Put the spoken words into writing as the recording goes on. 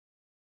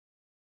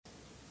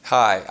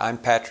Hi, I'm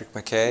Patrick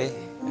McKay,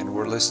 and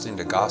we're listening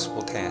to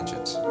Gospel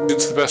Tangents.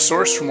 It's the best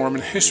source for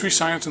Mormon history,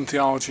 science, and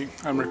theology.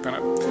 I'm Rick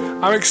Bennett.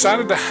 I'm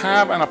excited to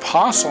have an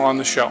apostle on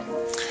the show.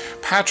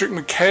 Patrick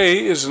McKay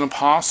is an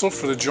apostle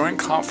for the Joint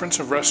Conference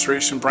of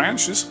Restoration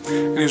Branches,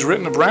 and he's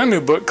written a brand new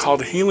book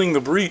called Healing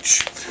the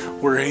Breach,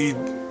 where he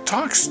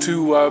talks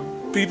to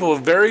people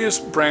of various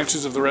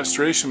branches of the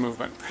Restoration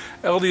movement.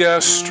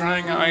 LDS,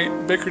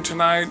 Strangite,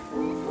 Bickertonite,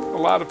 a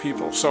lot of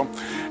people. So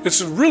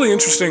it's a really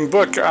interesting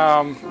book.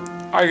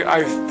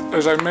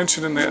 As I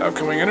mentioned in the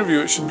upcoming interview,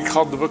 it should be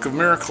called the Book of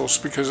Miracles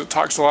because it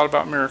talks a lot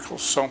about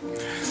miracles. So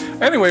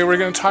anyway, we're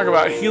going to talk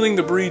about Healing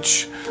the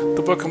Breach,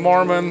 the Book of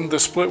Mormon, the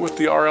split with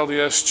the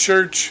RLDS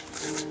Church,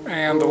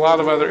 and a lot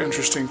of other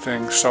interesting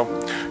things. So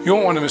you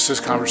won't want to miss this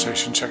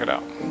conversation. Check it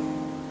out.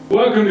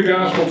 Welcome to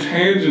Gospel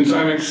Tangents.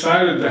 I'm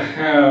excited to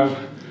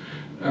have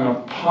an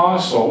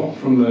apostle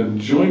from the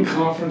Joint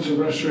Conference of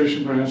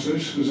Restoration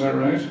Branches. Is that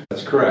right?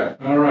 That's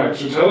correct. All right.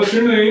 So tell us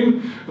your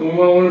name, and we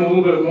want to learn a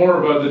little bit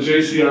more about the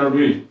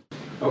JCRB.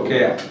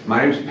 Okay,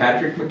 my name is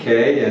Patrick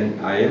McKay,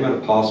 and I am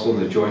an apostle in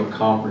the Joint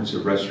Conference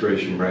of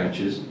Restoration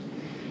Branches.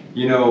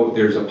 You know,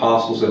 there's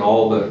apostles in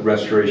all the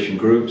restoration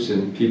groups,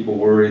 and people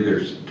worry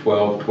there's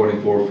 12,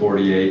 24,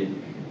 48.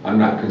 I'm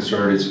not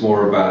concerned. It's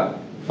more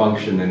about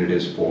function than it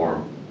is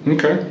form.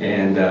 Okay.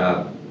 And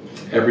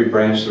every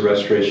branch of the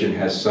restoration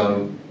has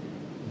some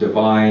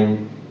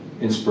divine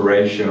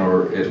inspiration,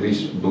 or at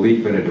least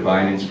belief in a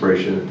divine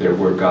inspiration that they're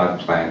where God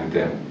planted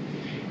them.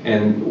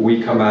 And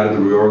we come out of the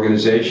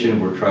reorganization,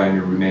 we're trying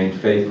to remain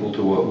faithful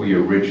to what we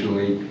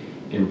originally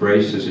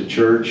embraced as a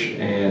church,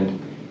 and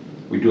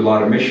we do a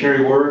lot of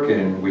missionary work,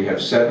 and we have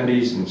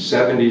 70s, and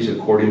 70s,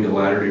 according to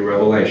Latter-day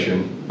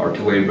Revelation, are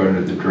to labor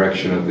under the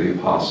direction of the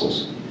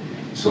apostles.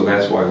 So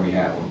that's why we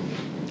have them.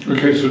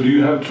 Okay, so do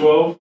you have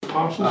 12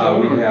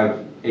 apostles? We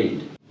have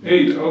 8.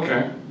 8,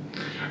 okay.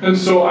 And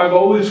so I've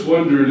always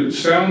wondered, it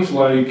sounds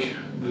like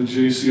the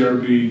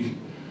JCRB,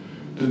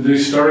 did they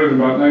start in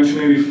about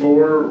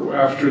 1984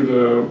 after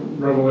the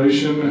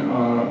revelation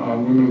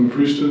on women in the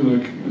priesthood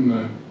in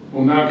the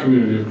well, now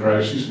Community of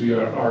Christ, used to be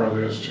our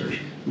RLDS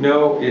church?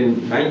 No,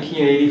 in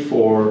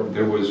 1984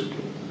 there was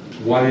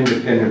one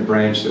independent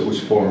branch that was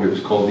formed. It was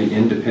called the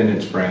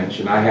Independence Branch,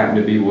 and I happened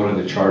to be one of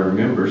the charter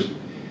members.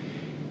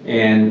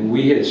 And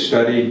we had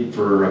studied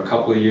for a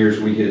couple of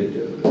years. We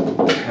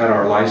had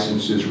our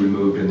licenses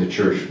removed in the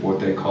church, what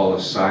they call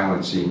a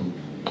silencing.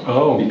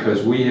 Oh.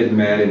 Because we had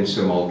met in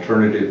some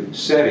alternative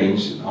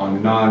settings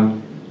on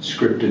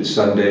non-scripted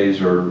Sundays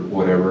or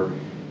whatever,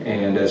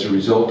 and as a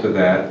result of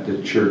that,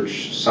 the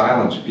church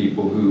silenced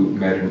people who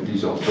met in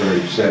these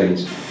alternative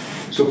settings.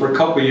 So for a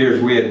couple of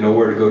years we had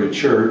nowhere to go to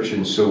church,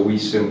 and so we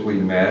simply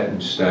met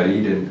and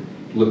studied and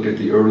looked at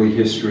the early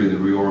history of the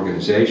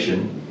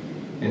reorganization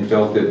and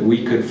felt that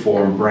we could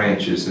form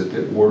branches,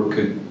 that work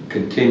could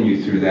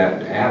continue through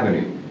that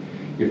avenue.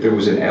 If there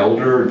was an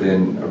elder,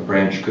 then a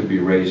branch could be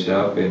raised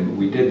up, and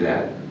we did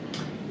that.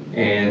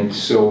 And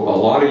so a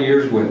lot of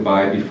years went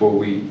by before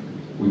we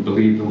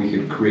believed that we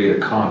could create a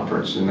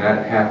conference, and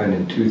that happened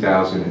in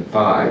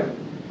 2005.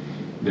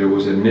 There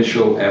was an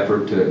initial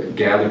effort to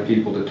gather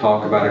people to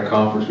talk about a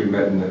conference. We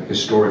met in the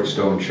historic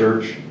Stone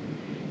Church.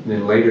 And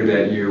then later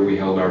that year we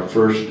held our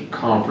first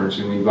conference,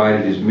 and we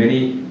invited as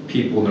many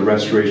people in the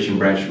Restoration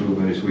Branch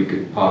movement as we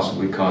could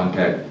possibly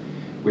contact.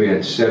 We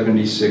had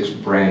 76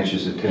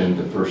 branches attend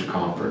the first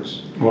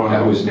conference. Wow.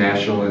 That was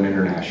national and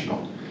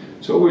international.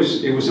 So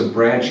it was a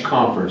branch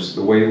conference.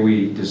 The way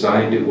we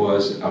designed it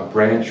was a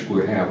branch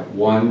would have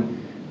one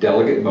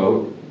delegate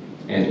vote,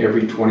 and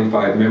every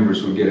 25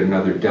 members would get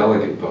another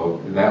delegate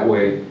vote. That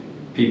way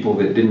people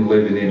that didn't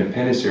live in the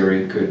Independence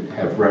area could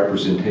have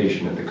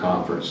representation at the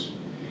conference.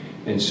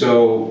 And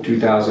so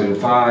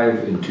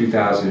 2005 and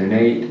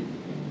 2008,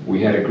 we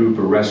had a group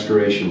of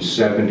Restoration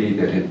 70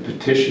 that had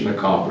petitioned the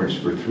conference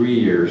for 3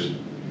 years,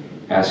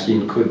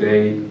 asking could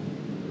they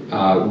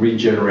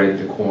regenerate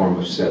the quorum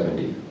of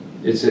 70.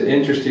 It's an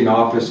interesting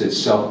office. It's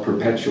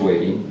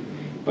self-perpetuating,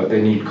 but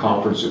they need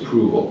conference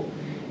approval.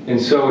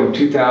 And so in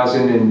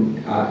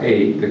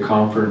 2008, the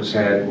conference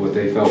had what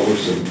they felt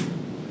was some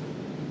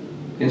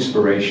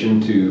inspiration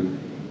to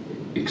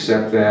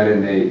accept that,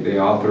 and they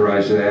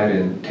authorized that,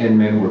 and 10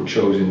 men were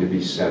chosen to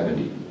be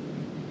 70,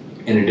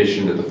 in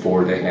addition to the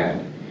 4 they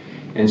had.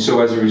 And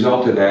so as a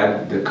result of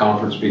that, the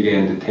conference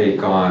began to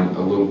take on a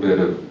little bit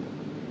of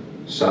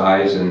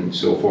size and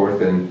so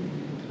forth, and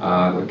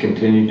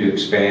continued to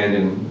expand,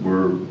 and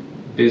we're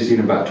busy in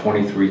about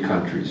 23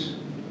 countries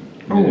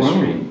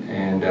ministry.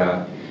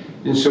 Wow.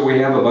 And so we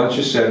have a bunch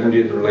of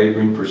 70 that are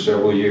laboring for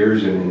several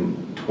years, and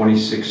in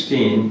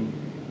 2016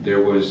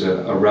 there was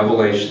a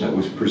revelation that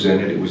was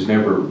presented. It was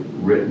never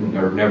written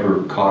or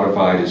never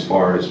codified as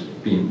far as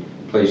being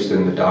placed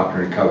in the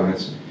Doctrine and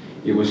Covenants.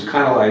 It was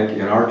kind of like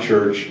in our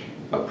church,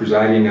 a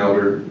presiding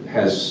elder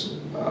has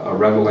a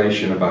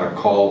revelation about a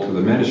call to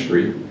the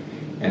ministry,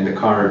 and the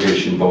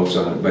congregation votes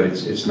on it, but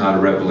it's not a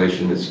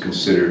revelation that's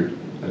considered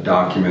a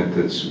document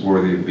that's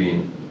worthy of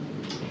being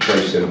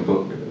placed in a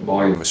book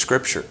volume of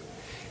Scripture.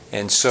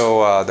 And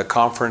so the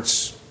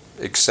conference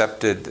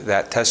accepted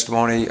that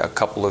testimony. A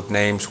couple of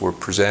names were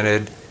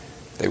presented,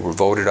 they were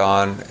voted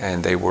on,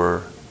 and they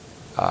were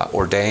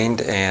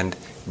ordained. And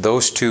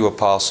those two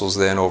apostles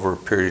then, over a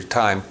period of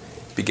time,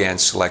 began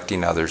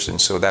selecting others. And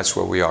so that's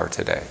where we are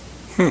today.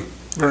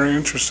 Very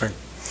interesting.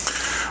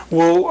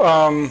 Well,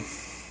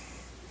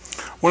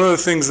 one of the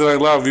things that I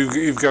love,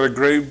 you've got a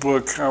great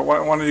book. Why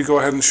don't you go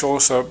ahead and show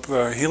us up,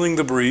 Healing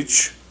the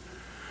Breach.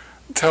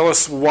 Tell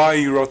us why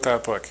you wrote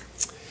that book.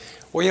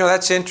 Well,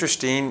 that's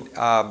interesting.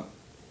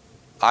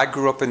 I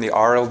grew up in the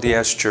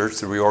RLDS church,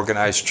 the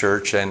Reorganized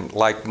Church, and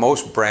like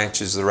most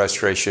branches of the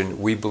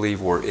Restoration, we believe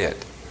we're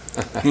it.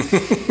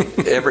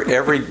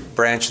 every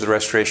branch of the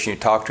Restoration you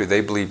talk to,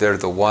 they believe they're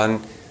the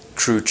one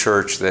true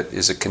church that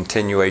is a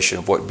continuation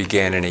of what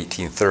began in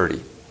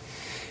 1830.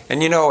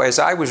 And as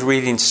I was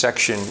reading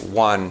section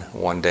 1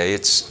 one day,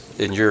 it's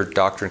in your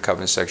Doctrine and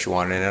Covenants section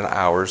 1 and in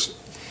ours,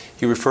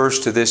 he refers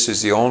to this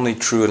as the only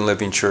true and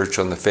living church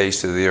on the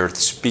face of the earth,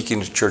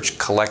 speaking to church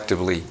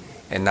collectively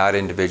and not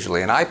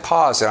individually. And I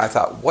paused and I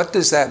thought, what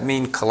does that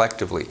mean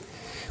collectively?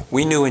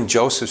 We knew in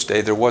Joseph's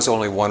day there was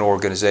only one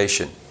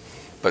organization,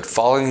 but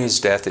following his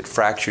death it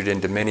fractured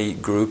into many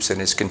groups and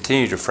has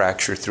continued to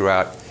fracture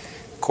throughout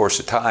the course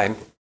of time.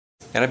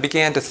 And I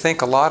began to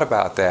think a lot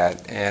about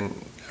that and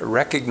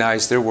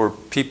recognized there were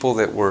people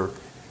that were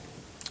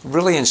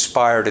really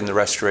inspired in the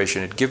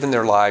Restoration, had given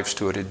their lives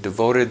to it, had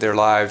devoted their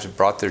lives,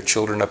 brought their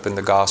children up in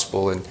the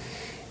gospel,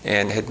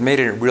 and had made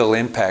a real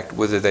impact,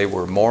 whether they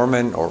were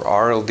Mormon or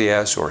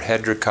RLDS or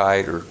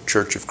Hedrickite or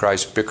Church of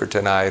Christ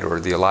Bickertonite or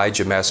the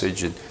Elijah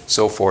Message and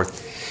so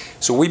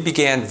forth. So we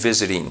began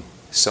visiting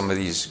some of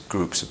these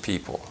groups of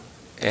people,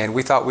 and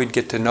we thought we'd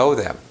get to know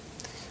them,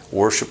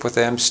 worship with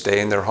them,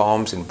 stay in their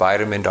homes, invite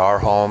them into our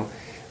home,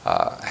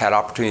 had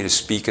opportunity to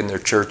speak in their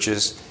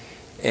churches.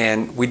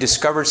 And we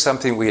discovered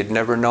something we had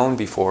never known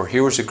before.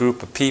 Here was a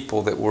group of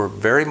people that were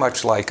very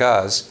much like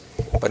us,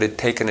 but had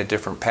taken a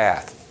different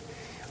path.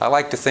 I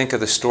like to think of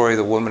the story of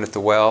the woman at the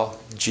well.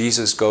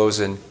 Jesus goes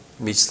and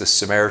meets the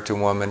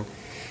Samaritan woman,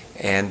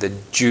 and the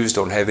Jews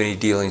don't have any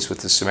dealings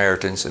with the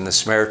Samaritans, and the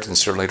Samaritans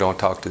certainly don't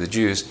talk to the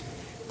Jews,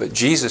 but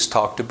Jesus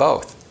talked to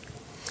both.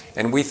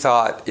 And we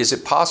thought, is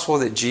it possible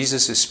that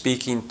Jesus is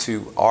speaking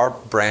to our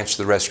branch of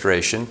the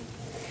Restoration,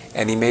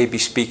 and he may be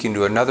speaking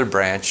to another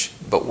branch,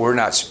 but we're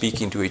not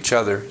speaking to each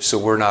other, so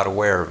we're not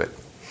aware of it.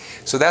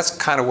 So that's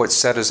kind of what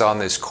set us on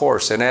this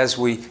course. And as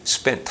we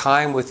spent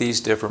time with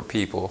these different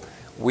people,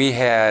 we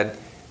had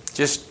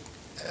just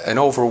an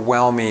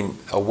overwhelming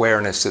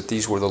awareness that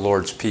these were the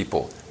Lord's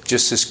people,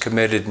 just as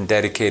committed and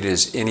dedicated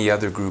as any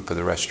other group of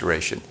the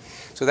Restoration.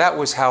 So that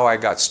was how I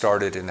got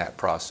started in that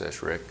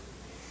process, Rick.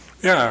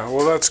 Yeah,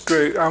 well, that's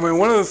great. I mean,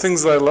 one of the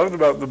things that I loved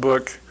about the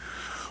book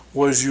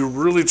was you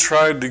really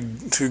tried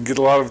to get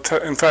a lot of...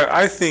 In fact,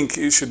 I think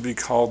it should be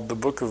called the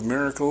Book of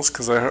Miracles,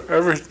 because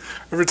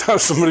every time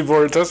somebody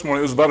bore a testimony,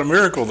 it was about a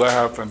miracle that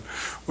happened,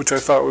 which I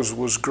thought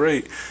was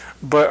great.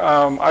 But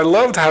I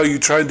loved how you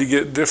tried to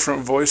get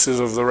different voices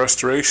of the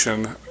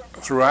Restoration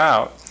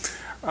throughout.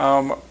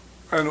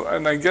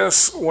 And I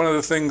guess one of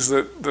the things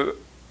that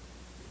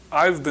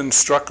I've been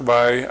struck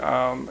by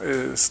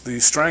is the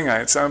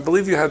Strangites. I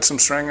believe you had some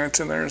Strangites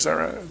in there, is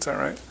that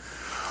right?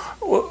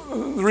 Well,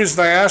 the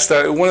reason I asked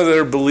that, one of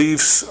their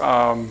beliefs,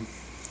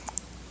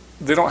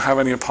 they don't have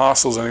any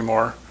apostles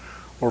anymore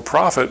or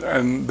prophet,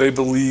 and they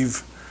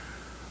believe,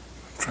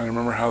 I'm trying to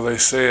remember how they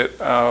say it,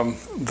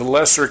 the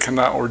lesser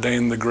cannot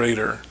ordain the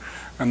greater,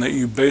 and that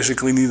you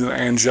basically need an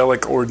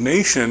angelic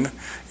ordination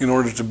in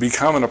order to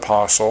become an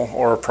apostle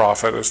or a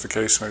prophet, as the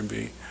case may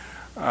be.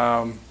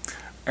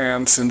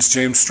 And since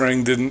James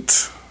Strang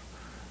didn't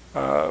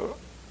ordain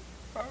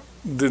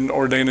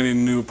any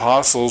new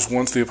apostles,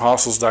 once the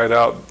apostles died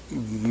out,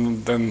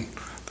 then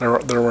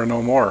there were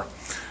no more.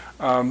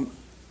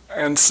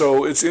 And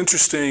so it's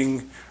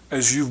interesting,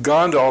 as you've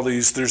gone to all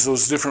these, there's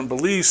those different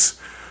beliefs.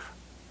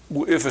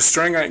 If a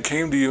Strangite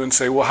came to you and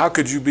say, well, how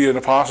could you be an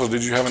apostle?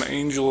 Did you have an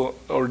angel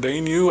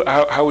ordain you?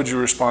 How would you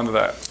respond to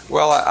that?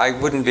 Well, I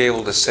wouldn't be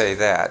able to say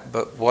that,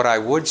 but what I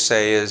would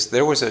say is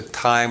there was a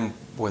time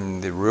when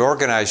the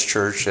Reorganized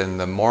Church and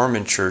the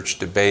Mormon Church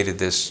debated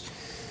this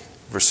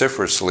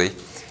vociferously,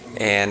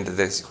 and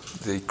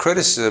the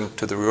criticism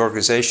to the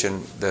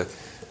reorganization, the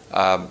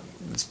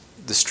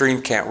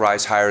stream can't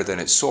rise higher than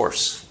its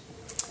source.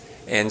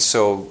 And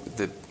so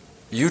the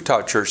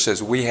Utah Church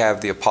says we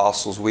have the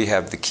apostles, we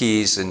have the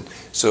keys, and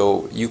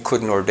so you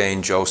couldn't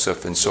ordain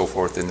Joseph and so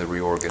forth in the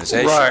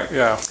reorganization. Right,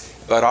 yeah.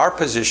 But our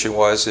position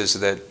is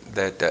that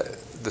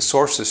the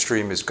source of the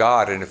stream is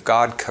God, and if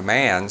God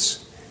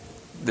commands,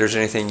 there's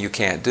anything you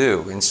can't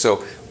do. And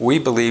so we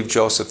believe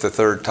Joseph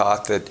III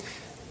taught that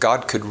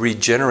God could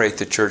regenerate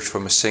the church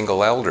from a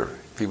single elder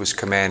if he was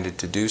commanded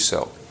to do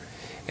so.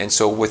 And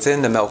so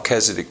within the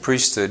Melchizedek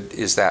priesthood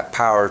is that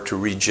power to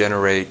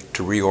regenerate,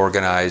 to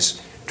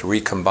reorganize, to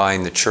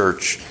recombine the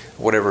church,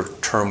 whatever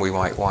term we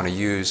might want to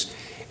use.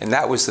 And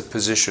that was the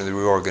position of the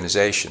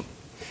reorganization.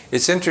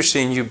 It's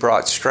interesting you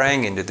brought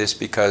Strang into this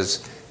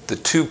because the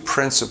two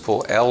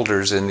principal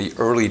elders in the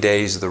early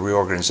days of the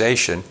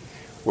reorganization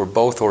were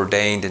both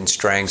ordained in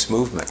Strang's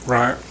movement.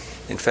 Right.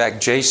 In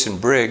fact, Jason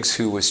Briggs,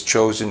 who was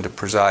chosen to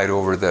preside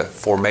over the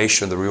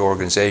formation of the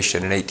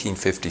reorganization in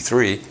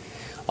 1853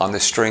 on the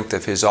strength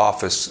of his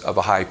office of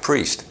a high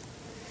priest,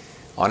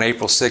 on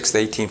April 6,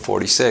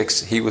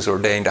 1846, he was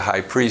ordained a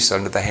high priest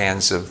under the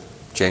hands of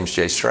James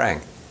J.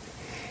 Strang.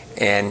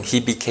 And he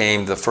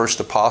became the first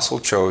apostle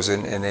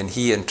chosen, and then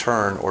he in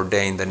turn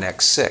ordained the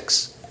next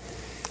 6.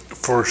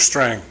 For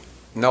Strang?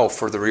 No,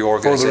 for the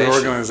reorganization. For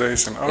the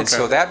reorganization, okay. And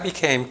so that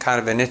became kind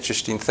of an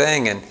interesting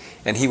thing,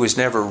 and he was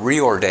never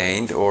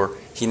reordained, or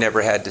he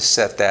never had to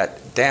set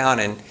that down.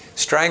 And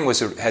Strang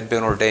had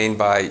been ordained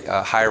by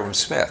Hyrum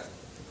Smith,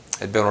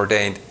 had been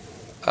ordained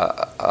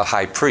a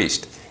high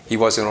priest. He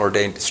wasn't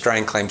ordained.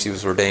 Strang claims he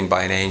was ordained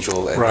by an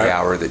angel at the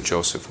hour that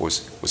Joseph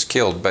was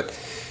killed. But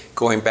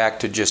going back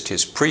to just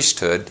his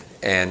priesthood,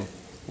 and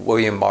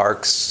William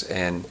Marks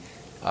and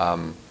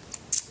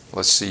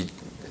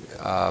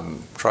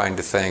trying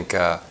to think,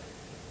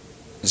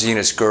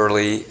 Zenas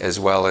Gurley as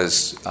well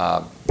as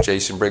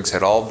Jason Briggs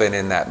had all been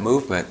in that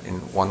movement in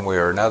one way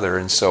or another.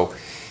 And so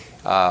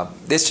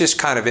it's just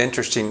kind of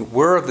interesting.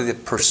 We're of the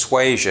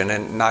persuasion,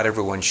 and not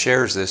everyone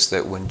shares this,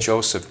 that when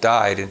Joseph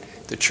died and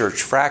the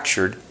church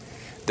fractured,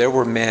 there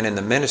were men in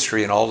the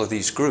ministry in all of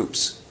these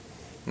groups.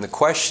 And the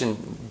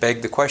question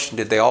begged the question,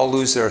 did they all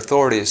lose their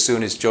authority as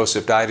soon as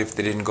Joseph died if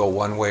they didn't go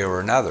one way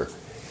or another?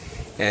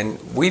 And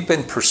we've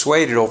been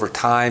persuaded over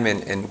time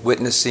and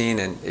witnessing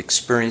and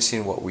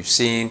experiencing what we've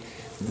seen,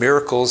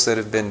 miracles that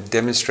have been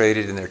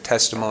demonstrated in their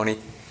testimony,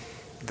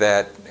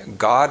 that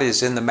God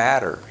is in the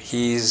matter.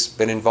 He's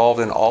been involved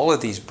in all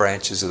of these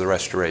branches of the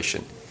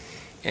restoration.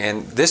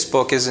 And this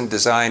book isn't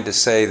designed to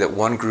say that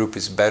one group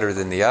is better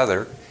than the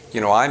other. You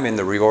know, I'm in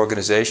the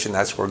reorganization.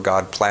 That's where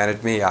God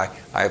planted me. I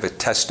have a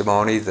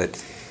testimony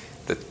that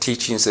the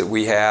teachings that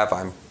we have,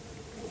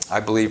 I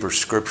believe, are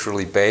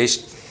scripturally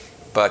based.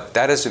 But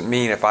that doesn't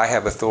mean if I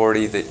have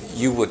authority that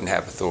you wouldn't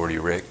have authority,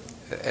 Rick.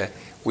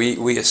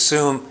 We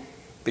assume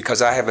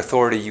because I have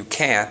authority you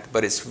can't,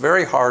 but it's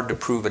very hard to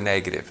prove a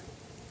negative.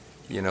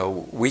 You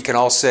know, we can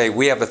all say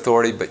we have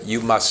authority, but you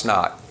must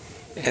not.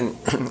 And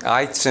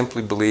I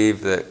simply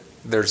believe that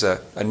there's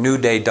a new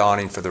day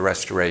dawning for the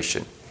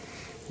restoration,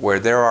 where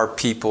there are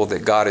people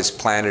that God has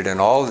planted in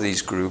all of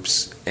these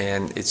groups,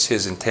 and it's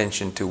His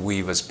intention to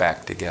weave us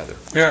back together.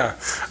 Yeah.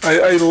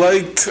 I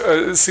liked,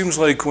 it seems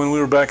like when we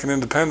were back in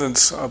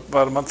Independence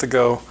about a month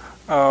ago,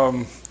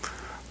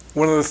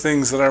 one of the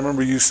things that I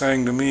remember you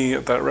saying to me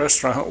at that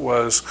restaurant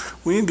was,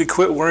 we need to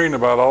quit worrying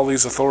about all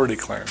these authority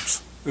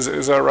claims.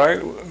 Is that right?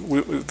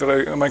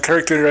 Am I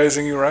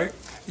characterizing you right?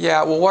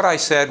 Yeah, well, what I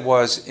said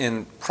was,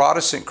 in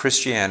Protestant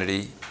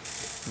Christianity,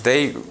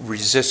 they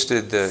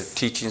resisted the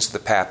teachings of the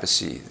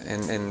papacy.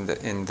 In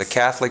the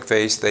Catholic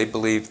faith, they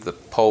believe the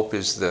Pope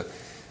is the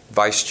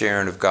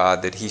vicegerent of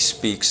God, that he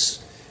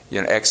speaks,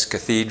 ex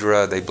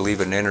cathedra. They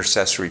believe in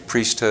intercessory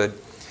priesthood.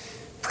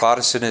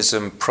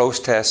 Protestantism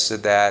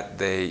protested that,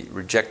 they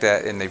reject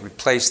that, and they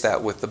replaced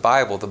that with the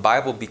Bible. The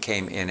Bible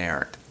became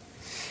inerrant.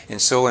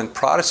 And so in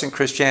Protestant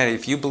Christianity,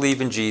 if you believe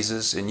in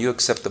Jesus and you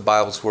accept the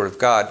Bible's Word of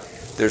God,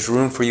 there's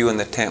room for you in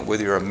the tent,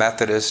 whether you're a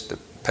Methodist, a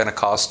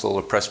Pentecostal,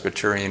 a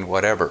Presbyterian,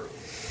 whatever.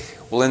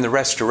 Well, in the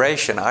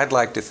Restoration, I'd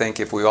like to think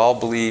if we all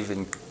believe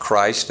in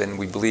Christ and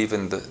we believe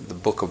in the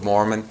Book of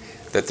Mormon,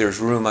 that there's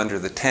room under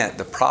the tent.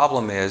 The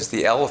problem is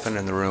the elephant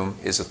in the room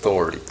is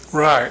authority.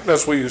 Right,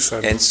 that's what you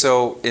said. And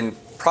so in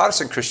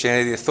Protestant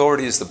Christianity, the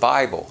authority is the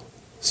Bible.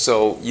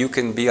 So you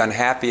can be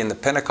unhappy in the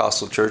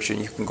Pentecostal church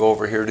and you can go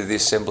over here to the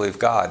Assembly of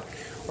God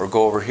or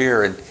go over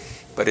here.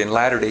 But in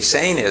Latter-day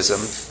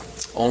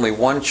Saintism, only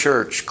one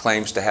church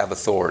claims to have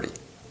authority.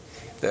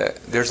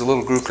 There's a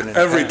little group in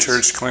Independence. Every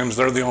church claims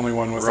they're the only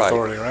one with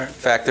authority, right? In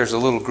fact, there's a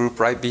little group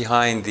right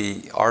behind the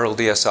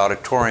RLDS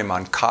Auditorium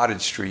on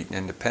Cottage Street in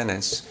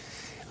Independence,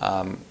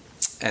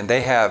 and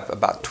they have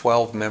about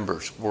 12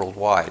 members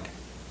worldwide.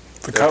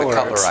 They're the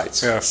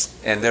Cutlerites, yes.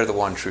 And they're the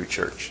one true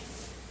church.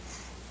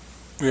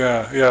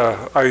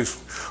 Yeah. I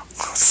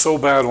so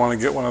bad want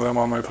to get one of them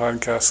on my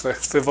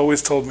podcast. They've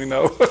always told me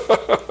no.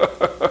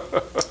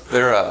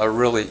 They're a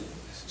really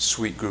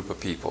sweet group of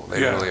people.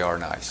 They really are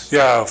nice.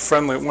 Yeah,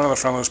 friendly. One of the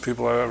friendliest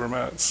people I've ever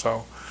met.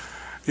 So,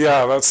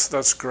 yeah,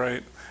 that's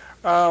great.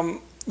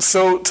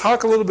 So,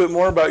 talk a little bit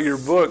more about your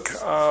book,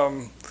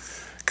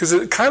 because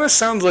it kind of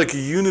sounds like a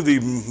unity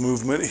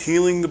movement,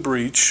 healing the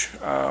breach.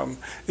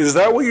 Is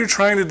that what you're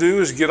trying to do?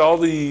 Is get all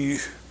the,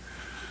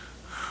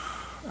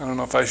 I don't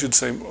know if I should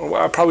say,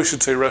 I probably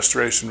should say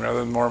restoration rather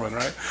than Mormon,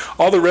 right?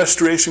 All the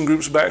restoration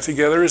groups back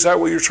together. Is that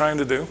what you're trying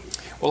to do?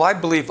 Well, I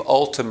believe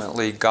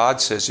ultimately God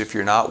says, if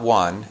you're not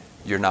one,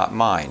 you're not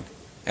mine.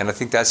 And I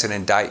think that's an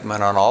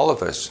indictment on all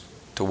of us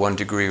to one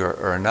degree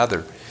or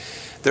another.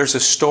 There's a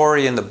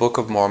story in the Book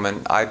of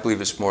Mormon. I believe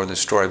it's more than a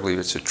story. I believe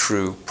it's a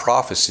true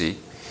prophecy.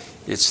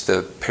 It's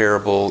the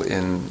parable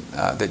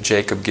that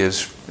Jacob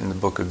gives in the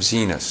book of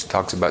Zenos. It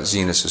talks about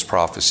Zenos'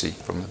 prophecy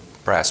from the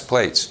brass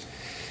plates.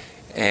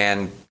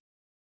 And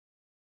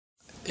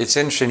it's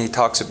interesting, he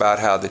talks about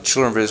how the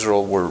children of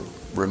Israel were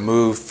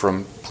removed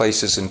from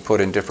places and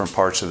put in different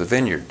parts of the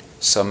vineyard.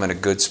 some in a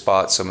good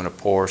spot, some in a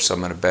poor,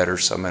 some in a better,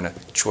 some in a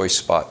choice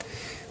spot.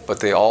 But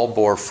they all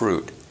bore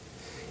fruit.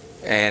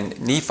 And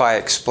Nephi,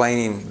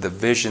 explaining the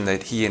vision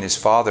that he and his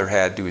father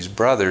had to his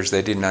brothers,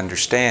 they didn't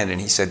understand.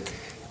 And he said,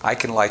 I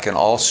can liken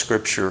all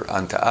Scripture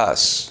unto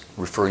us,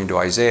 referring to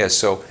Isaiah.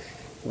 So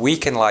we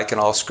can liken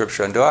all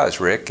Scripture unto us,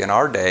 Rick, in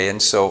our day.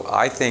 And so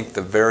I think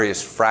the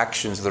various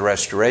fractions of the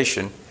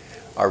restoration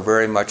are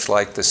very much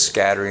like the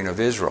scattering of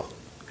Israel.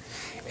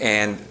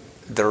 And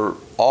they're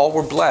all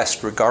were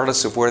blessed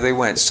regardless of where they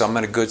went, some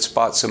in a good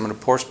spot, some in a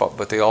poor spot,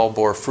 but they all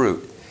bore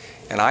fruit.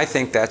 And I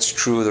think that's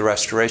true of the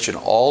restoration.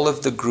 All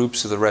of the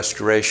groups of the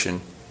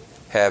restoration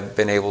have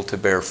been able to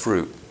bear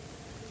fruit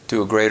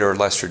to a greater or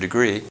lesser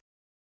degree.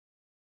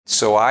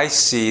 So I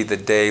see the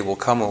day will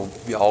come and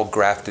we'll be all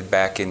grafted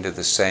back into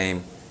the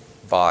same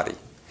body.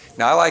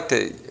 Now I like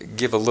to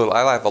give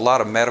I have a lot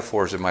of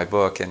metaphors in my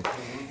book, and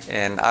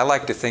I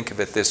like to think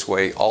of it this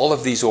way. All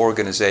of these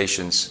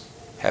organizations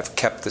have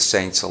kept the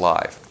saints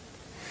alive.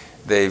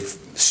 They've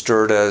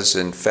stirred us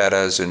and fed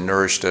us and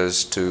nourished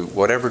us to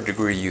whatever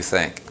degree you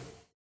think.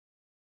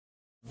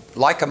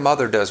 Like a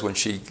mother does when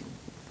she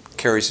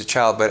carries a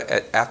child,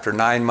 but after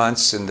 9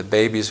 months and the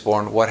baby is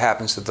born, what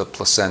happens to the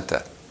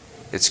placenta?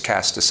 It's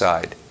cast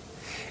aside.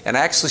 And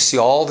I actually see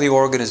all the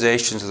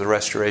organizations of the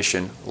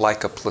restoration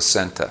like a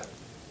placenta.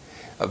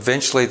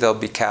 Eventually they'll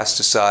be cast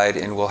aside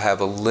and we'll have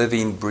a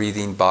living,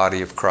 breathing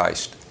body of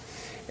Christ.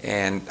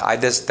 And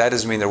that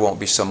doesn't mean there won't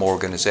be some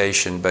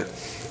organization, but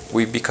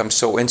we've become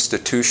so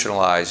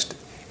institutionalized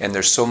and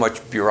there's so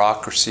much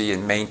bureaucracy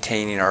in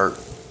maintaining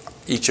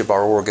each of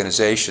our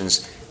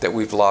organizations that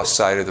we've lost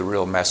sight of the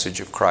real message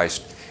of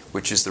Christ,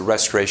 which is the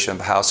restoration of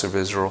the house of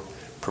Israel,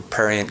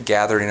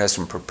 gathering us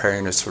and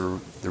preparing us for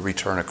the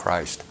return of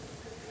Christ.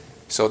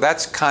 So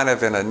that's kind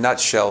of in a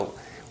nutshell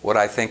what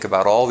I think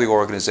about all the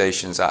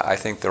organizations. I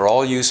think they're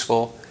all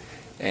useful,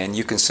 and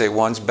you can say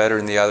one's better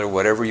than the other,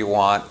 whatever you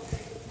want,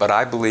 but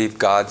I believe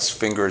God's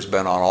finger has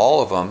been on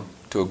all of them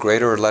to a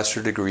greater or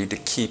lesser degree to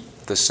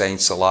keep the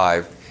saints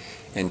alive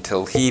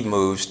until He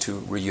moves to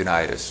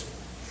reunite us.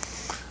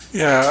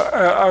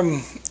 Yeah,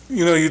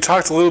 you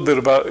talked a little bit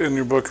about in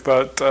your book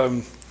about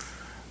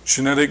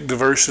genetic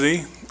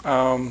diversity.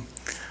 Can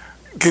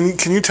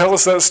you tell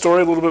us that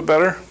story a little bit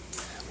better?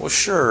 Well,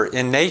 sure.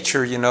 In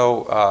nature,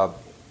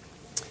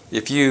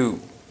 if you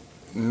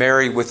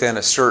marry within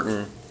a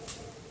certain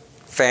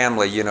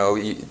family,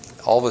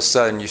 all of a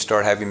sudden you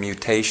start having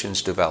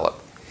mutations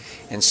develop.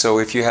 And so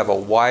if you have a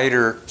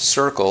wider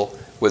circle,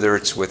 whether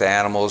it's with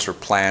animals or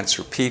plants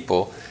or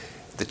people,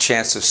 the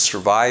chance of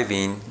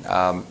surviving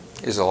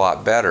is a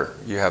lot better.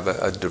 You have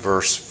a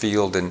diverse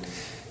field, and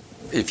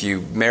if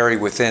you marry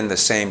within the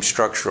same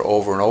structure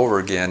over and over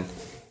again,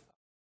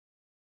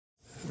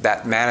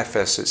 that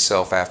manifests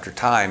itself after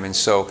time. And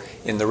so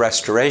in the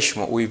restoration,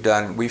 what we've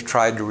done, we've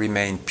tried to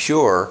remain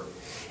pure,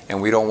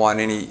 and we don't want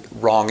any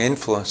wrong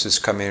influences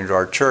coming into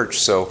our church.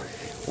 So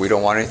we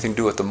don't want anything to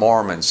do with the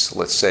Mormons,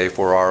 let's say, if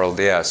we're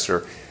RLDS,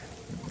 or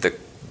the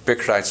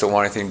Bickertites don't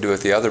want anything to do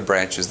with the other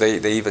branches.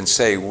 They even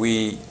say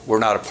we're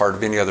not a part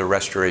of any other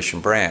restoration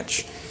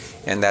branch,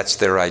 and that's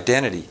their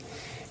identity.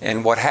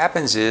 And what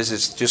happens is,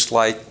 it's just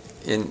like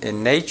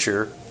in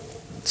nature,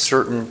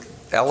 certain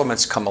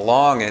elements come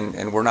along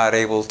and we're not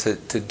able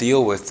to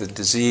deal with the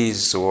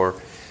disease or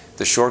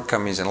the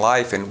shortcomings in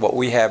life. And what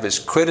we have is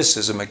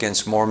criticism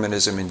against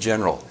Mormonism in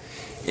general.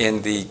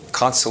 In the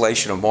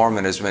constellation of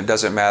Mormonism, it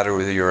doesn't matter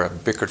whether you're a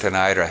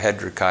Bickertonite or a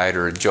Hedrickite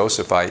or a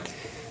Josephite,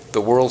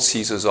 the world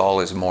sees us all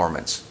as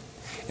Mormons.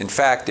 In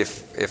fact,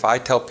 if I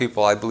tell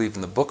people I believe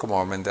in the Book of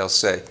Mormon, they'll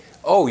say,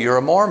 "Oh, you're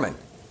a Mormon."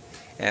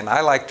 And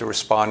I like to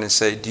respond and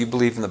say, "Do you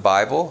believe in the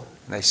Bible?"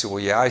 And they say, "Well,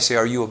 yeah." I say,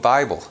 "Are you a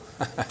Bible?"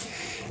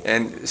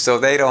 And so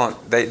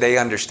they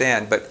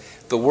understand. But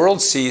the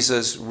world sees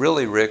us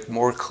really, Rick,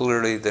 more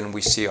clearly than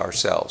we see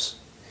ourselves.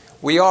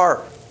 We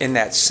are in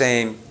that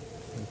same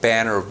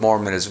banner of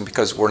Mormonism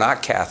because we're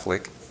not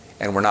Catholic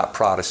and we're not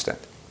Protestant.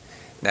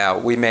 Now,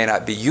 we may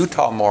not be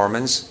Utah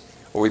Mormons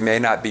or we may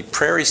not be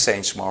Prairie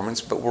Saints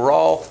Mormons, but we're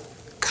all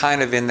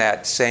kind of in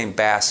that same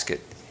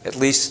basket. At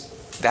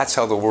least that's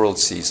how the world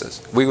sees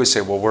us. We would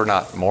say, well, we're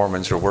not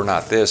Mormons or we're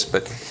not this,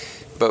 but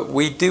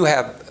we do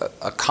have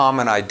a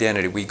common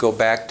identity. We go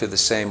back to the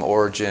same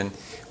origin.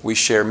 We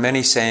share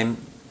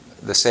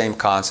the same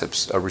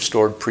concepts: a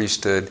restored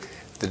priesthood,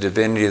 the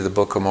divinity of the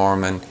Book of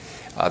Mormon,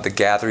 the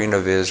gathering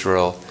of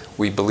Israel.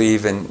 We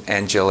believe in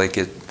angelic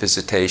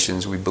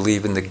visitations. We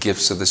believe in the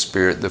gifts of the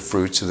Spirit, the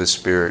fruits of the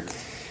Spirit.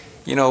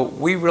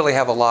 We really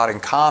have a lot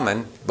in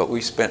common, but we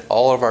spent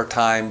all of our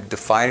time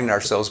defining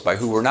ourselves by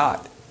who we're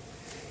not.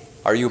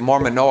 Are you a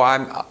Mormon? No,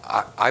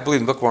 I believe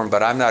in the Book of Mormon,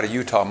 but I'm not a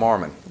Utah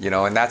Mormon.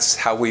 And that's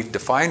how we've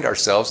defined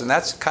ourselves, and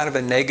that's kind of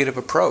a negative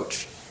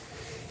approach.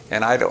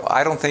 And I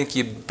don't think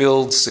you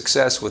build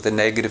success with a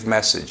negative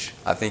message.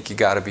 I think you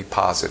got to be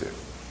positive.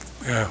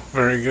 Yeah,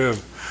 very good.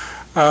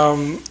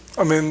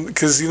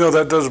 Because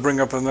that does bring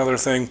up another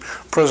thing.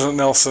 President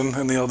Nelson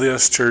in the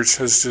LDS Church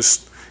has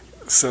just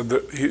said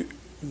that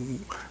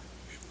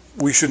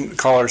we shouldn't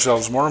call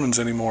ourselves Mormons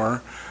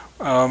anymore.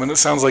 and it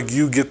sounds like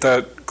you get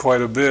that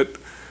quite a bit.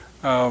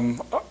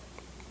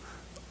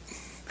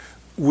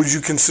 Would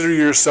you consider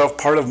yourself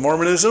part of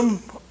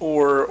Mormonism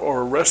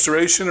or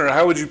Restoration, or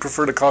how would you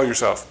prefer to call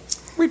yourself?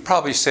 We'd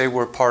probably say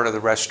we're part of the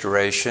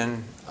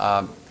Restoration.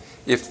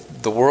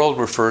 If the world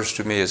refers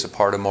to me as a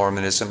part of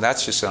Mormonism,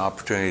 that's just an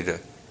opportunity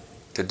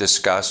to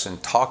discuss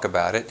and talk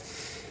about it.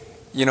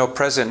 You know,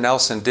 President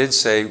Nelson did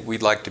say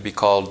we'd like to be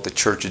called the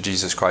Church of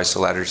Jesus Christ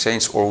of Latter-day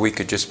Saints, or we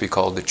could just be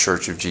called the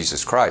Church of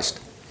Jesus Christ.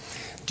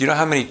 Do you know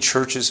how many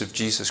churches of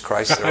Jesus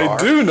Christ there are? I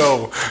do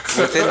know.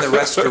 Within the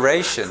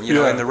Restoration. You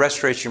know, Yeah. in the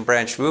Restoration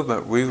Branch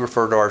movement, we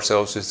refer to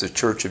ourselves as the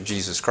Church of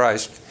Jesus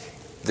Christ,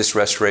 this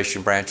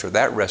Restoration Branch or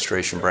that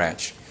Restoration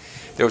Branch.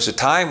 There was a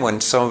time when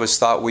some of us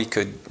thought we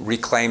could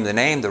reclaim the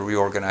name, the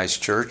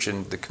Reorganized Church,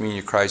 and the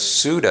Communion of Christ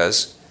sued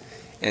us.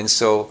 And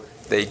so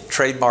they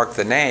trademark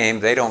the name,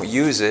 they don't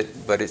use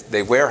it, but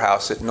they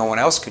warehouse it, no one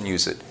else can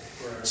use it.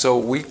 Right. So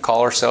we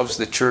call ourselves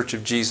the Church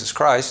of Jesus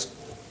Christ,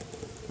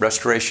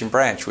 Restoration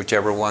Branch,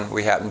 whichever one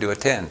we happen to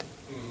attend.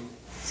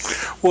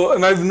 Mm-hmm. Well,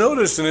 and I've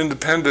noticed in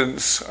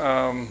Independence,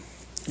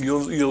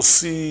 you'll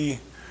see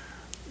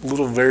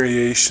little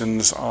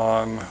variations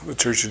on the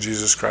Church of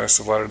Jesus Christ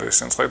of Latter-day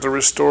Saints, like the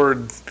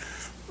Restored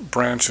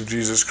Branch of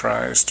Jesus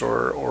Christ,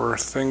 or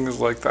things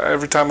like that.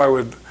 Every time I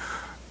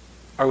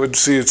would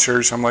see a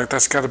church, I'm like,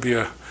 that's got to be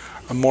a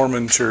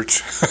Mormon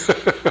church.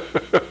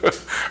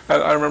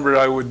 I remember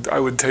I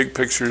would take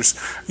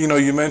pictures. You know,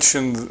 you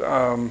mentioned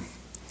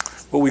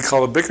what we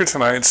call the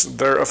Bickertonites.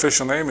 Their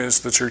official name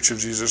is the Church of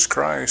Jesus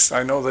Christ.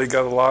 I know they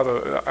got a lot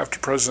of, after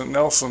President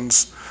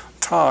Nelson's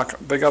talk,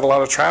 they got a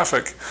lot of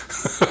traffic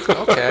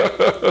on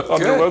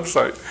their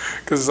website,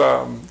 because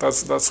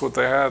that's what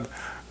they had.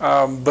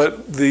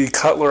 But the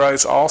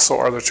Cutlerites also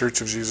are the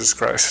Church of Jesus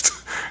Christ.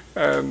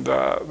 And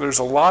there's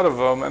a lot of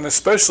them, and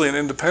especially in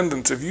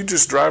Independence, if you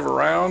just drive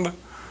around,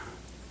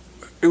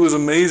 it was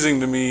amazing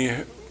to me.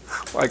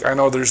 Like, I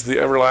know there's the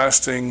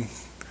Everlasting,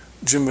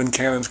 Jim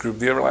Buchanan's group,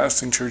 the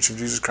Everlasting Church of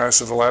Jesus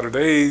Christ of the Latter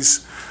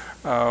Days.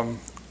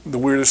 The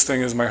weirdest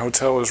thing is my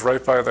hotel is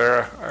right by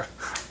there.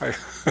 I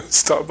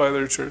stopped by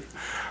their church.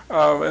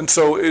 And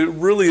so it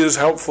really is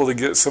helpful to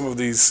get some of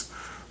these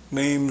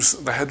names,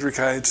 the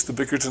Hedrickites, the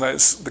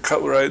Bickertonites, the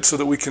Cutlerites, so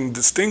that we can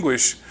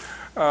distinguish.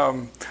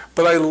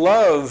 But I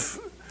love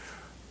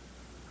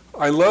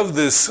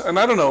this, and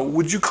I don't know,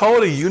 would you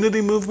call it a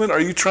unity movement? Are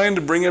you trying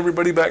to bring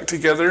everybody back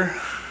together?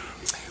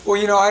 Well,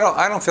 you know,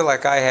 I don't feel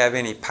like I have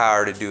any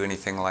power to do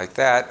anything like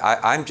that.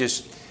 I'm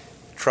just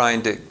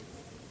trying to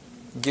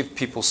give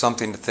people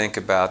something to think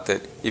about,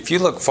 that if you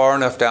look far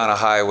enough down a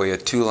highway, a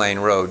 2-lane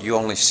road, you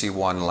only see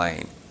 1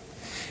 lane.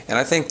 And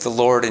I think the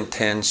Lord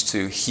intends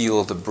to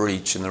heal the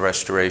breach in the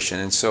Restoration.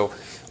 And so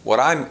what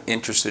I'm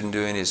interested in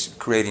doing is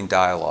creating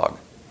dialogue,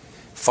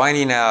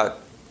 finding out,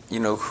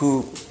 you know,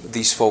 who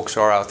these folks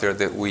are out there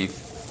that we've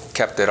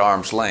kept at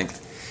arm's length,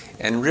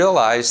 and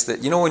realize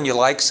that, you know, when you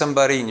like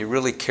somebody and you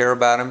really care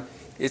about them,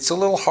 it's a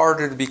little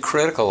harder to be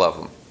critical of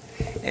them.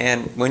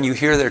 And when you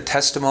hear their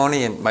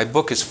testimony, and my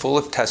book is full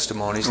of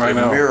testimonies, they're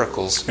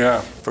miracles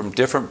from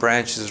different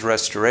branches of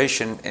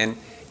Restoration. And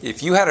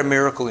if you had a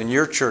miracle in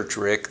your church,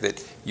 Rick,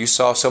 that you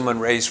saw someone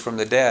raised from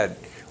the dead,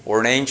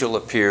 or an angel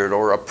appeared,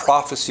 or a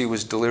prophecy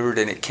was delivered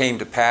and it came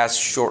to pass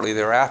shortly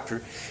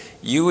thereafter,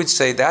 you would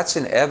say that's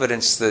an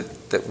evidence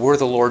that we're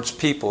the Lord's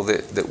people,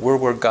 that we're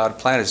where God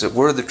planted us, that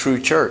we're the true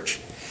church.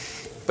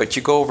 But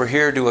you go over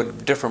here to a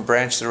different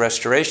branch of the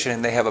Restoration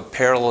and they have a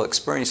parallel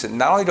experience. And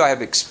not only do I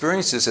have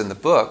experiences in the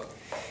book,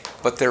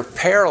 but they're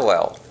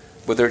parallel,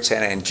 whether it's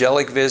an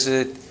angelic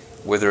visit,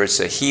 whether it's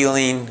a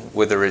healing,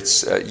 whether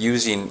it's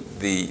using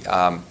the,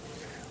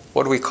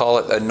 what do we call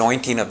it,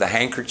 anointing of the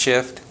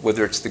handkerchief,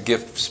 whether it's the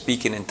gift of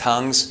speaking in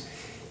tongues.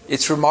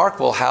 It's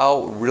remarkable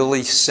how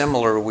really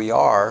similar we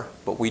are,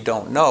 but we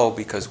don't know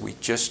because we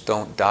just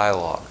don't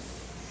dialogue.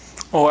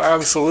 Oh,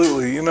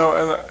 absolutely. You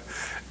know,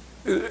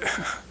 and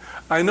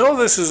I know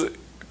this is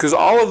because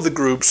all of the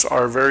groups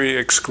are very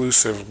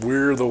exclusive.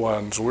 We're the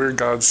ones. We're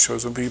God's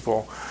chosen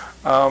people.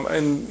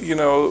 And, you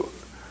know,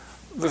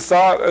 the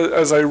thought,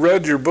 as I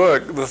read your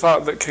book, the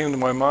thought that came to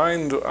my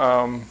mind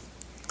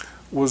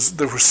was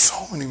there were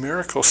so many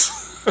miracles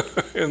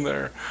in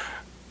there.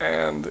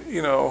 And,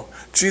 you know,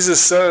 Jesus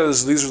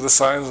says these are the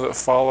signs that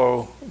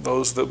follow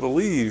those that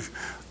believe.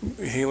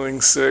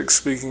 Healing sick,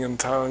 speaking in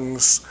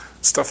tongues,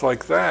 stuff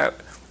like that.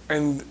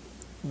 And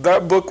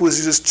that book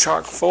was just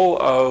chock full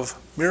of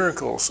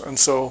miracles. And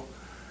so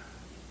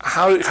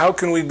how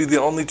can we be the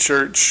only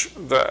church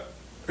that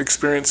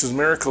experiences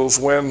miracles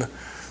when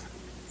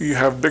you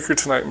have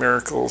Bickertonite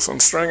miracles and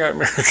Strangite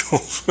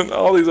miracles and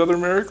all these other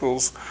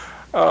miracles?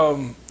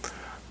 Do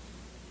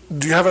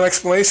you have an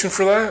explanation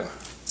for that?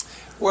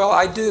 Well,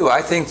 I do.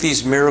 I think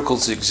these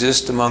miracles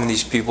exist among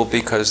these people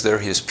because they're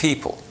His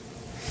people.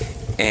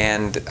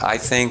 And I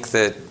think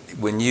that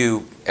when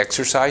you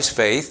exercise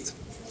faith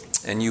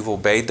and you've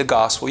obeyed the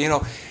gospel, you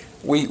know,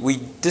 we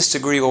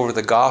disagree over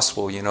the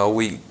gospel. You know,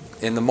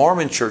 in the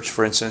Mormon church,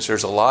 for instance,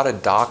 there's a lot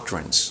of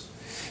doctrines.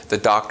 The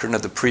doctrine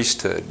of the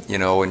priesthood, you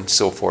know, and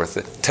so forth,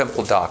 the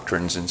temple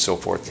doctrines and so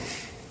forth.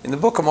 In the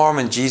Book of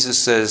Mormon, Jesus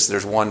says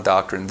there's one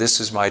doctrine.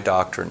 This is my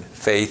doctrine: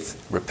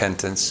 faith,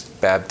 repentance,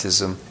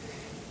 baptism,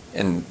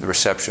 and the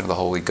reception of the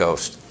Holy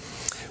Ghost.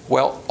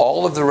 Well,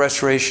 all of the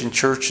Restoration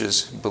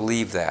churches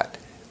believe that.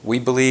 We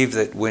believe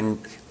that when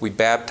we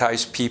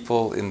baptize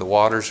people in the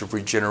waters of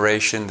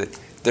regeneration, that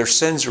their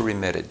sins are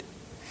remitted,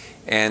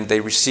 and they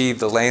receive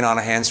the laying on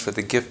of hands for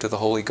the gift of the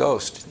Holy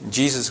Ghost. And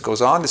Jesus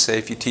goes on to say,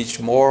 if you teach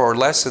more or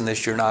less than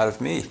this, you're not of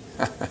me.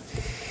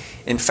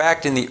 In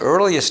fact, in the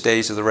earliest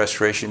days of the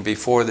Restoration,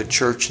 before the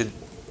church had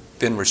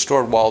been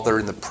restored, while they're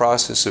in the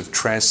process of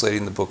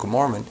translating the Book of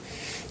Mormon,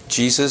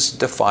 Jesus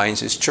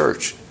defines his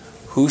church.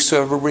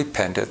 Whosoever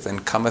repenteth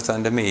and cometh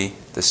unto me,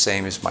 the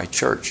same is my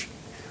church.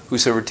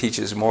 Whosoever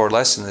teaches more or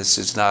less than this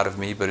is not of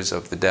me, but is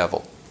of the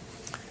devil.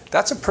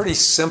 That's a pretty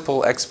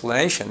simple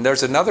explanation.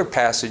 There's another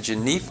passage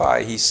in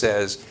Nephi, he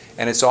says,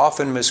 and it's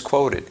often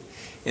misquoted.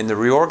 In the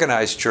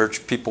reorganized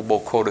church, people will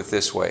quote it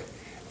this way: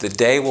 the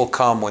day will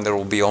come when there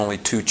will be only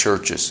two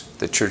churches,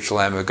 the Church of the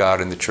Lamb of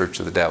God and the Church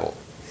of the Devil.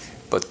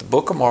 But the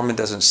Book of Mormon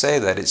doesn't say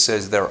that. It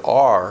says there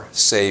are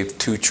saved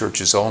two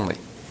churches only,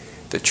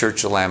 the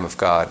Church of the Lamb of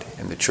God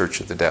and the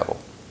Church of the Devil.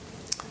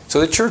 So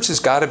the church has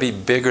got to be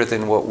bigger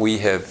than what we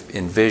have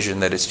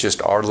envisioned, that it's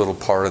just our little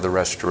part of the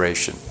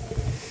Restoration.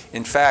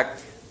 In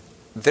fact,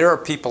 there are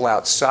people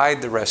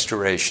outside the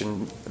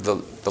Restoration.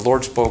 The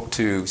Lord spoke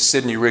to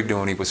Sidney Rigdon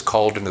when he was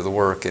called into the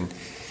work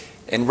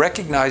and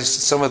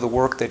recognized some of the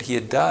work that he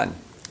had done.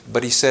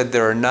 But he said,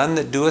 there are none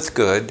that doeth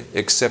good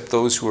except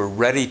those who are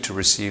ready to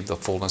receive the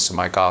fullness of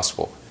my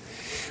gospel.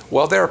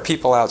 Well, there are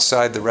people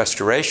outside the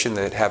Restoration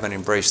that haven't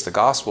embraced the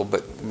gospel,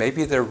 but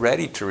maybe they're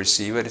ready to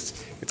receive it.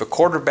 If a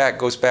quarterback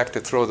goes back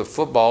to throw the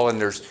football and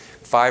there's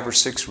 5 or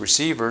 6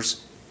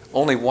 receivers,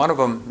 only one of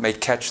them may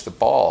catch the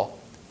ball,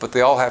 but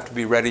they all have to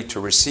be ready to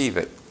receive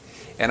it.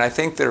 And I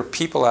think there are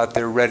people out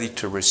there ready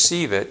to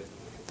receive it.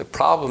 The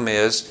problem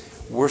is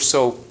we're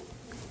so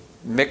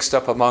mixed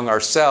up among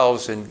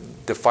ourselves and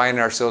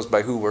defining ourselves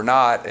by who we're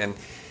not and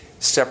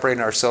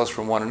separating ourselves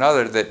from one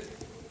another that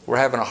we're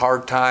having a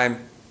hard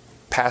time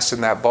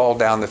passing that ball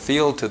down the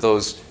field to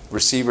those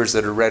receivers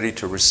that are ready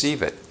to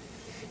receive it.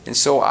 And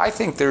so I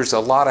think there's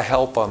a lot of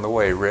help on the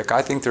way, Rick.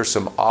 I think there's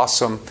some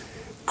awesome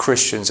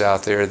Christians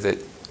out there that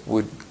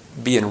would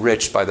be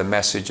enriched by the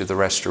message of the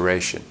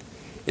Restoration.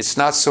 It's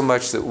not so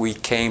much that we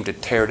came to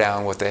tear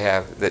down what they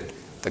have, that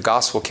the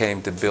gospel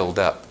came to build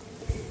up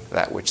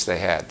that which they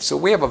had. So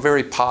we have a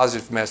very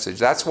positive message.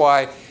 That's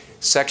why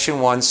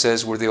Section 1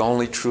 says we're the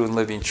only true and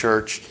living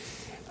church.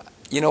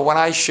 You know, when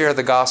I share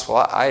the gospel,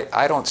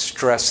 I don't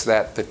stress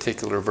that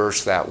particular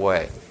verse that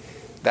way.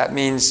 That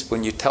means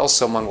when you tell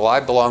someone, well, I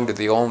belong to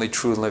the only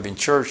true and living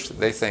church,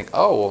 they think,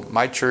 oh, well,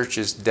 my church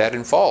is dead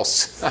and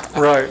false.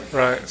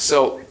 Right.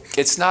 So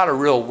it's not a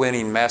real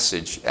winning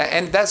message.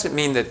 And it doesn't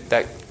mean that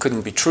that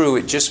couldn't be true.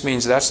 It just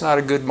means that's not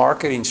a good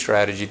marketing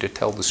strategy to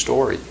tell the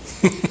story.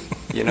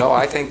 You know,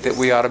 I think that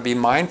we ought to be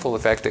mindful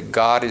of the fact that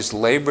God is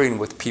laboring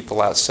with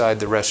people outside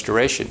the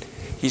Restoration.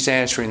 He's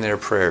answering their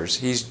prayers.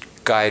 He's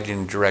guiding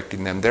and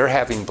directing them. They're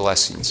having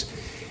blessings.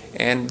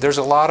 And there's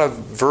a lot of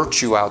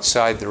virtue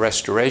outside the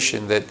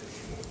Restoration that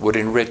would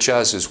enrich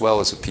us as well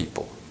as a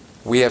people.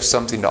 We have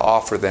something to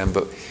offer them,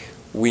 but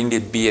we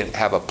need to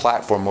have a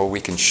platform where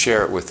we can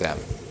share it with them.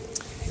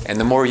 And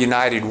the more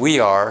united we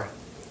are,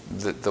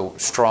 the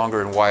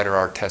stronger and wider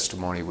our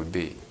testimony would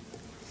be.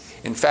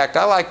 In fact,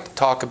 I like to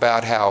talk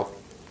about how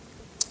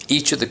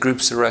each of the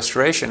groups of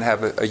Restoration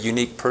have a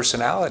unique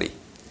personality.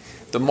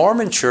 The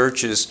Mormon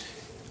Church is,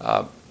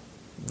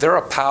 they're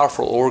a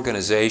powerful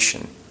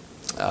organization.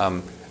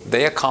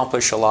 They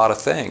accomplish a lot of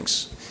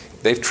things.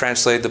 They've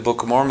translated the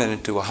Book of Mormon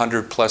into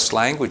 100+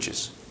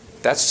 languages.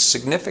 That's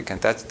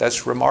significant.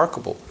 That's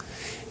remarkable.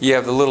 You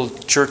have the little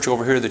church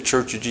over here, the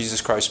Church of Jesus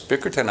Christ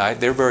Bickertonite.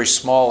 They're very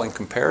small in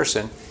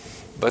comparison,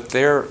 but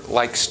they're,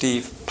 like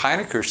Steve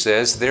Pinecker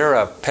says, they're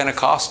a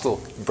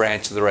Pentecostal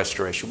branch of the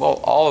Restoration.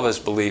 Well, all of us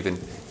believe in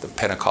the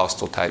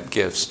Pentecostal type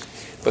gifts,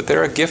 but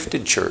they're a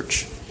gifted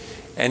church.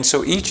 And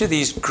so each of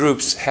these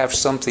groups have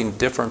something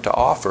different to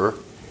offer,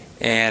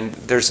 and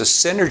there's a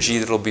synergy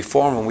that will be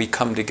formed when we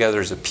come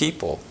together as a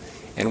people,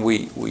 and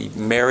we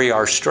marry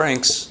our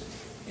strengths,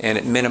 and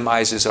it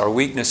minimizes our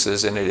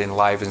weaknesses, and it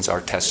enlivens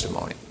our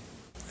testimony.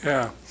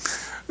 Yeah.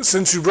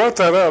 Since you brought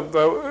that up,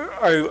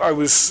 I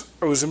was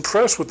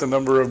impressed with the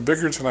number of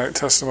Bickertonite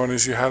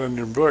testimonies you had in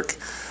your book.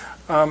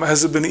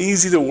 Has it been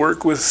easy to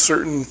work with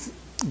certain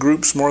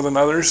groups more than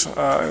others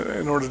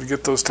in order to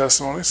get those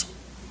testimonies?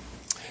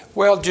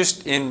 Well,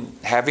 just in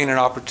having an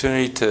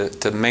opportunity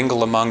to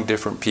mingle among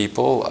different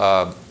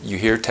people, you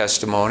hear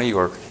testimony,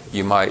 or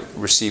you might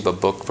receive a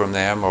book from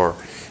them or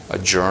a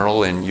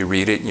journal, and you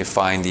read it and you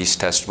find these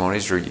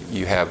testimonies, or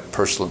you have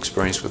personal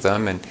experience with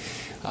them. And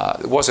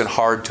it wasn't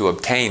hard to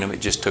obtain them,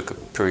 it just took a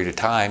period of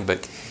time.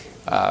 But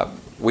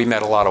we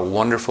met a lot of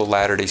wonderful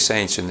Latter-day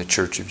Saints in the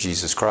Church of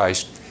Jesus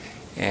Christ,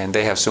 and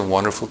they have some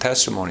wonderful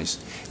testimonies.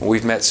 And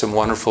we've met some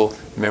wonderful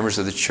members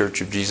of the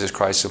Church of Jesus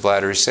Christ of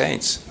Latter-day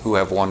Saints who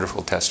have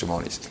wonderful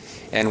testimonies.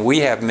 And we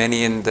have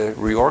many in the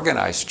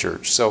reorganized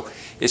church. So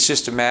it's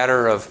just a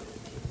matter of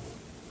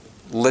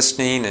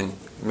listening and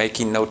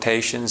making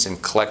notations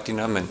and collecting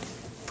them and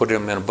putting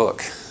them in a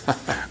book.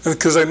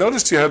 Because I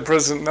noticed you had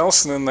President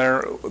Nelson in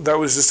there. That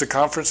was just a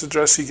conference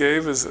address he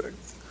gave?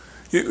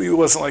 It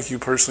wasn't like you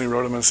personally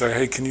wrote him and said,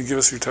 hey, can you give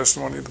us your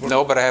testimony of the book?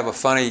 No, but I have a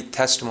funny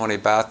testimony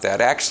about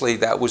that. Actually,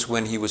 that was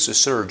when he was a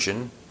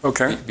surgeon.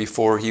 Okay.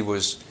 Before he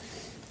was,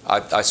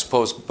 I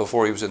suppose,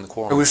 before he was in the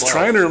Quorum I was Club.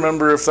 trying to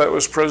remember if that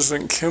was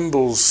President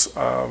Kimball's,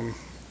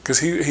 because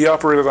he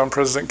operated on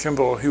President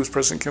Kimball. He was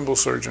President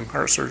Kimball's surgeon,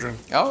 heart surgeon.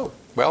 Oh,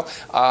 well,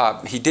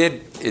 he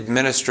did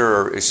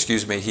administer,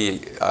 he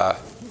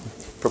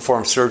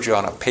performed surgery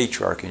on a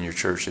patriarch in your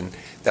church, and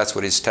that's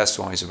what his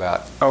testimony is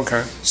about.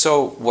 Okay.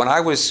 So when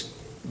I was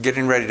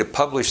getting ready to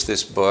publish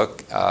this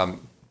book,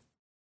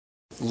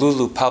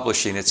 Lulu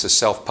Publishing, it's a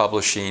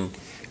self-publishing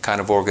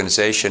kind of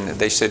organization, and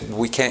they said,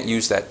 we can't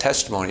use that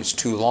testimony, it's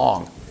too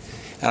long.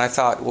 And I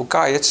thought, well,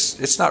 Guy,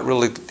 it's not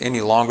really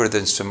any longer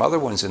than some other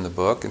ones in the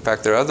book. In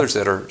fact, there are others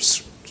that are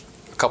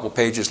a couple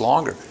pages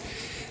longer.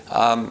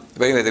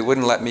 But anyway, they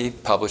wouldn't let me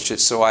publish it,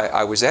 so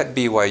I was at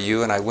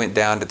BYU, and I went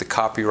down to the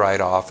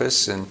copyright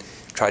office and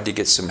tried to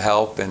get some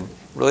help, and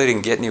really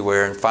didn't get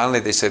anywhere. And finally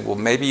they said, well,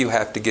 maybe you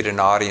have to get an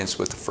audience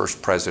with the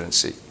first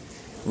presidency,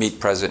 meet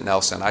President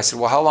Nelson. I said,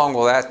 well, how long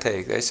will that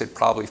take? They said,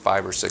 probably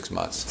 5 or 6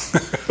 months.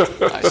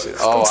 I said,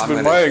 oh, That's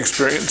been my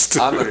experience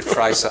too. I'm going to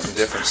try something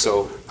different.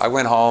 So I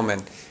went home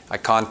and I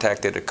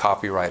contacted a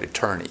copyright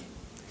attorney,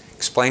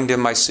 explained to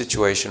him my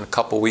situation. A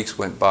couple weeks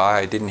went by.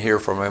 I didn't hear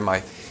from him.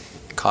 I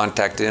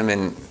contacted him,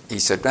 and he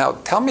said, now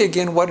tell me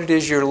again what it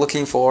is you're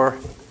looking for.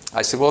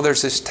 I said, well,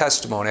 there's this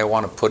testimony I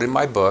want to put in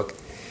my book,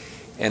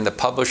 and the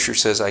publisher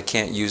says I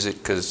can't use it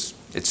because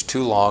it's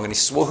too long. And he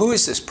says, well, who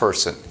is this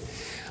person?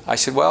 I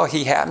said, well,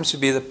 he happens to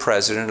be the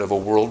president of a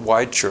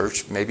worldwide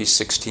church, maybe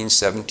 16,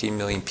 17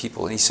 million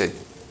people. And he said,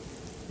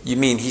 you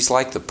mean he's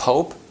like the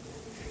Pope?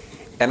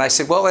 And I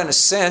said, well, in a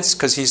sense,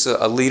 because he's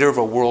a leader of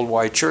a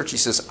worldwide church. He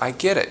says, I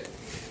get it.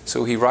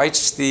 So he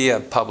writes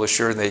the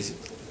publisher, and they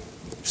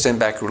send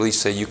back a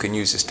release, say you can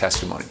use his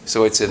testimony.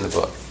 So it's in the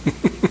book.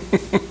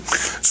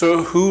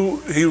 So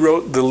he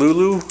wrote the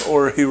Lulu,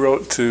 or he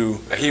wrote to?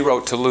 He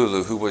wrote to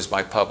Lulu, who was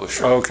my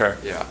publisher. Oh, okay.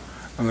 Yeah.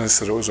 And they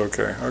said it was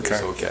okay. Okay.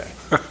 It was okay.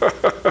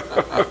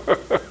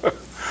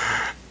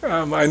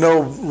 I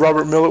know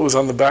Robert Millett was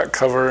on the back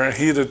cover, and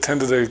he had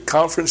attended a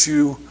conference.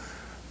 Were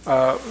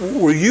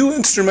you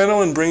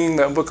instrumental in bringing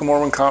that Book of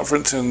Mormon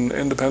conference in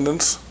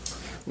Independence?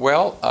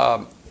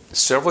 Well,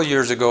 several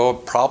years ago,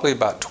 probably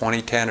about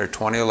 2010 or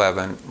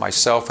 2011,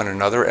 myself and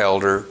another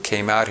elder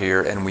came out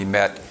here and we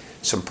met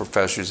some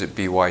professors at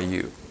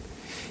BYU.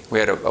 We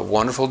had a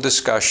wonderful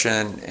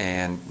discussion,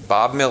 and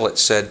Robert Millett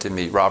said to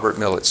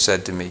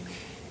me,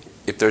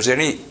 if there's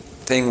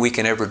anything we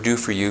can ever do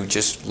for you,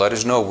 just let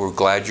us know. We're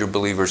glad you're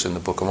believers in the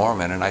Book of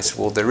Mormon. And I said,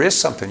 well, there is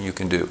something you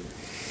can do.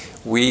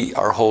 We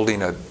are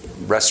holding a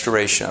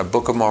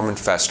Book of Mormon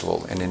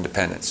festival in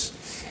Independence,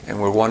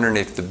 and we're wondering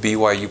if the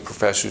BYU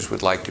professors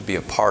would like to be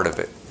a part of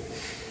it.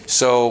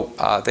 So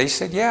they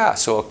said, yeah.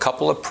 So a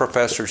couple of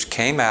professors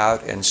came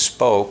out and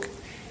spoke,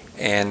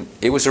 and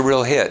it was a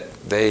real hit.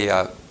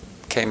 They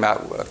came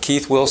out,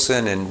 Keith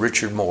Wilson and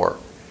Richard Moore.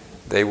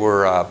 They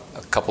were a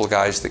couple of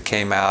guys that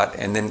came out,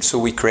 and then so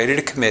we created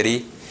a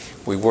committee.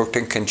 We worked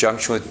in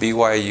conjunction with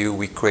BYU.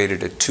 We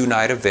created a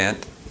 2-night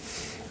event.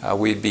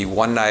 We'd be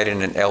one night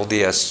in an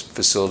LDS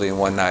facility and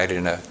one night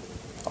in a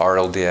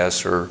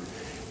RLDS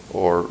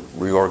or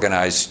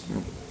reorganized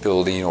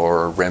building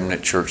or a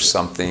remnant church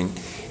something.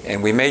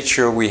 And we made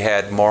sure we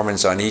had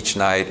Mormons on each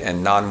night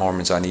and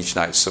non-Mormons on each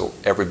night so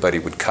everybody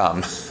would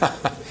come.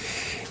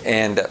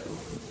 And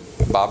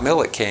Bob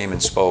Millett came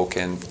and spoke,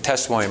 and the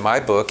testimony in my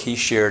book he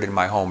shared in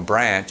my home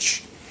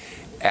branch.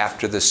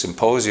 After the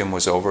symposium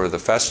was over, the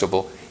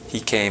festival, he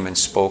came and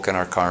spoke in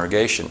our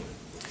congregation.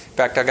 In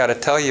fact, I got to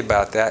tell you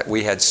about that.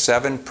 We had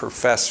 7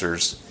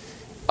 professors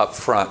up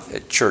front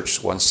at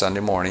church one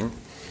Sunday morning,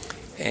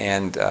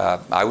 and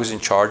I was in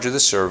charge of the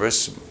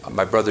service.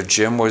 My brother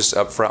Jim was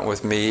up front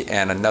with me,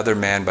 and another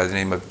man by the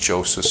name of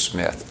Joseph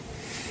Smith.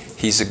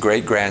 He's a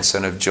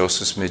great-grandson of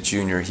Joseph Smith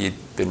Jr. He'd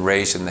been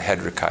raised in the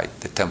Hedrickite,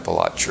 the Temple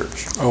Lot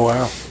Church. Oh,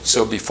 wow.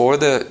 So before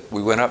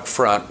we went up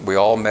front, we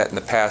all met in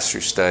the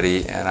pastor's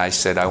study, and I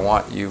said, I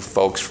want you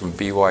folks from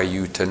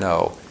BYU to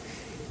know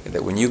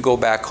that when you go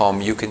back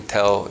home, you can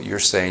tell your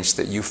saints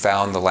that you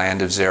found the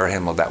land of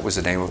Zarahemla. That was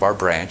the name of our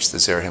branch, the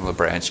Zarahemla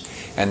branch,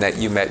 and that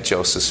you met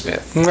Joseph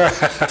Smith.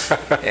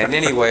 And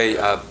anyway,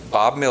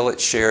 Bob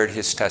Millett shared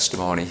his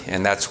testimony,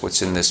 and that's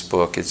what's in this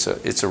book. It's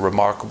a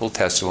remarkable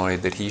testimony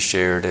that he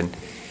shared,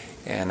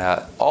 and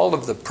all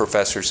of the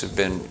professors have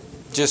been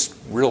just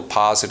real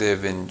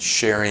positive in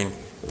sharing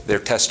their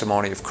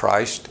testimony of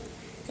Christ.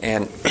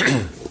 And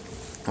when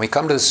we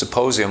come to the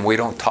symposium, we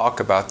don't talk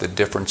about the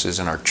differences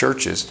in our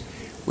churches.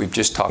 We've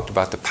just talked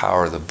about the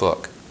power of the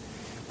book.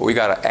 But we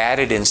got an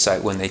added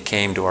insight when they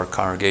came to our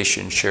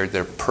congregation and shared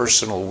their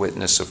personal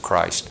witness of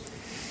Christ.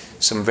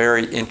 Some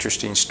very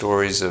interesting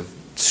stories of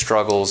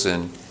struggles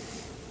and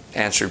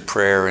answered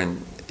prayer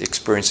and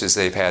experiences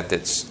they've had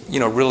that's,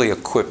 really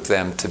equipped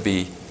them to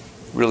be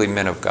really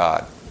men of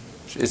God.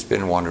 it's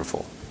been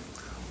wonderful.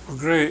 Well,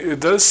 great. It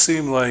does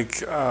seem like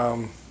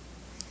the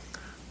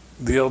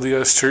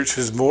LDS Church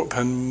has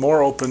been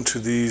more open to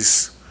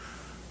these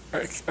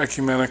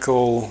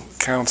ecumenical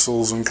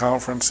councils and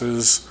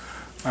conferences,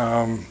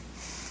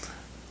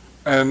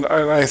 and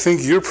I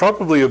think you're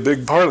probably a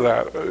big part of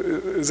that.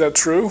 Is that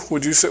true?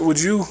 Would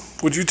you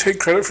take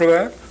credit for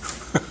that?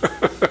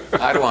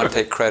 I don't want to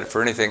take credit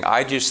for anything.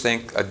 I just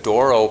think a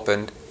door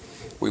opened,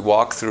 we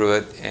walked through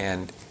it,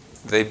 and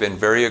they've been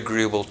very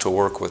agreeable to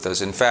work with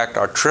us. In fact,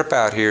 our trip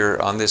out here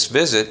on this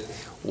visit,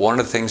 one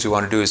of the things we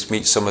want to do is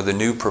meet some of the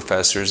new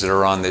professors that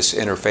are on this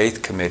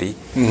interfaith committee,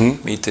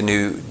 meet the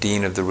new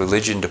dean of the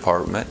religion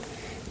department,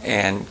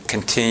 and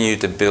continue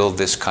to build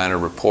this kind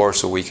of rapport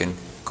so we can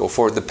go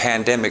forward. The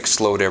pandemic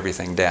slowed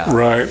everything down.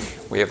 Right.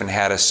 We haven't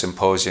had a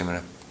symposium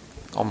in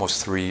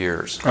almost 3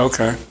 years.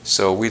 Okay.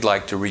 So we'd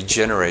like to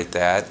regenerate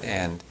that.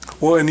 And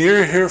well, and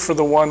you're here for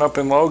the one up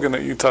in Logan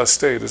at Utah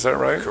State, is that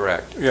right?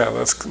 Correct. Yeah,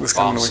 that's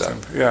coming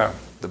weekend. Yeah.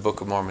 The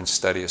Book of Mormon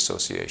Study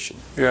Association.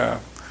 Yeah.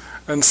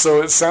 And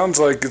so it sounds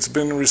like it's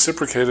been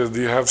reciprocated.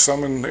 You have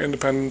some in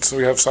Independence,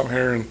 we have some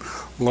here in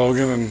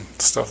Logan and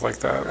stuff like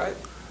that. Right.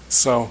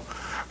 So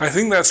I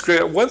think that's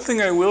great. One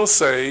thing I will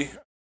say,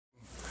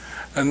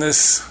 and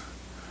this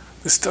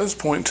does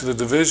point to the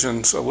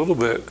divisions a little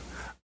bit,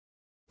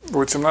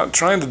 which I'm not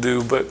trying to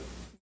do, but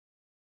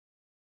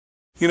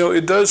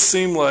it does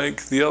seem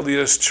like the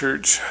LDS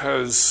Church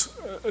has,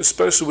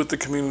 especially with the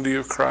Community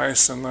of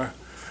Christ and the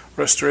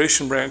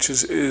Restoration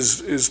branches,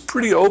 is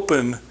pretty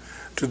open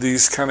to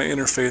these kind of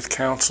interfaith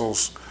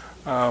councils.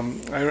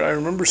 I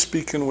remember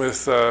speaking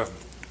with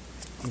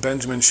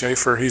Benjamin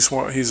Schaefer. He's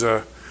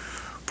a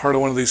part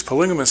of one of these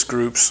polygamous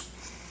groups.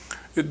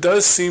 It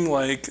does seem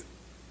like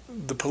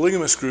the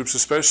polygamous groups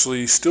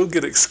especially still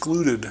get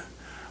excluded.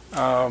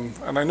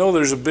 And I know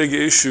there's a big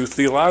issue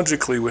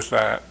theologically with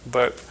that,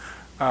 but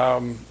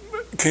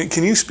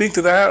can you speak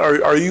to that?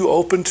 Are you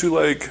open to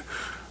like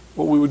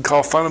what we would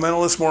call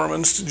fundamentalist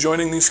Mormons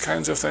joining these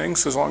kinds of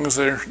things as long as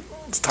they're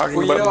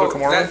talking about the Book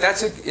of Mormon?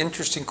 That's an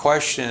interesting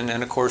question,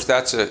 and of course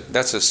that's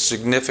a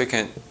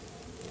significant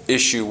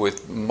issue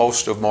with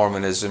most of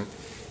Mormonism,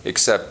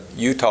 except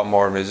Utah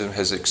Mormonism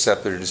has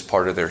accepted it as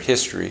part of their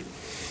history.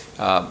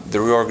 The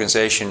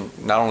reorganization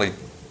not only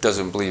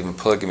doesn't believe in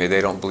polygamy,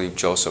 they don't believe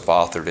Joseph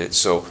authored it.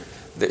 So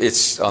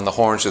it's on the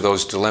horns of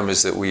those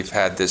dilemmas that we've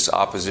had this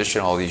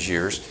opposition all these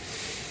years.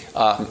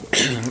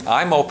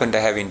 I'm open to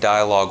having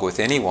dialogue with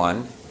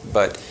anyone,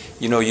 but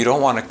you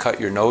don't want to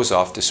cut your nose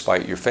off to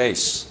spite your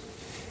face.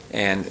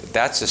 And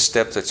that's a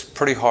step that's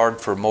pretty hard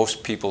for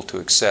most people to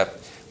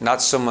accept.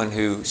 Not someone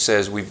who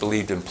says we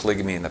believed in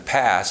polygamy in the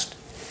past,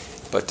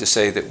 but to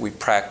say that we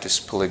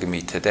practice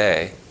polygamy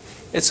today.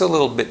 It's a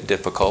little bit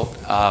difficult.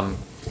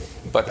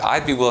 But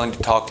I'd be willing to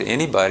talk to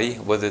anybody,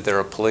 whether they're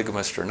a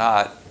polygamist or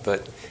not.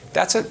 But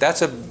that's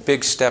a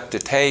big step to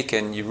take,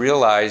 and you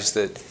realize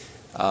that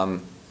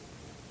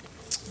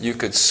you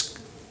could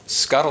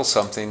scuttle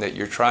something that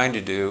you're trying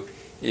to do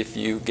if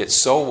you get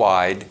so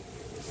wide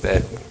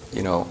that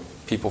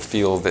people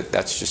feel that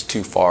that's just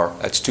too far.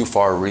 That's too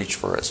far a reach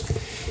for us.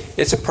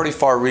 It's a pretty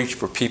far reach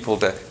for people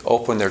to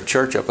open their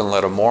church up and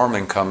let a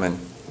Mormon come and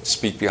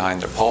speak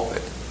behind their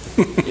pulpit.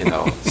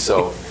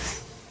 So.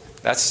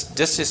 That's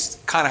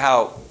just kind of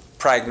how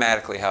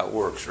pragmatically how it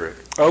works, Rick.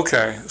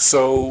 Okay,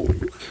 so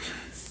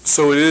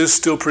it is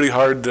still pretty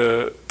hard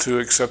to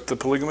accept the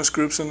polygamous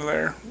groups into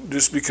there,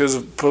 just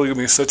because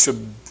polygamy is such a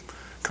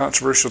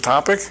controversial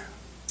topic.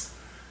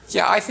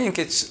 Yeah, I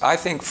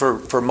think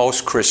for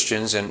most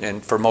Christians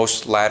and for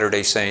most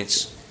Latter-day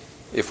Saints,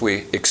 if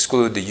we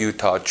exclude the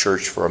Utah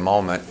Church for a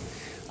moment,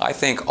 I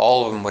think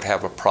all of them would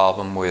have a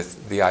problem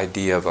with the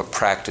idea of a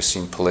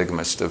practicing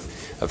polygamist,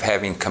 of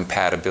having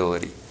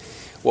compatibility.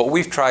 What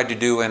we've tried to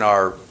do in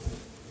our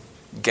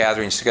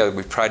gatherings together,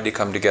 we've tried to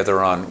come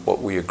together on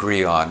what we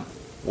agree on,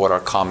 what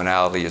our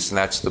commonality is, and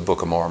that's the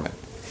Book of Mormon.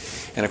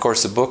 And of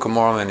course, the Book of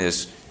Mormon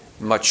is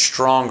much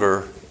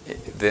stronger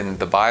than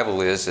the Bible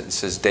is. It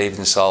says David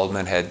and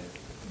Solomon had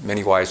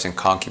many wives and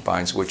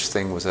concubines, which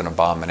thing was an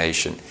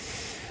abomination.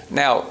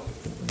 Now,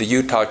 the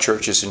Utah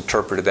Church has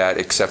interpreted that,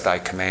 except I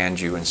command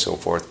you and so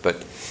forth,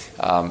 but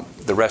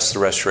the rest of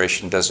the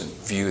Restoration doesn't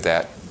view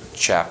that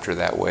chapter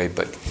that way.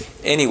 But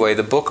anyway,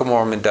 the Book of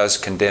Mormon does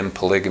condemn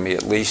polygamy,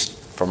 at least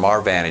from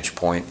our vantage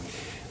point.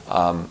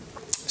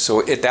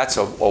 So that's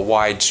a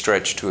wide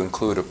stretch to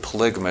include a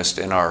polygamist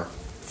in our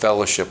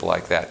fellowship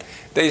like that.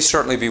 They'd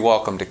certainly be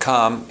welcome to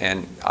come,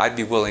 and I'd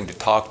be willing to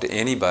talk to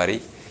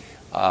anybody.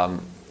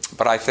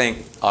 But I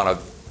think on a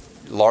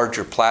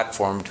larger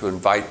platform to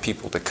invite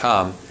people to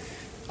come,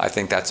 I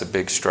think that's a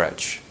big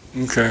stretch.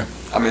 Okay.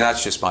 I mean,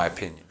 that's just my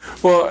opinion.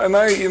 Well, and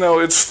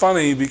it's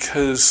funny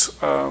because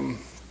I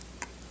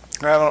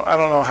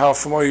don't know how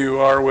familiar you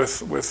are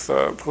with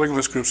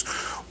polygamous groups.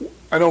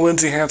 I know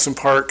Lindsay Hansen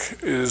Park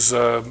is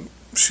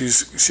she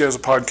has a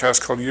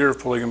podcast called Year of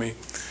Polygamy.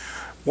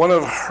 One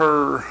of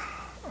her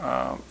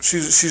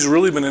she's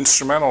really been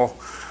instrumental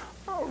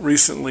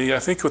recently. I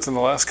think within the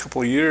last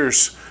couple of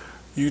years,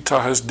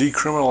 Utah has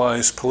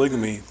decriminalized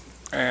polygamy.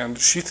 And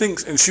she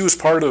thinks, and she was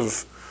part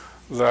of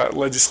that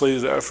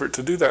legislative effort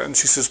to do that. And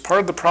she says part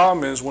of the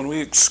problem is when we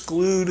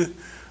exclude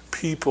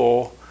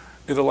people,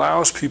 it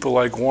allows people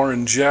like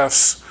Warren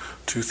Jeffs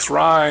to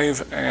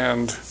thrive,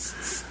 and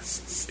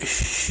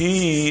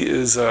he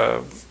is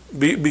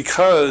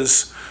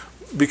because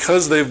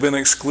they've been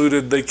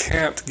excluded, they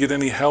can't get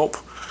any help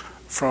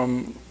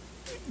from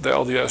the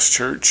LDS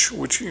Church,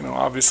 which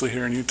obviously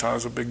here in Utah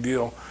is a big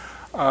deal,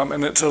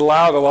 and it's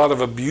allowed a lot of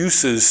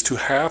abuses to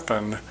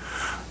happen.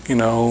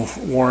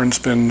 Warren's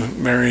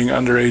been marrying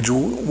underage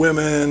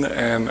women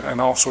and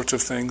all sorts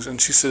of things.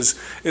 And she says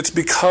it's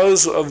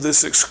because of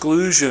this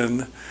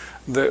exclusion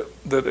that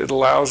it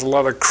allows a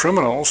lot of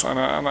criminals.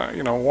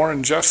 And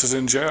Warren Jeffs is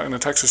in jail, in a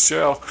Texas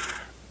jail,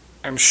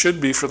 and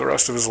should be for the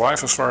rest of his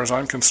life, as far as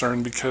I'm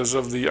concerned, because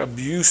of the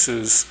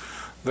abuses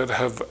that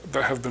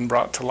have been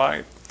brought to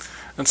light.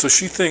 And so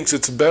she thinks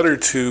it's better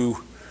to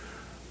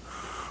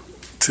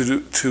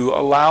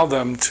allow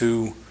them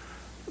to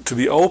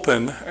be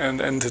open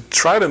and to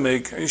try to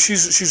make, and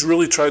she's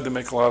really tried to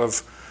make a lot of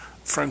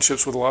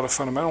friendships with a lot of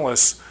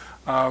fundamentalists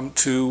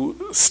to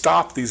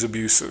stop these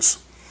abuses.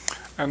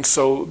 And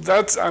so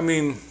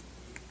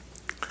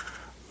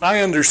I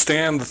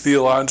understand the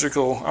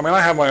theological,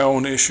 I have my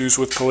own issues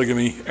with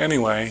polygamy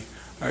anyway.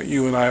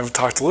 You and I have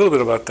talked a little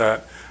bit about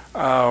that.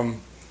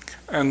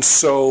 And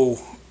so,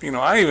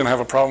 I even have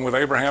a problem with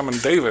Abraham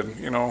and David.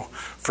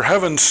 For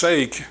heaven's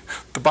sake,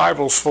 the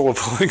Bible's full of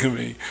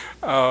polygamy.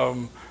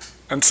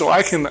 And so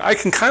I can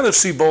kind of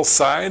see both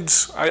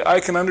sides. I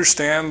can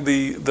understand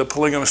the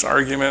polygamist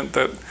argument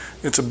that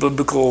it's a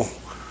biblical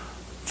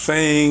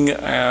thing,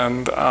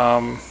 and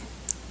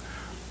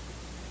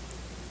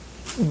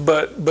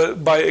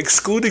but by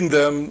excluding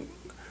them,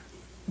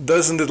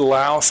 doesn't it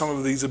allow some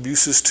of these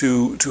abuses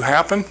to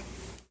happen?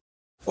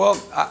 Well,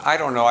 I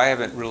don't know. I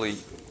haven't really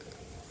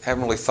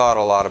thought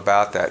a lot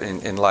about that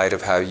in light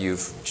of how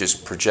you've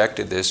just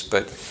projected this.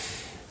 But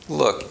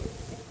look,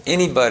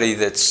 anybody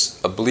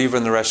that's a believer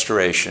in the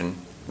Restoration,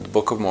 the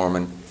Book of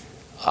Mormon,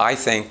 I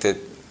think that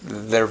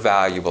they're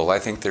valuable. I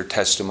think their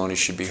testimony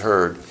should be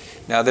heard.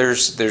 Now,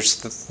 there's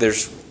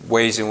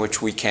ways in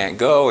which we can't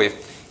go.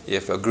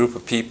 If a group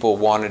of people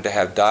wanted to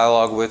have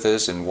dialogue with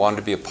us and wanted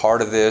to be a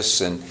part of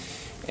this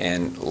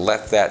and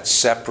left that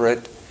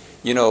separate,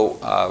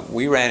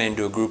 we ran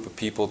into a group of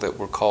people that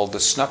were called the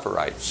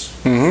Snufferites.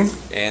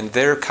 Mm-hmm. And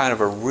they're kind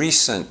of a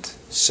recent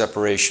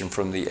separation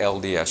from the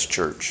LDS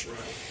Church.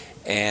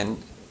 And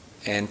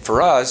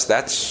for us,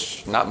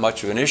 that's not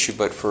much of an issue,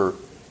 but for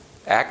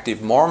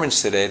active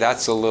Mormons today,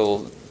 that's a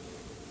little,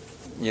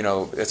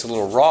 it's a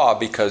little raw,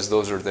 because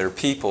those are their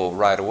people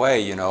right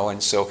away,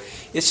 and so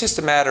it's just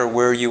a matter of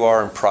where you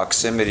are in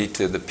proximity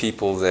to the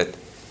people that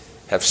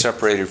have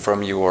separated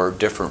from you or are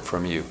different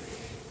from you.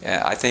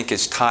 And I think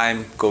as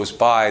time goes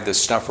by, the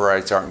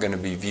Snufferites aren't going to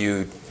be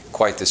viewed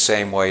quite the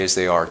same way as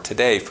they are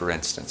today, for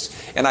instance.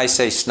 And I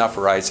say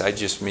Snufferites, I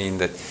just mean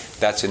that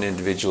that's an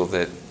individual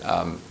that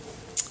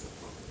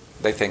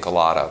they think a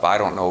lot of. I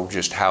don't know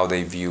just how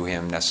they view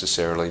him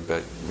necessarily,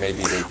 but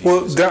maybe they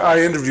view him.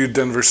 I interviewed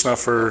Denver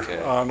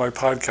Snuffer on my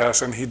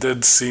podcast, and he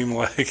did seem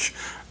like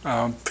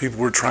people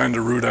were trying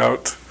to root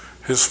out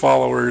his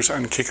followers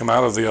and kick him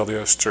out of the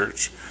LDS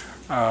Church.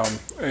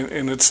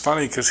 And it's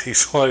funny because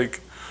he's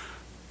like,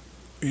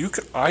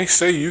 I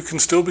say you can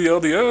still be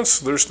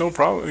LDS. There's no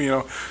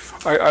problem.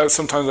 I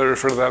sometimes I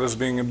refer to that as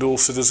being a dual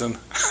citizen.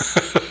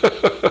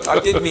 I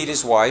did meet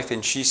his wife,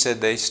 and she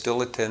said they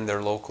still attend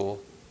their local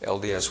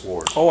LDS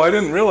wars. Oh, I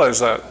didn't realize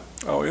that.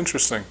 Oh,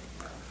 interesting.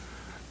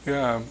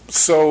 Yeah.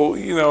 So,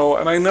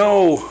 and I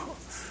know,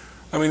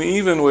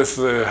 even with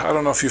I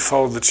don't know if you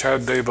followed the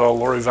Chad Daybell,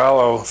 Lori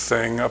Vallow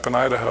thing up in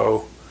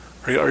Idaho.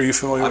 Are you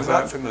familiar with that?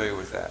 I'm not familiar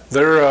with that.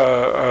 They're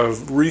a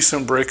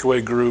recent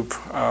breakaway group.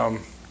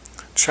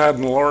 Chad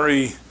and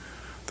Lori,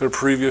 their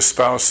previous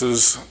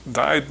spouses,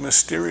 died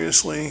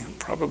mysteriously,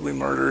 probably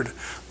murdered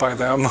by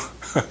them.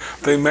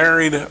 They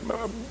married,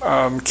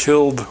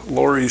 killed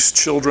Lori's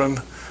children,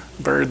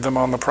 buried them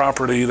on the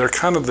property. They're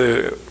kind of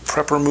the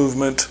prepper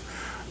movement.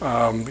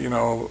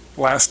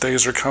 Last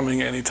days are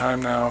coming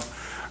anytime now.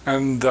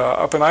 And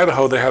up in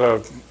Idaho, they had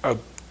a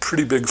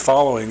pretty big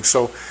following.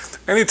 So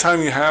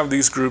anytime you have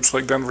these groups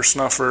like Denver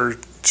Snuffer,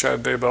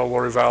 Chad Daybell,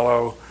 Lori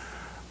Vallow,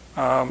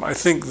 I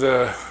think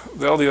the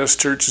LDS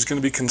Church is going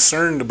to be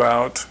concerned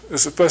about,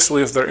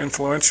 especially if they're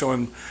influential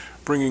in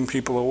bringing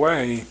people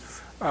away.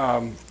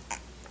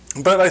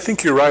 But I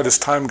think you're right, as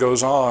time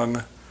goes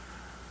on,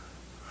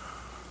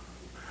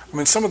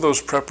 some of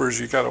those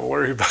preppers you got to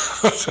worry about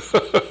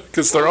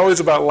because they're always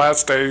about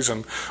last days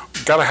and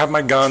got to have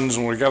my guns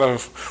and we're going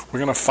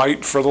to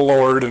fight for the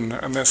Lord and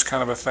this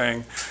kind of a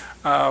thing.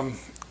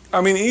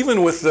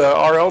 Even with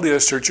our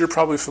LDS Church, you're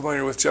probably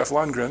familiar with Jeff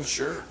Lundgren.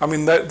 Sure.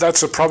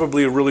 That's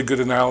probably a really good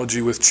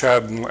analogy with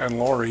Chad and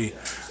Lori,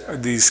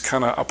 these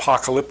kind of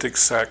apocalyptic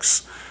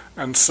sects.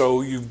 And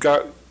so you've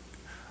got,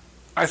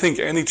 I think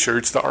any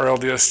church, the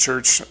RLDS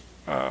Church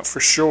for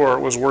sure,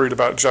 was worried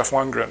about Jeff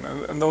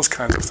Lundgren and those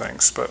kinds of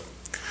things. But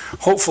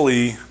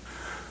hopefully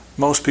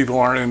most people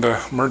aren't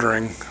into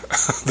murdering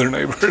their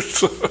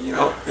neighbors.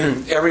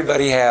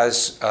 Everybody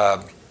has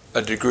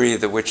a degree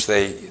to which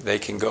they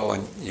can go,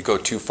 and you go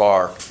too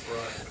far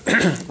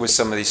with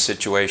some of these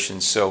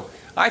situations. So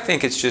I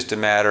think it's just a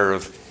matter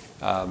of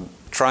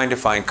trying to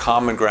find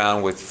common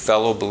ground with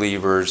fellow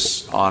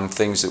believers on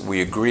things that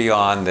we agree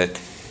on, that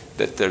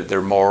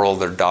they're moral,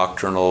 they're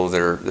doctrinal,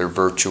 they're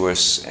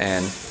virtuous,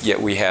 and yet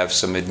we have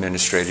some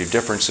administrative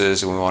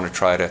differences, and we want to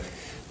try to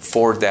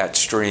ford that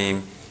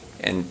stream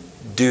and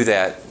do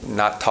that,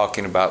 not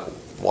talking about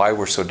why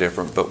we're so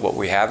different, but what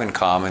we have in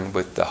common,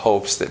 with the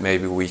hopes that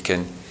maybe we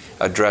can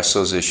address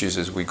those issues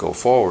as we go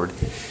forward.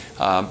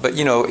 But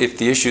if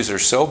the issues are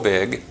so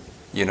big,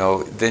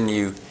 then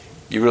you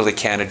really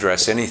can't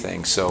address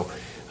anything. So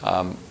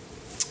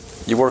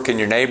you work in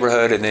your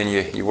neighborhood, and then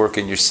you work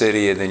in your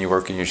city, and then you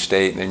work in your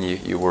state, and then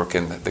you work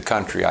in the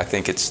country. I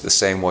think it's the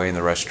same way in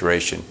the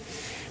Restoration.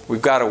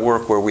 We've got to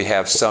work where we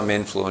have some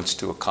influence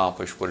to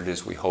accomplish what it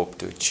is we hope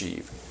to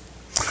achieve.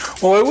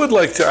 Well, I would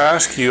like to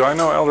ask you, I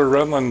know Elder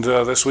Redland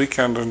this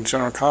weekend in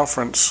General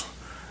Conference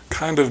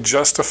kind of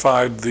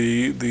justified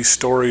the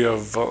story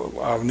of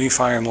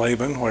Nephi and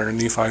Laban, where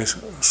Nephi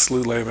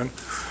slew Laban.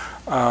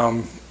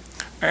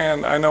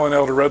 And I know in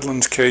Elder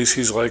Redland's case,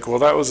 he's like, well,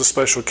 that was a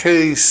special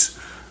case.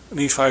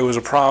 Nephi was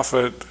a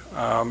prophet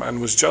and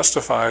was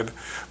justified.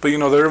 But,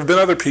 there have been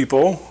other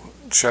people,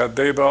 Chad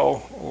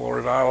Daybell,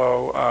 Lord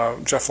Ilo,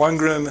 Jeff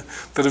Lundgren,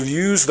 that have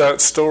used that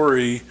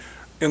story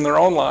in their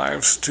own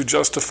lives to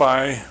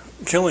justify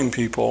killing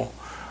people.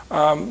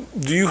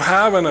 Do you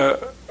have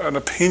an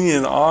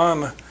opinion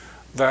on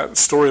that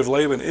story of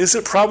Laban? Is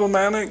it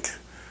problematic?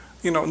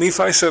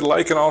 Nephi said,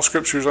 liken all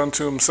scriptures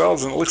unto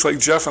themselves, and it looks like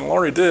Jeff and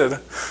Lori did.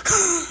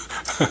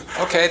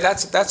 Okay,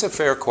 that's a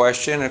fair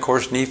question. And of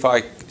course,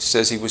 Nephi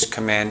says he was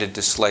commanded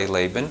to slay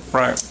Laban.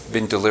 Right.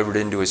 Been delivered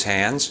into his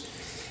hands.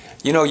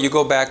 You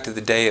go back to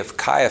the day of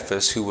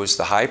Caiaphas, who was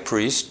the high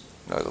priest,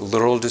 a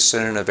literal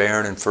descendant of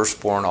Aaron and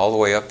firstborn all the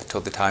way up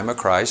until the time of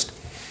Christ.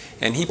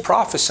 And he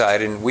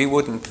prophesied, and we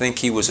wouldn't think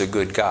he was a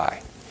good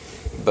guy,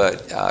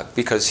 but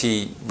because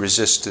he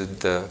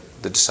resisted the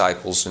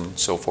disciples and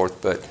so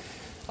forth. But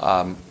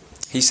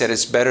he said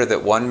it's better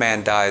that one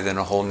man die than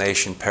a whole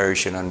nation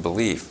perish in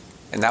unbelief.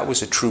 And that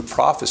was a true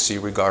prophecy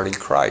regarding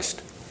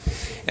Christ.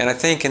 And I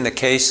think in the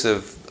case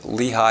of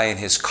Lehi and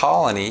his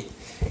colony,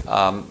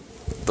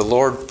 the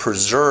Lord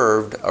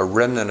preserved a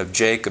remnant of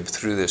Jacob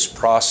through this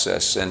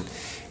process. And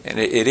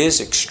it is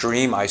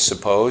extreme, I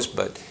suppose,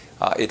 but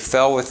it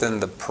fell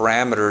within the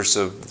parameters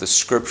of the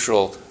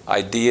scriptural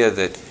idea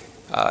that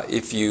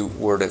if you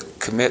were to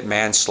commit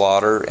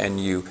manslaughter and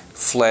you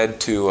fled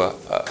to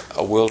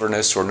a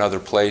wilderness or another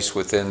place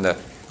within the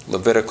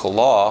Levitical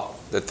law,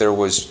 that there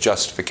was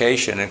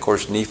justification. And of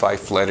course, Nephi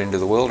fled into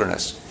the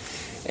wilderness.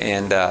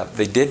 And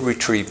they did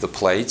retrieve the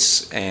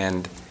plates,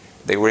 and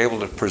they were able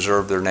to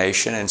preserve their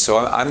nation. And so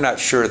I'm not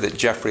sure that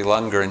Jeffrey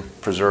Lundgren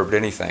preserved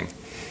anything.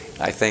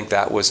 I think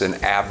that was an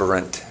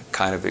aberrant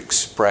kind of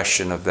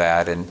expression of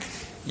that, and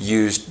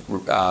used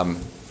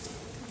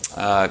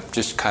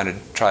just kind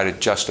of try to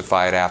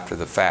justify it after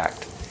the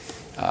fact.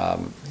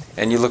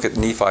 And you look at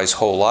Nephi's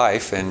whole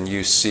life, and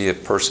you see a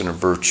person of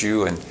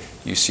virtue, and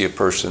you see a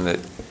person that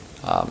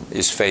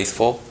is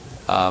faithful.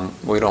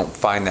 We don't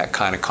find that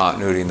kind of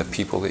continuity in the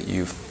people that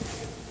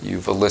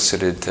you've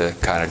elicited to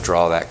kind of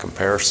draw that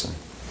comparison.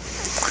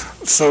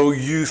 So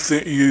you're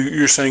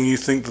saying you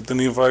think that the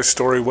Nephi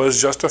story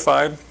was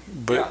justified,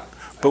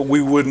 but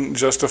we wouldn't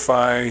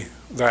justify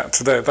that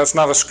today. That's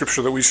not a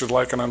scripture that we should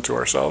liken unto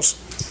ourselves.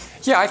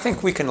 Yeah, I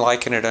think we can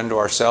liken it unto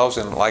ourselves,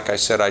 and like I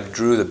said, I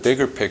drew the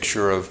bigger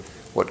picture of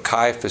what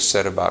Caiaphas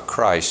said about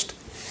Christ.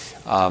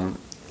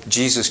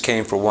 Jesus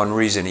came for one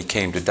reason. He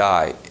came to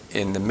die.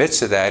 In the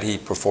midst of that, he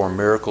performed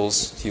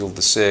miracles, healed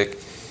the sick,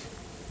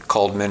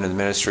 called men to the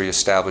ministry,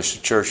 established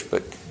a church,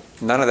 but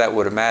none of that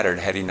would have mattered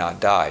had he not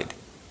died.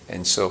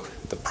 And so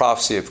the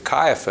prophecy of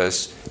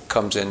Caiaphas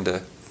comes into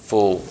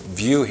full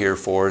view here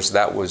for us.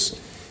 That was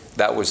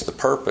the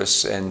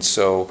purpose. And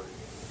so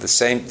the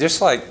same,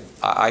 just like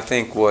I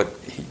think what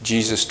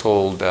Jesus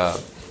told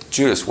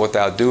Judas, what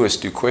thou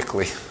doest, do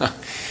quickly.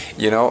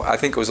 I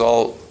think it was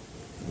all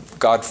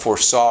God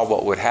foresaw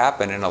what would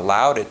happen and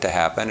allowed it to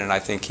happen, and I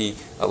think he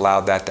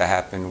allowed that to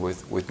happen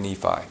with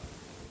Nephi.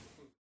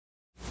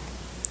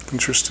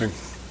 Interesting.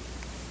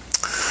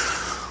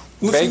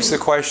 Begs the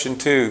question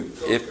too,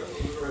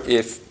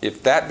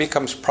 if that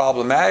becomes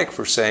problematic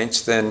for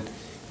saints, then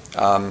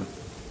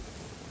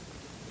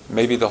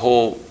maybe the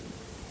whole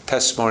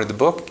testimony of the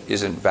book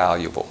isn't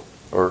valuable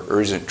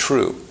or isn't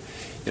true.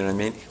 You know what I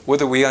mean?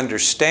 Whether we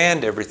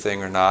understand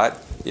everything or not,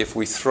 if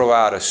we throw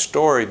out a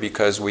story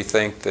because we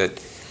think that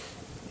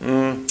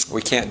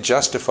we can't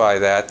justify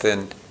that,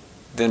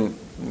 then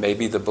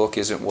maybe the book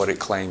isn't what it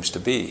claims to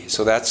be.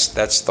 So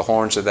that's the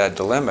horns of that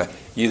dilemma.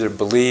 You either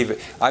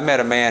believe. I met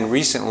a man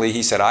recently,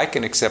 he said, I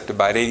can accept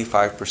about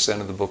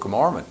 85% of the Book of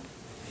Mormon.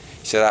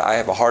 He said, I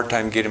have a hard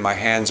time getting my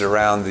hands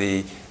around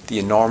the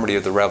enormity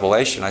of the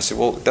revelation. I said,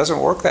 well, it doesn't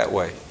work that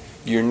way.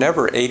 You're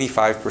never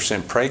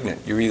 85%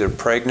 pregnant. You're either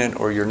pregnant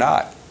or you're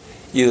not.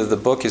 Either the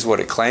book is what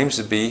it claims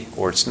to be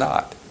or it's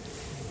not.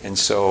 And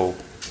so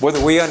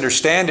whether we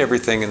understand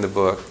everything in the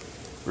book,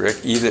 Rick,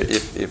 either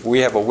if we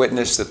have a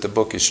witness that the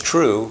book is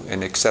true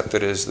and accept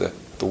it as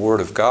the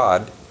Word of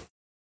God,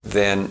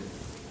 then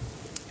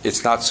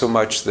it's not so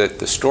much that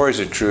the stories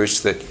are true,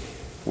 it's that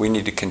we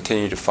need to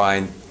continue to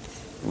find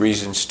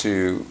reasons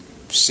to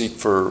seek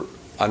for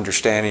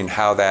understanding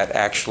how that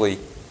actually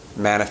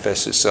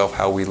manifests itself,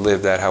 how we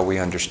live that, how we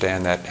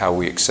understand that, how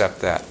we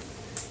accept that.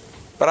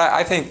 But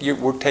I think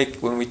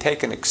when we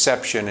take an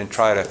exception and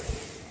try to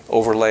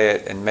overlay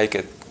it and make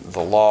it the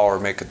law or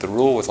make it the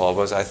rule with all of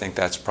us, I think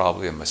that's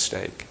probably a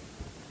mistake.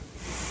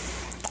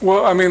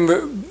 Well, I mean,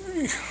 the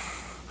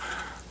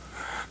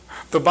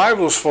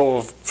Bible is full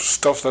of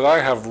stuff that I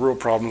have real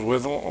problems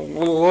with.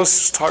 Well, let's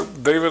just talk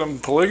David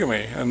and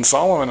polygamy and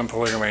Solomon and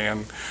polygamy.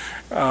 And,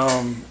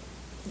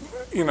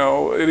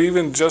 it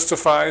even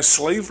justifies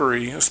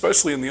slavery,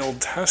 especially in the Old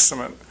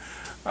Testament.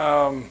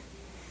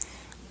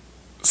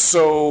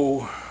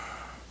 So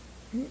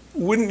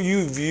wouldn't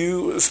you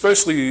view,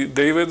 especially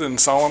David and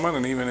Solomon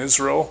and even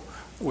Israel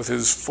with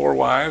his 4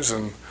 wives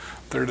and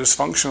their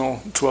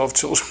dysfunctional 12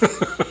 children,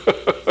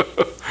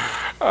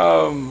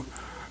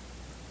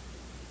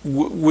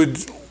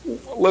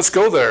 let's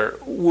go there.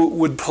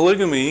 Would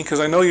polygamy, because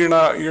I know you're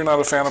not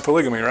a fan of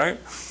polygamy, right?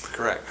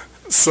 Correct.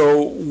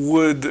 So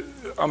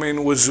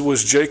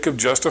was Jacob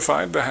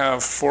justified to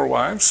have 4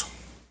 wives?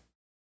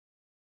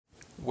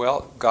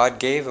 Well, God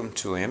gave them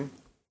to him.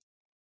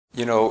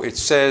 It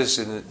says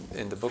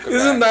in the book of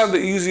Isn't Acts, that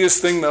the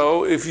easiest thing,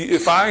 though?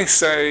 If I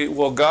say,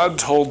 well, God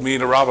told me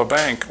to rob a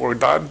bank, or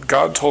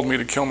God told me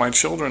to kill my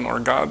children, or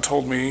God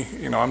told me,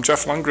 I'm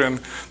Jeff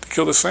Lundgren, to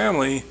kill this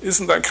family,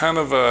 isn't that kind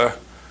of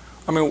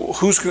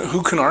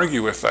who can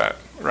argue with that,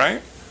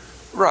 right?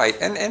 Right,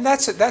 and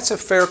that's a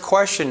fair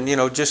question,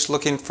 just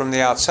looking from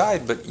the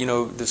outside. But,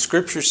 the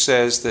Scripture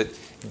says that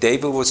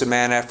David was a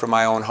man after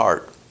my own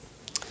heart.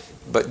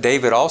 But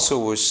David also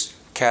was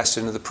cast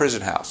into the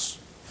prison house.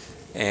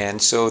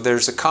 And so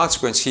there's a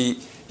consequence.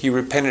 He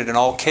repented in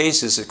all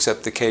cases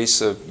except the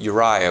case of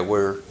Uriah,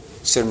 where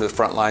sent him to the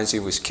front lines, he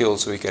was killed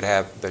so he could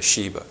have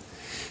Bathsheba.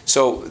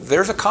 So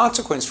there's a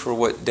consequence for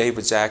what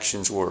David's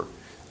actions were.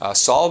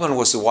 Solomon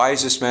was the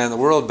wisest man in the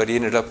world, but he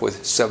ended up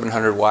with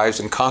 700 wives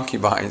and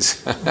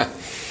concubines.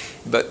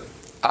 But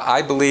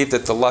I believe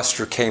that the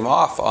luster came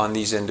off on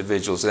these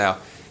individuals. Now,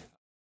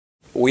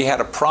 we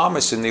had a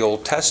promise in the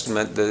Old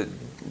Testament, the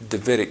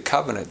Davidic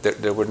covenant,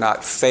 that there would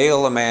not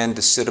fail a man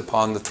to sit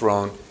upon the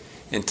throne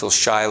until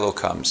Shiloh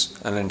comes,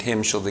 and in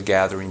him shall the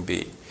gathering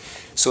be.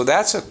 So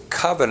that's a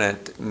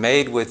covenant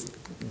made with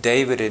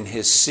David and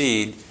his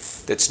seed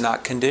that's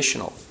not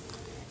conditional.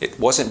 It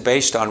wasn't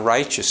based on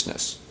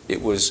righteousness.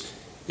 It was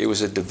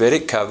a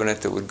Davidic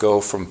covenant that would go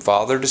from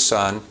father to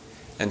son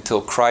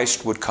until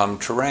Christ would come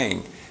to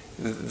reign.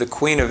 The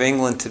Queen of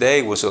England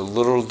today was a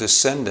literal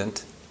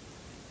descendant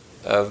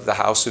of the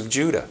house of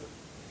Judah,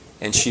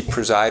 and she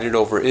presided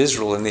over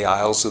Israel in the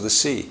Isles of the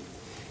Sea.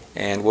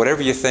 And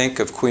whatever you think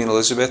of Queen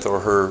Elizabeth or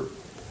her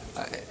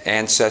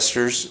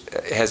ancestors,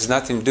 it has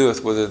nothing to do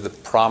with whether the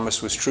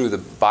promise was true. The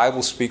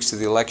Bible speaks to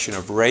the election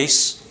of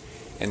race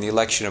and the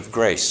election of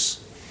grace.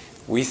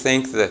 We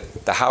think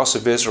that the house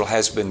of Israel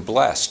has been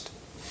blessed.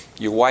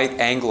 You white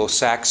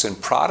Anglo-Saxon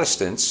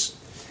Protestants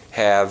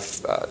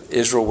have,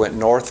 Israel went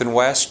north and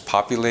west,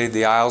 populated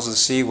the Isles of the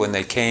Sea. When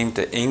they came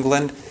to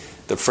England,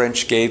 the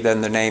French gave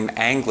them the name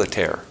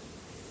Angleterre.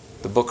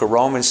 The book of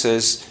Romans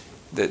says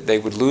that they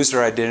would lose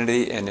their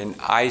identity, and in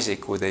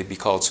Isaac would they be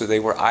called. So they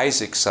were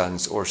Isaac's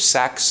sons, or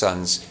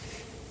Saxons,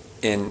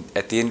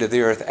 at the end of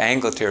the earth,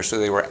 Angleterre, so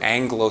they were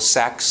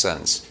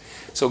Anglo-Saxons.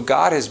 So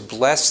God has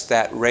blessed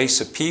that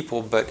race of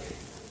people, but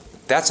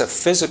that's a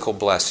physical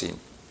blessing.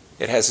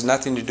 It has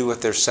nothing to do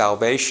with their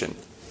salvation.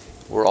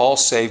 We're all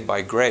saved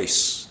by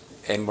grace,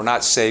 and we're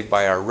not saved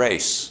by our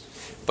race.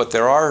 But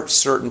there are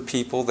certain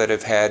people that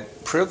have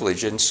had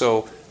privilege, and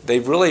so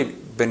they've really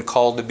been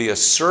called to be a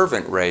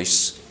servant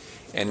race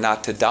and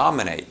not to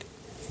dominate.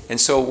 And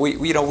so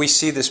we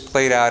see this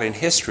played out in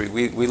history.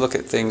 We look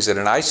at things in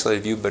an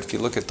isolated view, but if you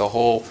look at the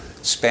whole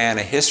span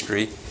of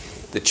history,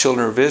 the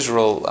children of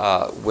Israel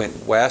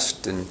went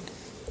west and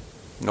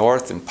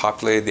north and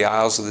populated the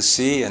Isles of the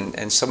Sea,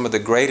 and some of the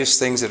greatest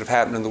things that have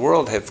happened in the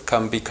world have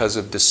come because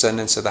of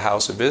descendants of the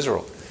house of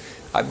Israel.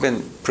 I've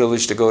been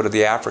privileged to go to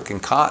the African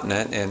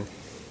continent,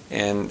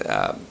 and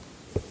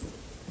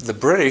the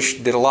British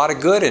did a lot of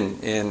good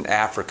in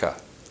Africa.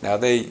 Now,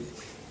 they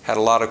had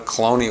a lot of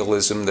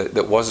colonialism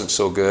that wasn't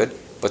so good,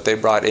 but they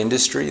brought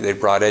industry, they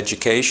brought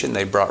education,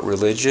 they brought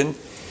religion.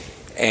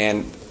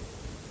 And,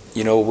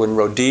 when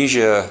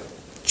Rhodesia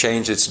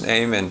changed its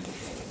name and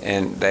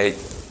they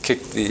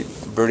kicked the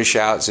British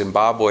out,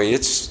 Zimbabwe,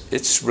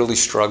 it's really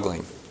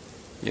struggling,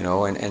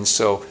 and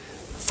so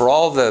for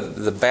all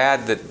the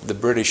bad that the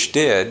British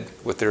did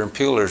with their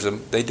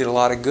imperialism, they did a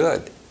lot of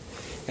good.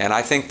 And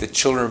I think the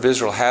children of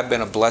Israel have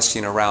been a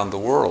blessing around the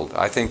world.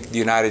 I think the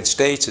United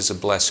States is a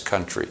blessed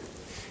country.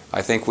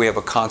 I think we have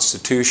a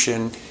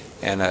constitution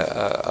and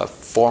a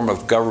form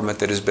of government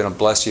that has been a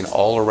blessing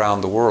all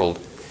around the world,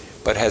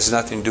 but has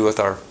nothing to do with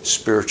our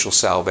spiritual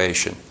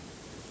salvation.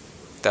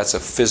 That's a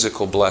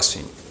physical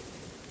blessing.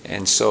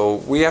 And so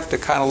we have to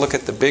kind of look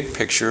at the big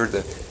picture,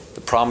 the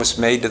promise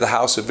made to the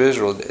house of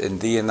Israel, in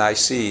thee and thy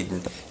seed,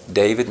 and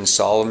David and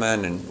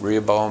Solomon and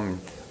Rehoboam,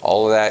 and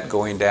all of that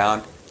going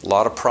down. A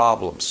lot of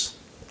problems,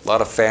 a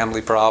lot of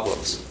family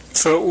problems.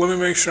 So let me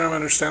make sure I'm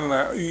understanding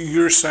that.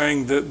 You're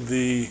saying that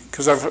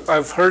because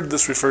I've heard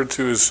this referred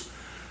to as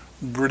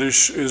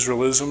British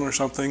Israelism or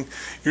something.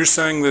 You're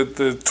saying that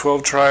the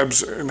 12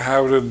 tribes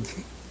inhabited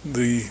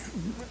the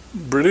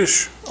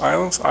British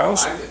Isles?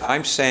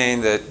 I'm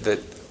saying that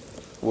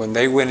when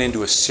they went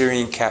into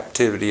Assyrian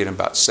captivity in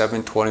about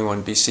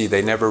 721 BC,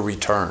 they never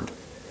returned.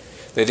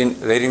 They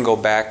didn't go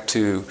back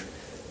to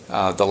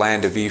the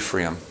land of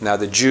Ephraim. Now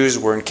the Jews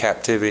were in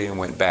captivity and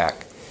went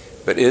back,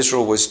 but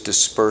Israel was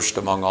dispersed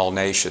among all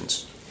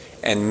nations,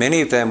 and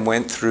many of them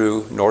went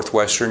through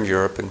northwestern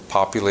Europe and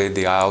populated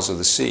the Isles of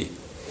the Sea.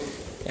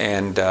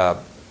 And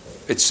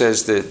it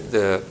says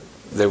that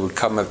there would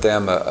come of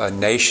them a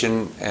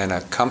nation and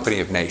a company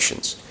of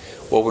nations.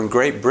 Well, when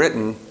Great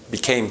Britain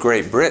became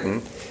Great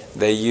Britain,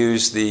 they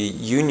used the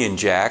Union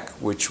Jack,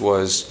 which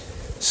was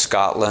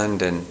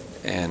Scotland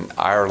and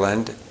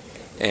Ireland,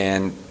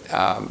 and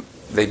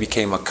they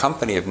became a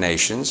company of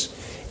nations.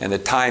 And the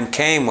time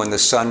came when the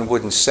sun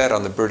wouldn't set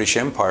on the British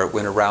Empire, it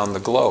went around the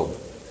globe.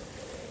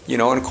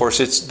 And of course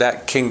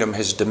that kingdom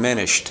has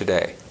diminished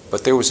today.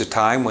 But there was a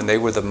time when they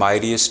were the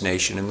mightiest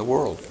nation in the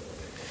world.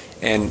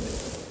 And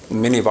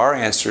many of our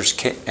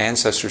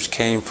ancestors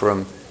came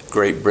from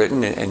Great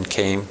Britain and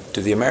came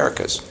to the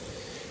Americas.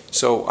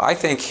 So I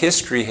think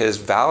history has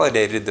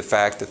validated the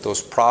fact that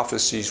those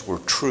prophecies were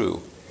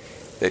true,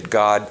 that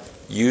God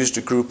used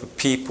a group of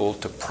people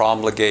to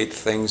promulgate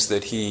things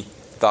that he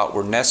thought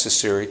were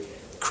necessary,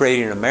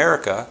 creating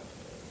America,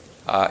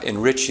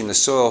 enriching the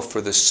soil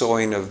for the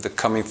sowing of the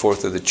coming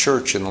forth of the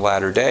church in the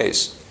latter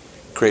days,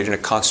 creating a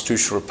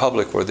constitutional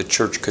republic where the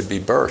church could be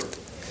birthed.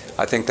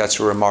 I think that's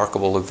a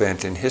remarkable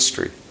event in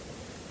history.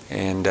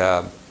 And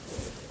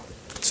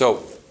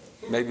so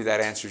maybe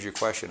that answers your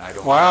question. I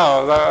don't know.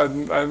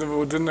 I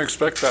didn't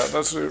expect that.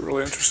 That's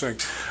really interesting.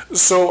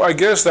 So I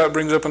guess that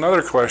brings up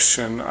another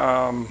question.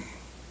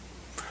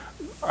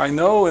 I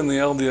know in the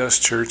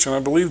LDS Church, and I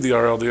believe the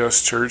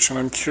RLDS Church, and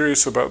I'm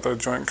curious about the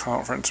Joint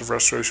Conference of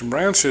Restoration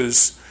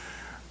Branches,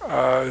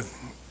 LDS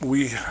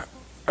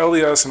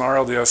and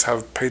RLDS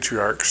have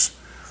patriarchs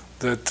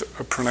that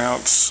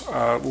pronounce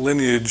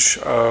lineage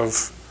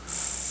of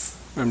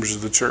members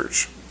of the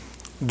church.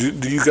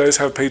 Do you guys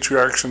have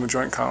patriarchs in the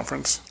Joint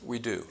Conference? We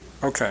do.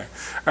 Okay.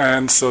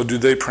 And so do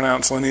they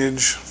pronounce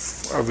lineage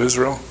of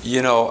Israel?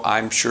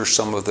 I'm sure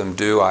some of them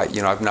do.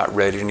 I've not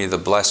read any of the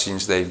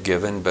blessings they've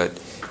given, but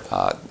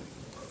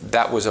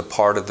that was a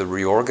part of the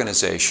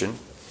reorganization.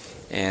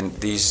 And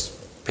these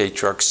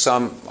patriarchs,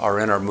 some are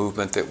in our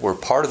movement that were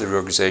part of the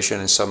reorganization,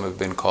 and some have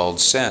been called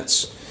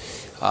since.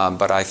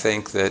 But I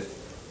think that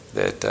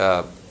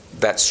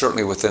that's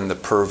certainly within the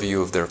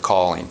purview of their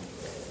calling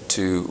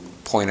to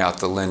point out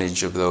the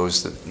lineage of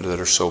those that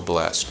are so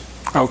blessed.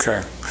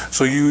 Okay.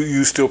 So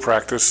you still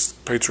practice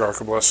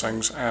patriarchal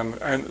blessings,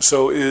 and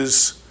so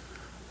is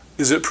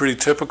it pretty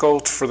typical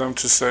for them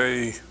to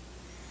say,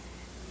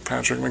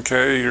 Patrick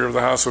McKay, you're of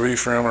the house of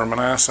Ephraim, or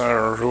Manasseh,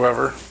 or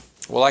whoever?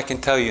 Well, I can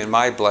tell you in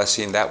my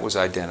blessing that was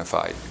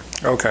identified.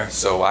 Okay.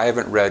 So I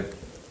haven't read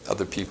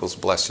other people's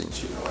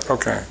blessings.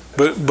 Okay.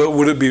 But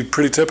would it be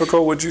pretty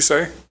typical, would you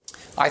say?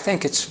 I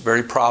think it's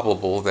very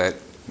probable that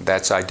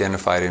that's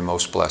identified in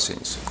most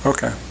blessings.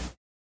 Okay.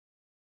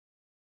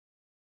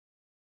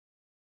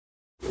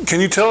 Can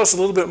you tell us a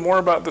little bit more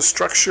about the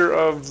structure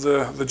of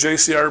the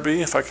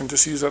JCRB, if I can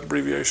just use that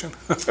abbreviation?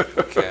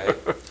 Okay.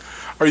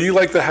 Are you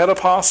like the head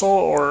apostle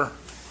or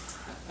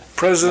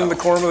president of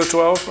the Quorum of the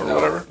 12 or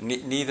whatever?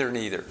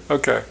 Neither.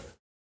 Okay.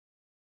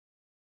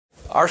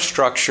 Our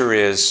structure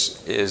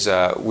is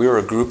we're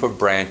a group of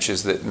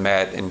branches that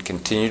met and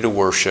continue to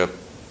worship,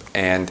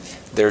 and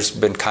there's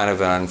been kind of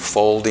an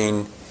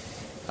unfolding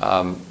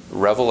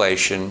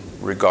revelation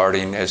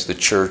regarding as the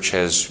church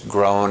has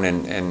grown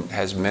and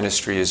as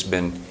ministry has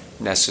been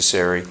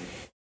necessary.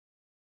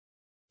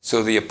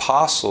 So the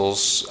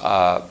apostles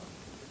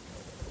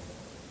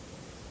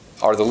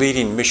are the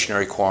leading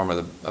missionary quorum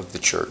of the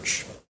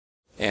church,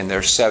 and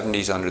there's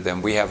 70s under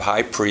them. We have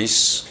high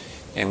priests,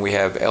 and we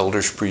have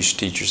elders, priests,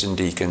 teachers, and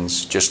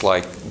deacons, just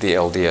like the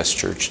LDS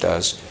Church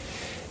does.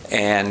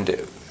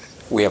 And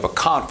we have a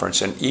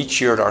conference, and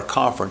each year at our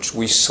conference,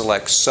 we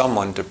select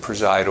someone to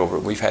preside over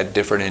it. We've had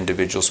different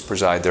individuals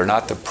preside. They're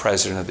not the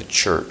president of the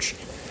church.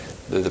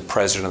 They're the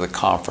president of the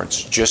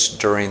conference, just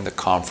during the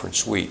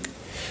conference week.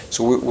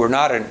 So we're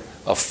not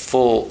a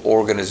full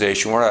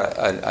organization. We're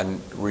a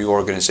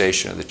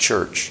reorganization of the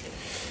church.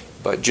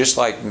 But just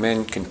like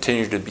men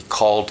continue to be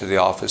called to the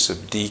office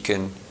of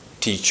deacon,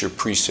 teacher,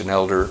 priest, and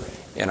elder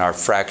in our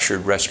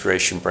fractured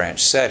restoration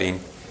branch setting,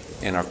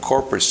 in our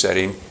corporate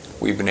setting,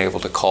 we've been able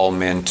to call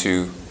men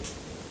to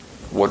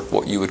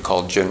what you would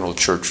call general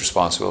church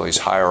responsibilities,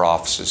 higher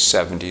offices,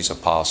 70s,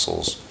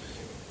 apostles,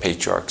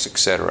 patriarchs,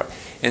 etc.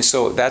 And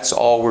so that's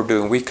all we're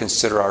doing. We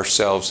consider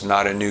ourselves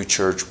not a new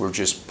church. We're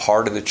just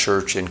part of the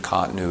church in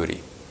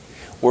continuity.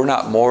 we're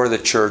not more of the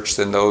church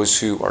than those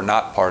who are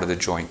not part of the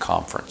joint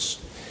conference,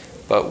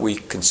 but we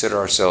consider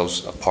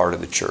ourselves a part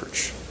of the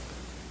church.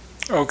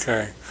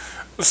 Okay.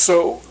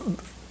 So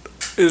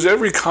is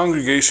every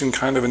congregation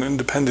kind of an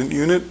independent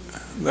unit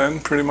then,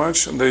 pretty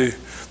much? And they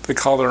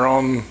call their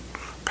own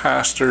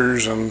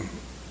pastors and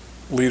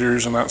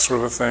leaders and that sort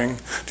of a thing.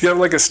 Do you have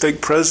like a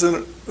stake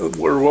president,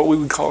 or what we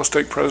would call a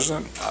stake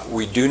president?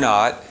 We do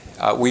not.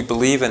 We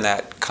believe in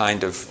that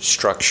kind of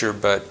structure,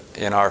 but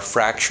in our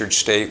fractured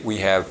state, we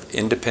have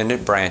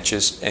independent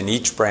branches, and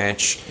each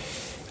branch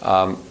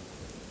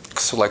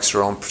selects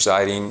their own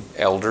presiding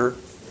elder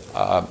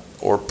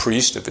or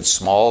priest. If it's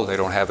small, they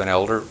don't have an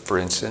elder, for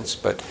instance,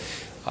 but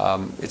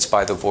it's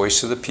by the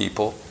voice of the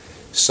people.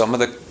 Some of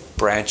the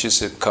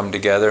branches have come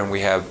together, and we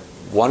have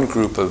one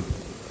group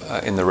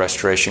in the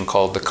Restoration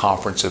called the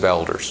Conference of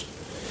Elders.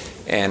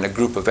 And a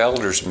group of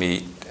elders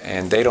meet,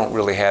 and they don't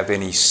really have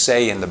any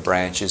say in the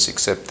branches,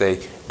 except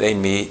they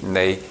meet and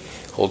they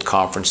hold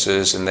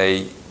conferences, and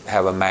they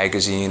have a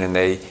magazine, and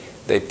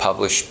they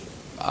publish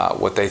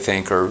what they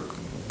think are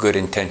good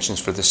intentions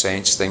for the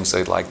saints, things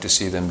they'd like to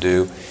see them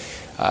do.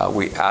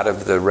 Out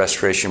of the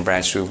Restoration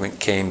Branch movement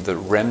came the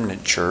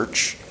Remnant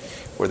Church,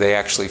 where they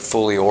actually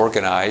fully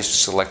organized,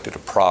 selected a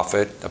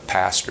prophet, a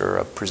pastor,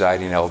 a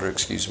presiding elder,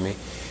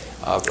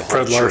 of the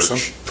whole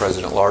church,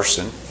 President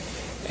Larson,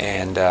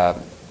 and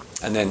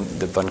then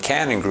the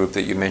Buchanan group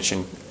that you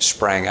mentioned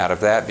sprang out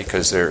of that,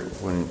 because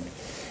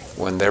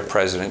when their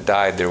president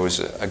died, there was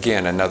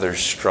again another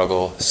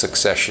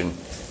succession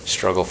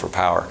struggle for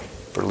power,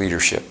 for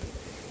leadership.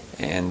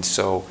 And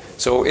so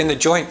in the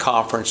joint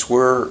conference,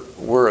 we're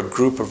a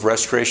group of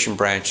Restoration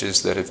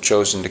branches that have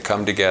chosen to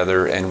come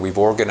together, and we've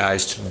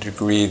organized to the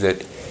degree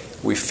that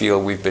we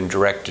feel we've been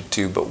directed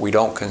to, but we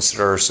don't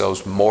consider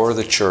ourselves more of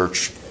the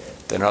church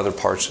than other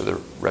parts of the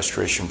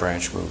Restoration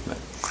Branch movement.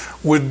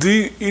 Would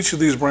each of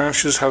these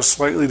branches have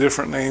slightly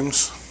different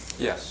names?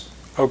 Yes.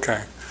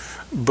 Okay.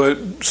 But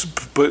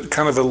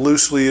kind of a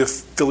loosely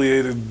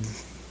affiliated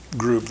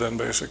group then,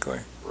 basically.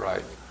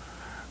 Right.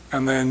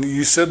 And then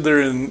you said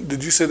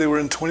did you say they were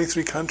in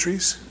 23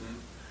 countries?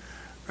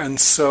 Mm-hmm. And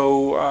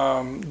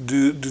so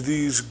do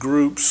these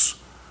groups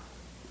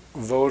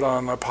vote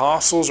on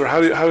apostles, or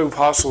how do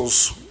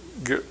apostles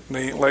get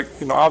named? Like,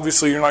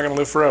 obviously you're not going to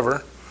live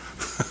forever,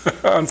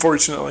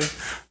 unfortunately.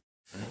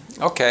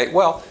 Okay,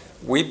 well,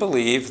 we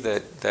believe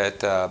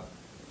that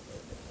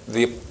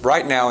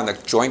right now in the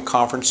Joint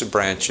Conference of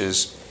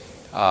Branches,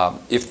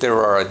 if there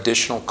are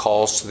additional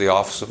calls to the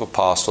office of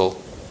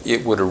apostle,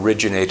 it would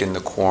originate in the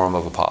quorum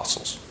of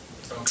apostles.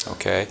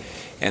 Okay?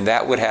 And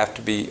that would have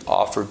to be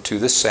offered to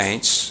the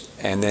saints,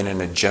 and then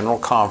in a general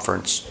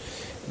conference,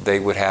 they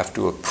would have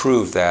to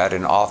approve that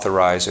and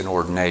authorize an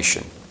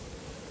ordination.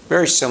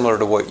 Very similar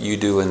to what you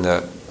do in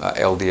the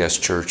LDS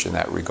Church in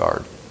that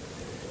regard.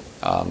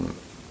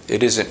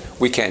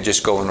 We can't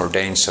just go and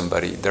ordain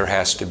somebody. There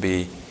has to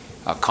be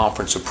a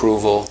conference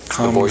approval,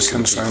 common the voice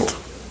consent. of the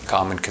people,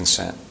 common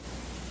consent.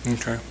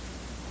 Okay.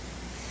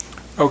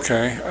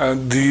 Okay.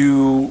 Do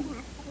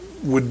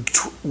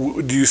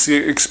you see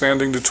it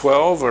expanding to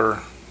 12,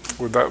 or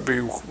would that be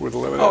with the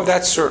limit? Oh,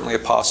 that's certainly a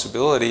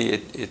possibility.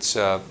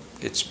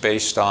 It's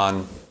based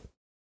on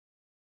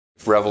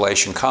if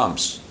revelation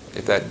comes,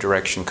 if that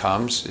direction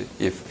comes.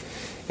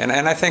 And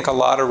I think a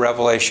lot of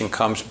revelation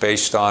comes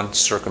based on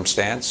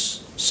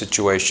circumstance,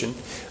 situation.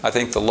 I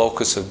think the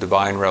locus of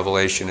divine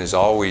revelation is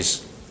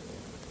always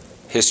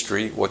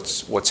history,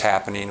 what's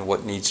happening,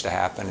 what needs to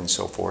happen, and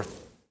so forth.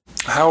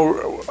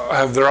 How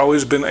have there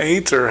always been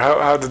 8, or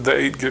how did the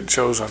 8 get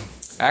chosen?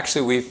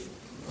 Actually,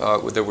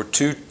 there were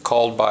 2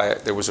 called by.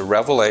 There was a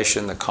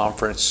revelation. The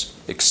conference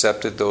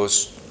accepted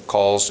those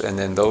calls, and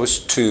then those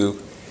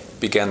 2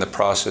 began the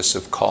process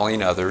of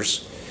calling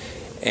others.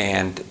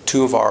 And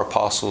 2 of our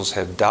apostles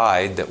have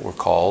died that were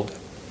called,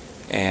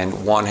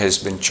 and 1 has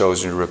been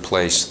chosen to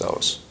replace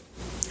those.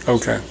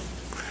 Okay.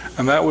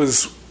 And that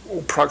was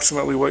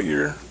approximately what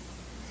year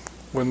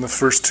when the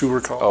first 2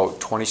 were called? Oh,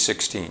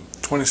 2016.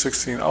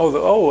 2016.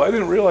 I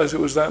didn't realize it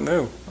was that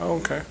new. Oh,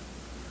 okay.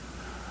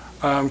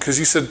 Because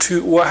you said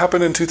what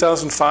happened in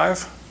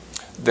 2005?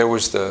 There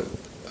was the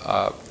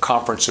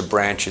Conference of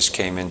Branches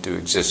came into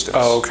existence.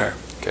 Oh, okay.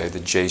 Okay, the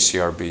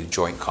JCRB,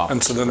 Joint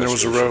Conference. And so then there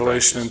was a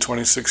revelation in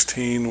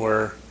 2016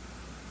 where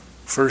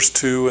first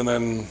 2, and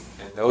then...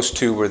 And those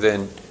 2 were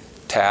then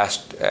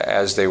tasked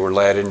as they were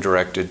led and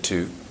directed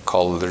to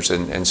call others,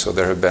 and so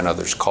there have been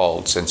others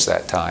called since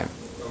that time.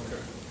 Okay.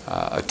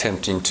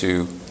 Attempting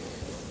to,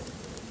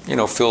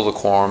 fill the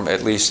quorum.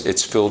 At least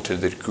it's filled to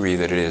the degree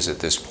that it is at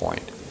this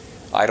point.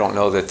 I don't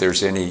know that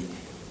there's any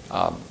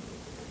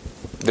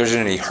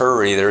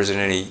hurry, there isn't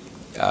any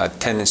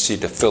tendency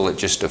to fill it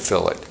just to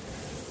fill it.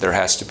 There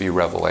has to be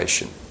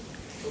revelation.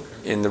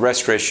 Okay. In the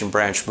Restoration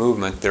Branch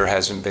movement, there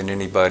hasn't been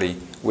anybody,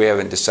 we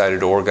haven't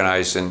decided to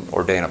organize and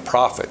ordain a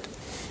prophet.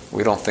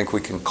 We don't think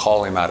we can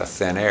call him out of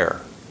thin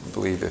air. I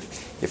believe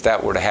if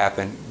that were to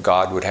happen,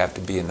 God would have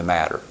to be in the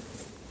matter.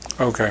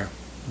 Okay.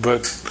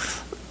 But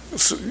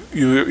so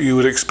you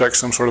would expect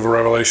some sort of a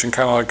revelation,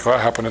 kind of like what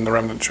happened in the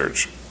Remnant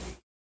Church?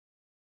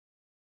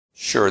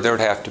 Sure, there would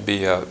have to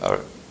be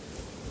a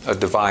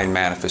divine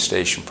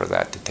manifestation for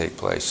that to take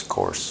place, of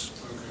course.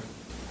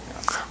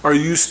 Are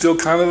you still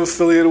kind of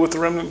affiliated with the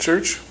Remnant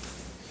Church?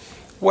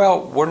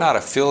 Well, we're not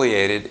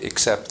affiliated,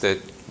 except that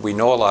we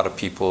know a lot of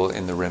people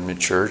in the Remnant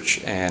Church,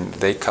 and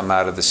they come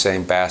out of the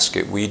same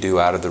basket we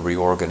do, out of the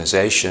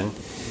reorganization.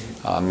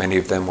 Many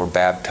of them were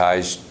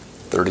baptized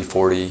 30,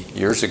 40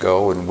 years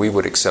ago, and we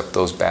would accept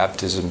those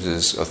baptisms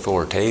as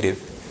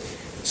authoritative.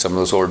 Some of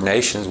those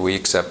ordinations we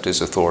accept as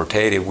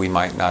authoritative. We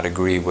might not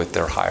agree with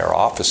their higher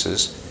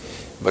offices,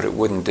 but it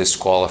wouldn't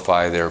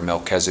disqualify their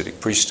Melchizedek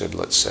priesthood,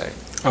 let's say.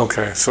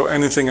 Okay, so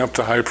anything up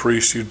to high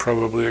priest, you'd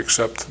probably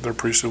accept their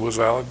priesthood was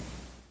valid?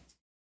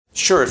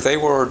 Sure, if they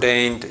were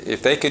ordained,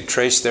 if they could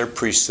trace their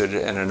priesthood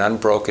in an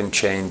unbroken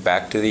chain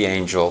back to the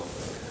angel,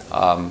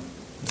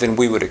 then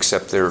we would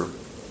accept their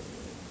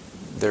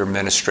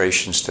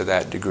ministrations to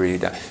that degree.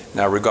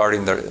 Now,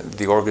 regarding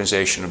the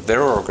organization of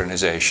their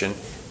organization,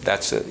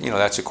 that's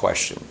a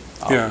question,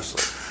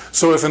 obviously. Yeah.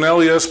 So if an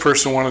LES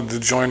person wanted to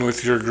join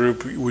with your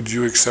group, would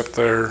you accept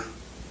their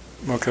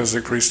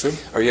Melchizedek priesthood?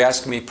 Are you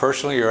asking me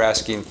personally, or you're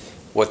asking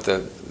what the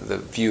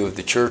view of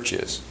the church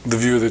is? The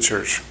view of the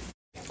church.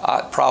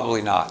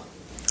 Probably not.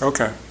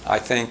 Okay. I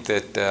think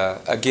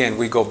that, again,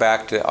 we go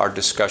back to our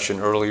discussion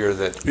earlier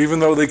that even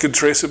though they could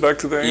trace it back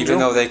to the angel? Even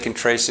though they can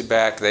trace it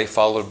back, they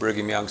followed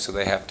Brigham Young, so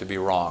they have to be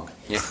wrong.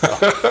 You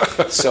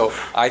know? So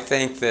I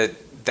think that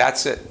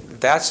that's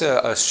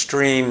a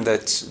stream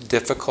that's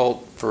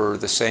difficult for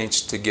the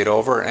saints to get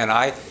over, and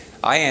I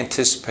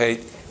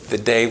anticipate the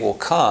day will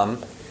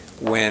come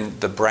when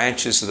the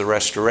branches of the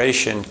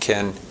restoration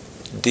can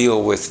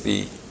deal with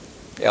the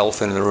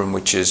elephant in the room,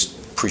 which is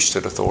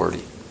priesthood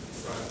authority.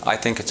 I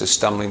think it's a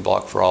stumbling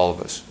block for all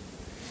of us.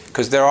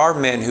 Because there are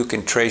men who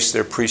can trace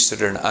their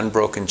priesthood in an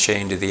unbroken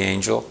chain to the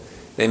angel.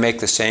 They make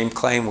the same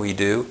claim we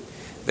do.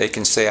 They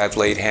can say, I've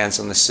laid hands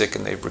on the sick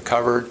and they've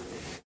recovered.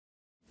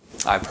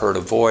 I've heard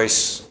a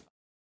voice.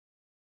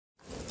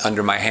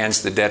 Under my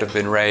hands the dead have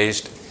been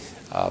raised.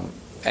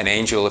 An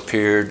angel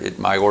appeared at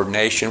my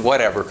ordination,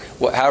 whatever.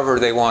 However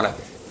they want to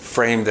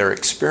frame their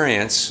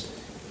experience,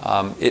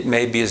 it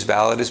may be as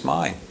valid as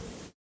mine.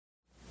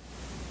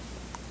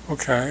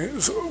 Okay.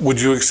 So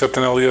would you accept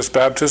an LDS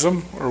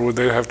baptism, or would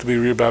they have to be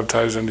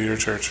rebaptized into your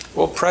church?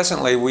 Well,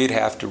 presently we'd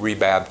have to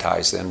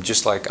rebaptize them,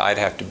 just like I'd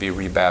have to be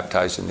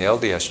rebaptized in the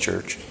LDS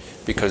church,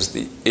 because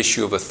the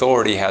issue of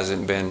authority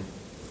hasn't been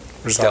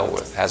dealt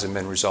with, hasn't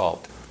been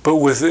resolved. But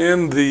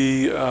within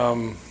the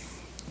an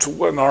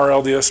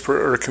RLDS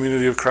or a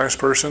Community of Christ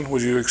person,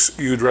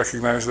 you'd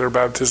recognize their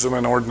baptism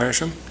and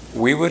ordination?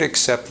 We would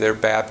accept their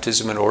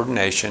baptism and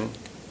ordination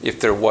if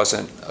there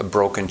wasn't a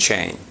broken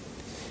chain.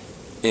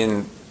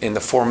 In the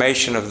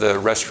formation of the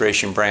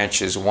restoration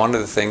branches, one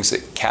of the things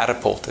that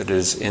catapulted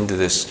us into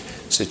this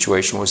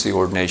situation was the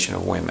ordination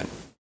of women.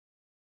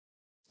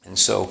 And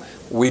so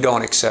we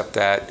don't accept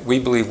that. We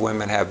believe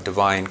women have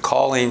divine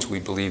callings.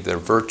 We believe they're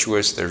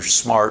virtuous, they're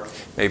smart,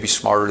 maybe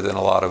smarter than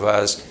a lot of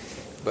us,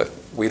 but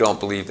we don't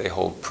believe they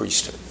hold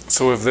priesthood.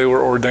 So if they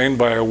were ordained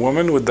by a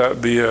woman, would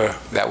that be a...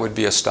 That would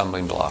be a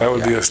stumbling block. That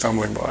would be a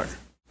stumbling block.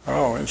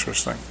 Oh,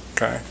 interesting.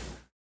 Okay.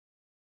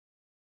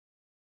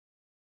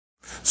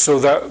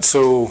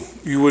 So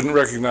you wouldn't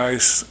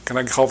recognize, can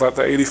I call that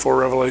the 84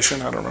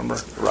 revelation? I don't remember.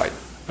 Right.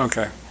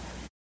 Okay.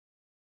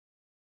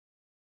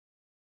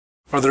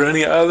 Are there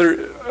any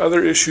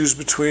other issues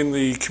between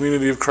the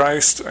Community of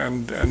Christ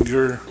and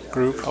your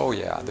group? Oh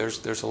yeah,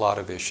 there's a lot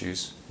of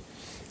issues.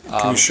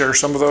 Can you share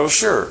some of those?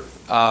 Sure.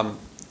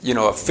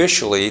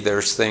 Officially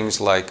there's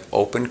things like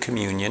open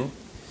communion.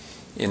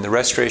 In the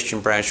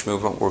Restoration Branch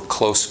movement, we're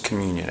close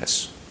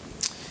communionists.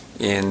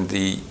 In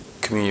the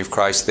Community of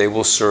Christ, they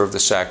will serve the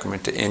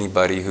sacrament to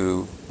anybody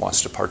who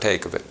wants to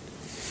partake of it.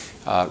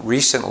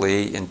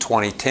 Recently, in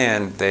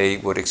 2010, they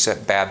would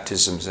accept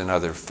baptisms in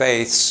other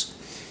faiths.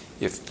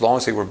 As long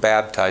as they were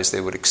baptized,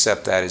 they would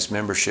accept that as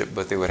membership,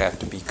 but they would have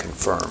to be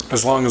confirmed.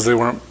 As long as they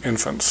weren't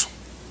infants.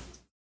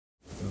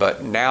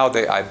 But now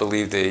I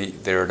believe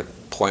they're at a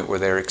point where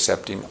they're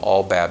accepting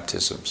all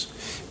baptisms.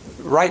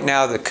 Right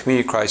now, the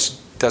Community of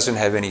Christ doesn't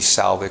have any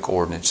salvic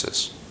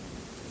ordinances.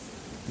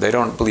 They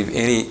don't believe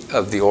any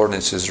of the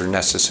ordinances are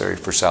necessary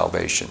for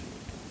salvation.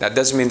 That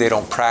doesn't mean they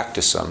don't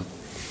practice them,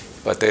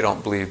 but they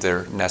don't believe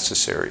they're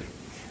necessary.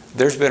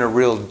 There's been a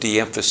real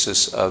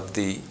de-emphasis of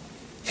the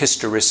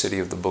historicity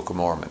of the Book of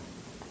Mormon.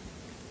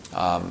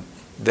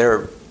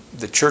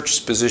 The church's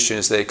position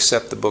is they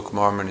accept the Book of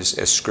Mormon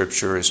as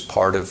scripture, as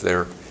part of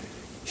their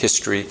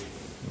history,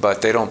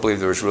 but they don't believe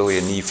there was really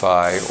a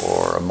Nephi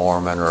or a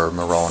Mormon or a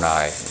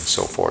Moroni and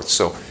so forth.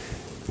 So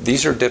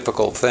these are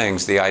difficult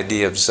things. The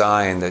idea of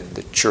Zion, that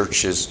the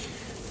church has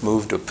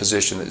moved to a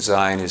position that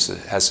Zion has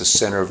a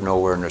center of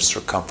nowhere and a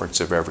circumference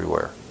of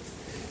everywhere.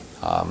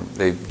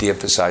 They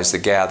de-emphasize the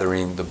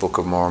gathering, the Book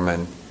of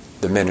Mormon,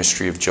 the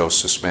ministry of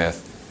Joseph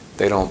Smith.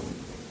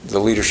 The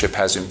leadership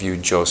hasn't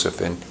viewed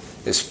Joseph in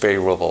as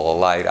favorable a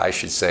light, I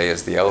should say,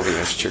 as the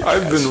LDS Church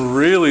has. I've been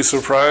really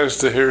surprised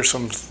to hear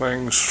some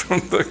things from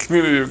the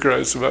Community of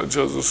Christ about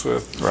Joseph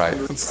Smith. Right.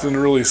 It's been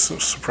really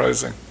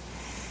surprising.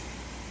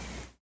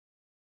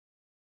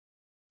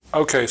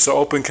 Okay, so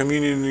open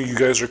communion, you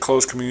guys are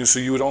closed communion, so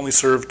you would only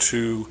serve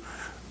to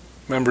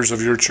members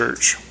of your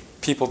church.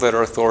 People that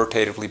are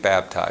authoritatively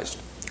baptized.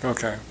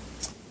 Okay.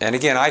 And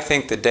again, I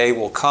think the day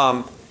will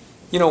come,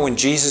 when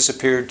Jesus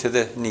appeared to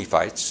the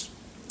Nephites,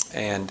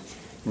 and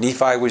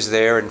Nephi was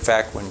there. In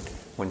fact,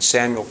 when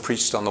Samuel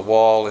preached on the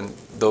wall, and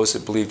those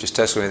that believed his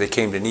testimony, they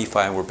came to Nephi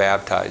and were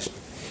baptized.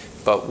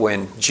 But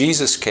when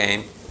Jesus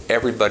came,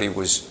 everybody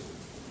was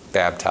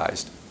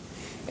baptized.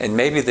 And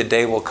maybe the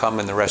day will come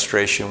in the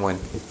restoration when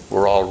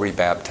we're all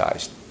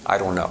rebaptized. I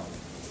don't know.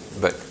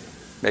 But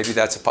maybe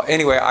that's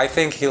anyway, I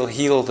think he'll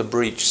heal the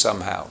breach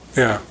somehow.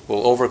 Yeah.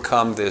 We'll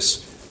overcome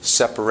this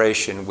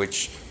separation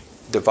which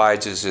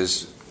divides us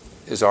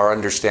is our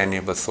understanding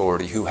of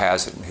authority, who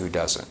has it and who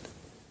doesn't.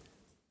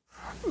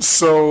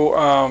 So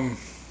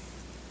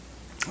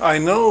I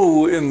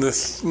know in the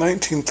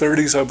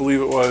 1930s, I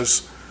believe it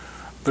was,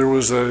 there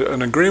was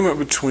an agreement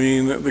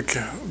between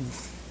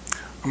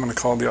I'm going to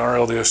call it the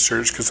RLDS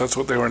Church because that's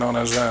what they were known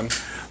as then,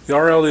 the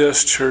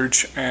RLDS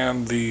Church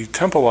and the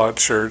Temple Lot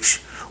Church,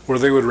 where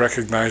they would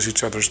recognize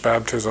each other's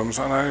baptisms.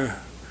 And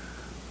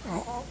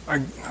I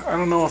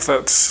don't know if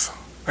that's,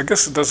 I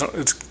guess it doesn't,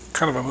 it's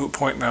kind of a moot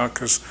point now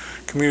because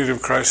Community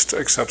of Christ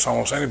accepts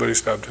almost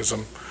anybody's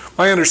baptism.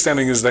 My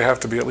understanding is they have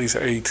to be at least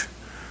 8.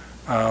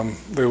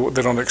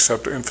 They don't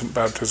accept infant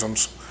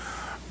baptisms.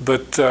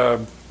 But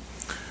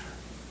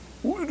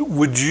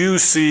would you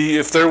see,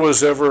 if there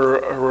was ever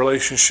a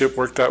relationship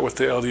worked out with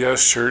the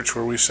LDS Church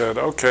where we said,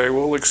 okay,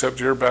 we'll accept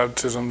your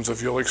baptisms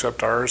if you'll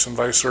accept ours and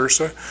vice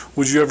versa,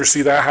 would you ever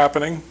see that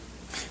happening?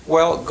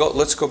 Well,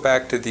 let's go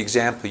back to the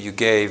example you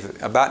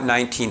gave. About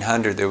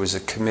 1900, there was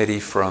a committee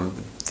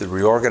from the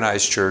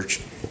Reorganized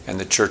Church and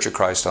the Church of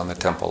Christ on the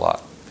Temple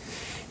Lot.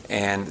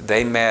 And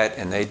they met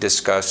and they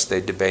discussed,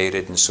 they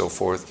debated and so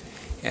forth.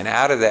 And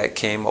out of that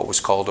came what was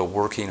called a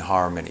working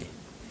harmony,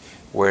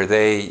 where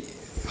they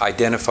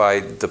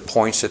identified the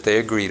points that they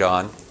agreed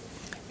on,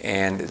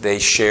 and they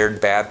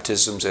shared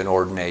baptisms and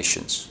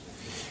ordinations.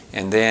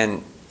 And then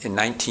in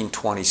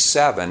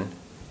 1927,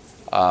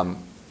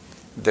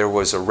 there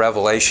was a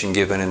revelation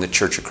given in the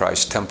Church of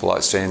Christ Temple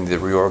Lot saying the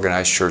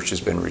Reorganized Church has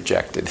been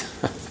rejected.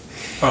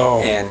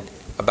 Oh. And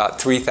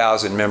about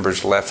 3,000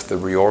 members left the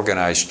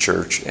Reorganized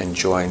Church and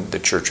joined the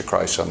Church of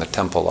Christ on the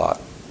Temple Lot.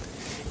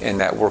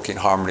 And that working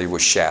harmony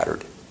was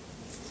shattered.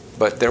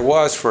 But there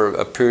was, for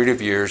a period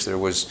of years, there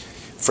was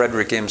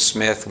Frederick M.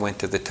 Smith went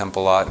to the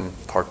Temple Lot and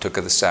partook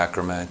of the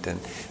sacrament. And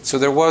so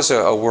there was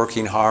a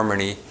working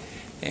harmony.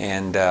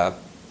 And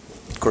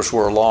of course,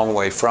 we're a long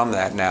way from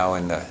that now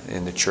in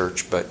the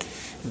church. But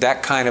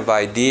that kind of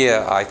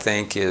idea, I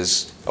think,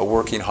 is a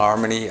working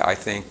harmony. I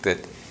think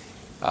that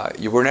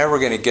we're never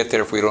going to get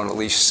there if we don't at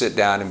least sit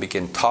down and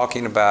begin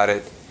talking about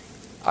it,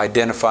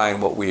 identifying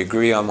what we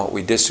agree on, what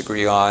we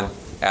disagree on,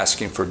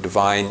 asking for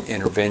divine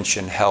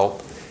intervention,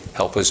 help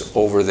us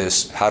over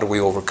this. How do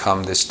we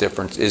overcome this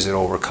difference? Is it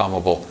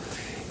overcomable?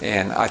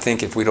 And I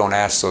think if we don't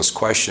ask those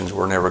questions,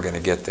 we're never going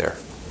to get there.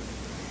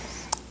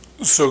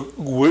 So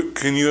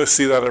can you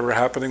see that ever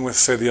happening with,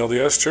 say, the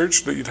LDS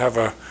Church, that you'd have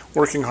a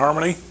working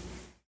harmony?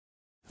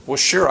 Well,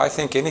 sure. I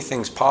think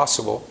anything's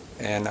possible,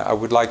 and I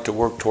would like to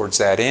work towards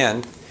that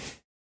end.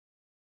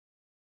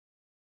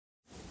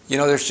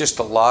 There's just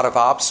a lot of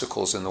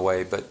obstacles in the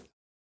way, but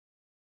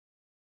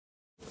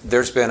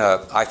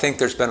I think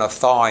there's been a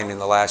thawing in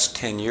the last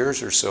 10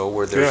 years or so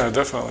where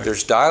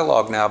there's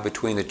dialogue now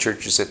between the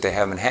churches that they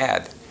haven't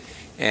had.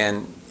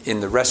 And in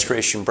the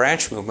Restoration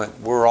Branch movement,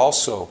 we're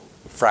also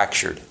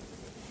fractured.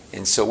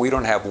 And so we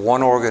don't have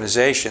one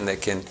organization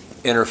that can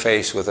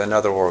interface with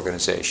another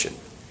organization.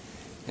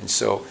 And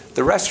so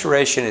the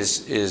restoration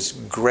is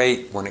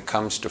great when it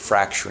comes to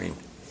fracturing.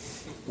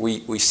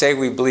 We say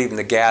we believe in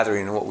the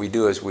gathering, and what we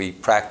do is we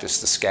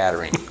practice the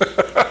scattering.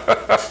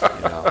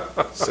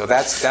 So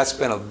that's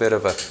been a bit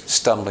of a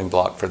stumbling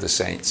block for the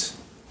saints.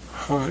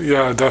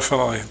 Yeah,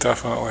 definitely.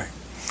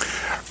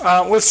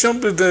 Let's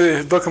jump into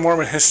the Book of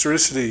Mormon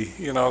historicity.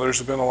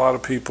 There's been a lot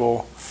of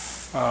people,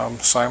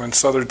 Simon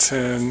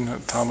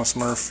Southerton, Thomas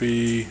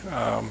Murphy,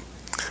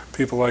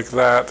 people like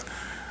that,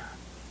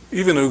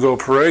 even Hugo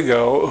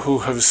Perego, who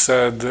have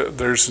said that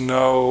there's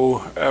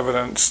no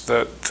evidence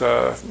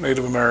that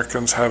Native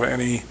Americans have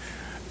any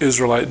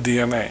Israelite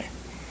DNA.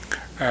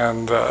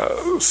 And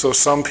so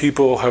some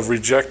people have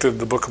rejected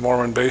the Book of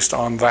Mormon based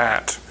on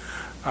that.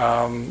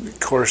 Of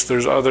course,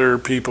 there's other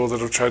people that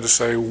have tried to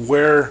say,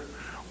 where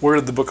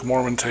did the Book of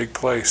Mormon take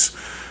place?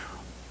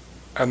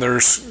 And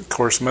there's, of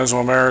course,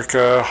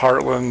 Mesoamerica,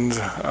 Heartland,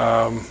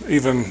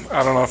 even,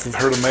 I don't know if you've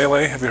heard of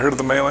Malay. Have you heard of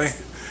the Malay?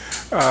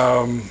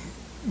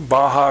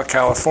 Baja,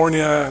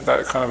 California,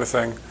 that kind of a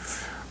thing.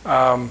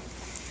 And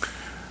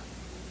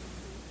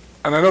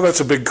I know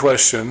that's a big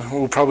question.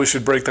 We probably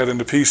should break that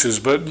into pieces,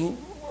 but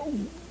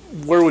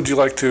where would you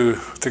like to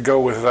go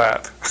with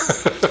that?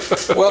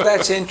 Well,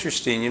 that's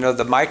interesting.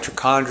 The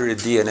mitochondria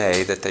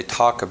DNA that they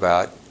talk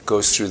about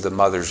goes through the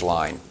mother's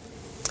line.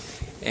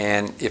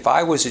 And if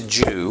I was a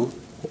Jew,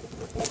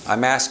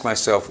 I'm asking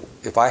myself,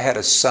 if I had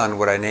a son,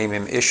 would I name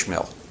him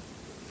Ishmael?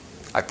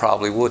 I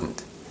probably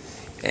wouldn't.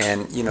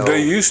 And,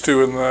 They used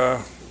to in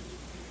the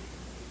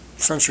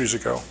centuries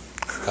ago.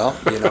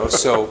 Well,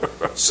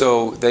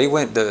 so they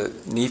went, the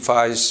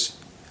Nephi's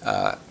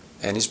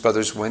and his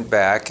brothers went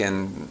back,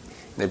 and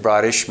they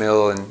brought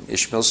Ishmael and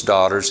Ishmael's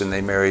daughters, and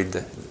they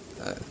married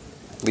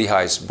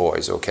Lehi's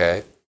boys,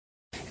 okay?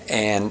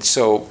 And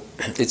so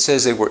it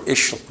says they were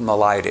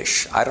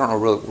Ishmaelitish. I don't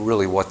know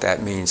really what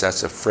that means.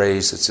 That's a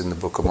phrase that's in the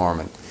Book of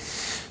Mormon.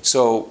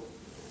 So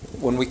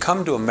when we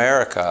come to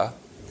America,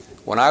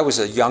 when I was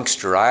a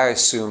youngster, I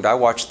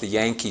watched the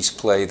Yankees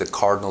play the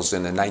Cardinals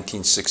in the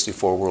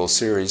 1964 World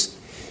Series,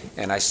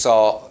 and I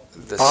saw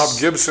Bob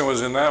Gibson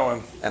was in that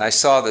one. And I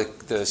saw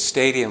the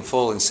stadium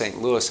full in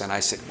St. Louis, and I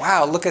said,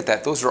 wow, look at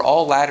that. Those are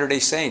all Latter-day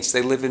Saints.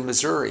 They live in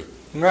Missouri.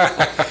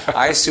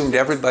 I assumed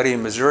everybody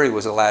in Missouri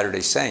was a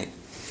Latter-day Saint.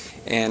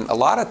 And a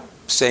lot of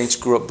saints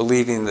grew up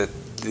believing that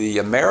the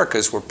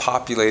Americas were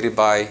populated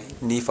by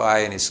Nephi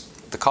and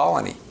the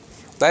colony.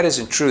 That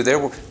isn't true.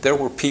 There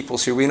were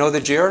peoples here. We know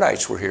the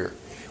Jaredites were here.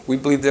 We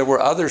believe there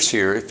were others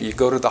here. If you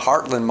go to the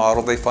Heartland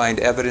model, they find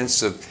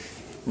evidence of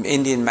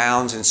Indian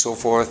mounds and so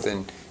forth,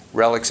 and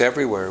relics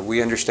everywhere.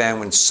 We understand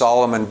when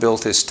Solomon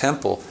built his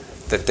temple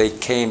that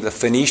the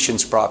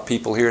Phoenicians brought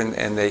people here,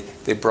 and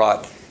they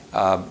brought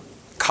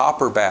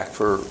copper back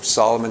for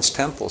Solomon's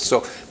temple.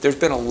 So there's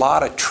been a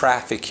lot of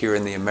traffic here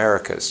in the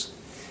Americas.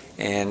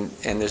 And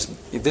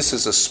this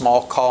is a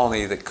small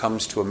colony that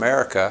comes to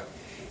America,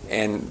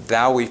 and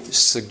now we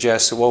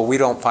suggest, well, we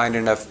don't find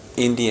enough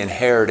Indian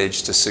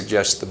heritage to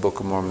suggest the Book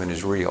of Mormon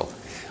is real.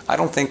 I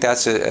don't think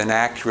that's an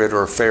accurate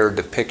or a fair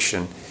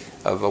depiction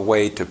of a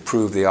way to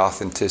prove the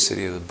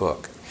authenticity of the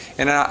book.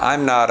 And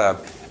I'm not a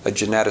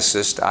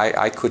geneticist.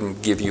 I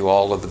couldn't give you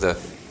all of the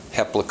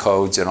Hepla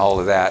codes and all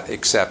of that,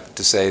 except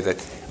to say that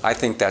I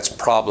think that's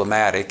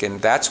problematic,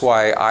 and that's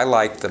why I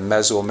like the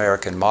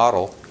Mesoamerican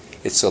model.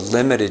 It's a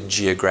limited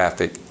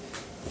geographic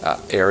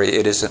area.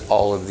 It isn't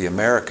all of the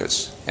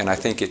Americas. And I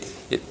think it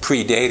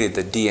predated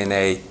the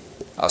DNA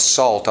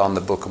assault on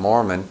the Book of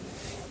Mormon,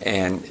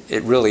 and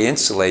it really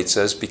insulates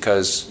us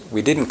because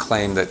we didn't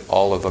claim that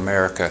all of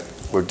America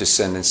were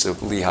descendants of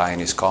Lehi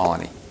and his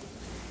colony.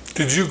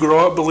 Did you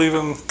grow up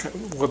believing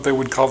what they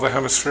would call the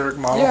hemispheric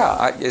model?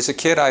 Yeah, as a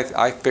kid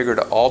I figured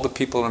all the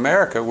people in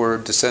America were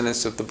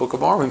descendants of the Book of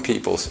Mormon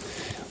peoples.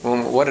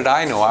 Well, what did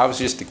I know? I was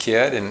just a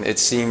kid, and it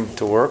seemed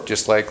to work,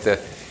 just like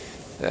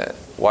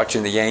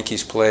watching the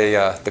Yankees play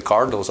the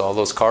Cardinals. All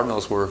those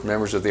Cardinals were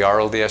members of the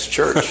RLDS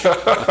Church.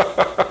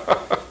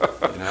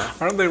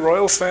 Aren't they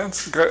Royals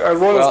fans?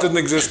 Royals didn't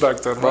exist back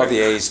then, right? Well, the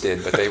A's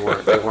did, but they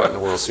weren't in the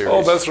World Series.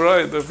 Oh, that's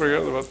right. I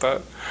forgot about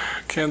that.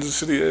 Kansas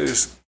City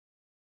A's.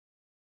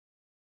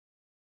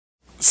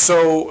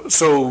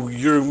 So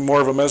you're more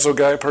of a Meso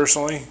guy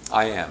personally?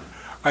 I am.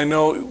 I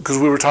know, because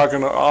we were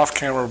talking off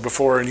camera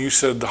before, and you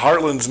said the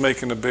Heartland's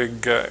making a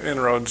big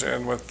inroads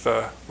in with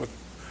the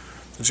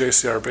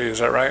JCRB. Is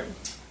that right?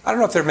 I don't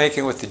know if they're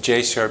making it with the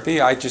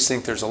JCRB. I just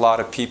think there's a lot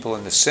of people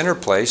in the center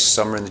place,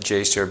 some are in the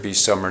JCRB,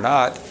 some are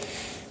not,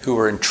 who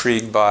are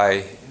intrigued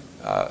by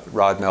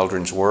Rod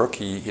Meldren's work.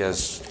 He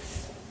has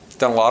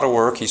done a lot of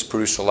work. He's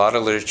produced a lot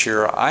of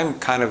literature. I'm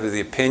kind of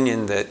the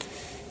opinion that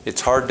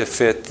it's hard to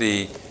fit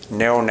the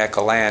narrow neck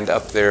of land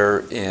up there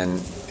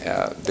in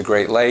the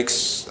Great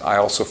Lakes. I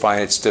also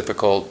find it's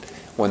difficult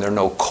when there are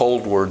no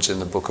cold words in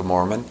the Book of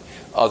Mormon,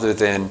 other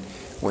than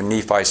when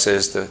Nephi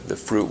says the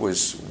fruit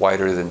was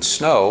whiter than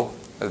snow.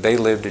 They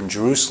lived in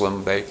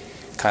Jerusalem. They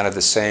kind of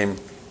the same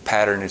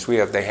pattern as we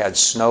have. They had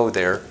snow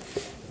there,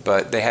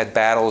 but they had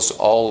battles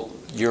all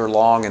year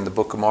long in the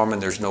Book of Mormon.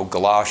 There's no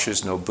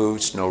galoshes, no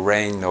boots, no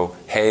rain, no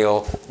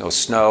hail, no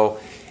snow.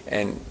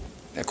 And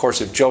of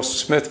course, if Joseph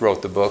Smith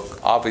wrote the book,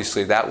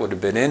 obviously that would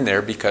have been in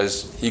there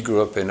because he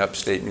grew up in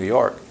upstate New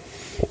York.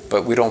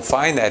 But we don't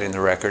find that in the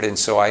record, and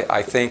so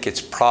I think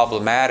it's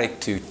problematic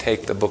to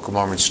take the Book of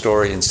Mormon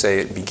story and say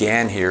it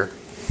began here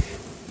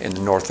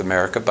in North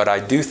America. But I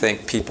do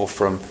think people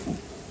from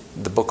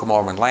the Book of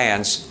Mormon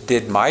lands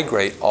did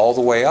migrate all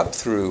the way up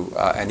through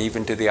and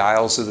even to the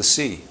Isles of the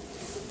Sea.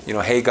 You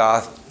know,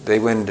 Haygoth, they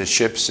went into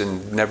ships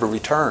and never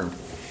returned.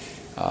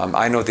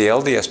 I know the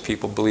LDS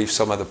people believe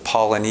some of the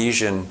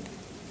Polynesian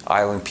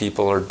island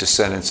people are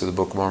descendants of the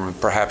Book of Mormon.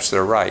 Perhaps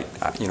they're right.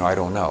 I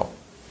don't know.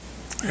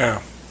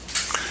 Yeah.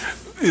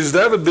 Is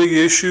that a big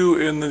issue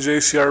in the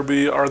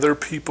JCRB? Are there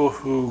people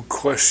who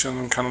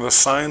question kind of the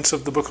science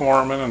of the Book of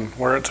Mormon and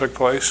where it took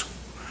place?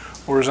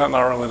 Or is that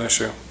not really an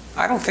issue?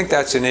 I don't think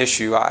that's an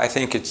issue. I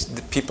think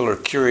people are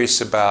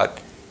curious about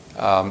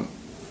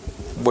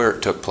where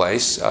it took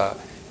place. The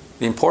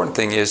important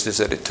thing is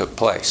that it took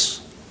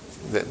place,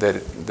 that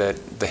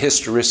the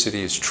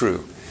historicity is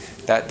true.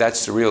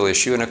 That's the real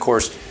issue. And of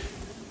course,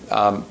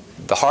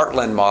 the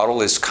Heartland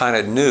model is kind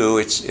of new.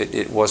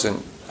 It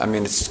wasn't. I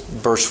mean, it's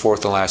burst forth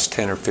in the last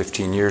 10 or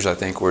 15 years, I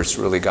think, where it's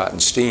really gotten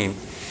steam.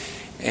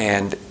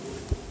 And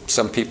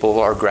some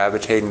people are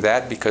gravitating to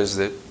that because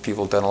the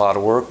people have done a lot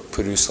of work,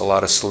 produced a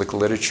lot of slick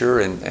literature,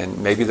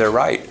 and maybe they're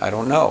right. I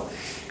don't know.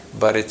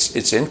 But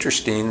it's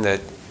interesting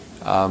that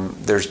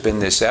there's been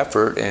this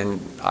effort, and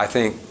I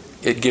think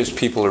it gives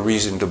people a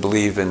reason to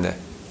believe in the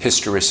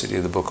historicity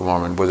of the Book of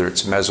Mormon, whether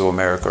it's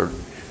Mesoamerica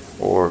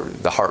or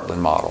the Heartland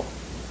model.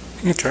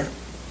 Okay.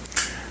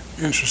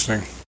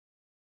 Interesting.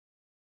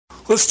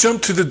 Let's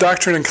jump to the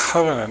Doctrine and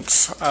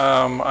Covenants.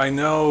 I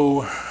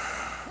know,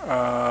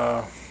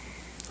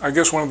 I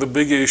guess one of the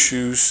big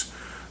issues,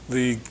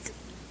 and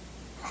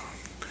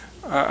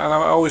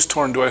I'm always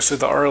torn, do I say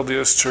the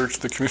RLDS Church,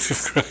 the Community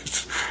of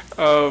Christ?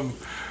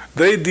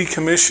 They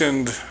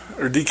decommissioned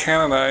or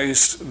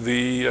decanonized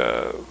the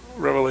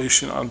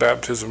revelation on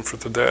baptism for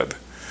the dead.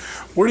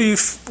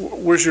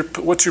 What's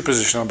your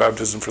position on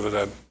baptism for the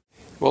dead?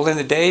 Well, in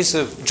the days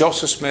of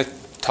Joseph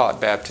Smith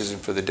taught baptism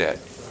for the dead.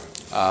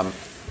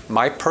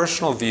 My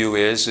personal view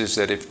is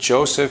that if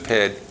Joseph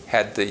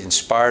had the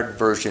inspired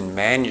version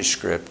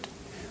manuscript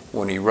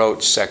when he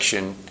wrote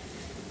section,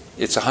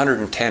 it's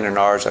 110 in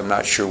ours, I'm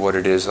not sure what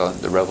it is on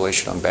the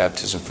revelation on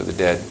baptism for the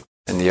dead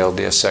in the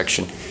LDS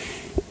section,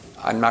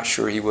 I'm not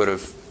sure he would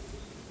have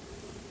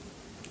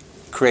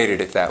created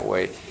it that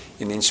way.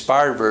 In the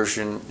inspired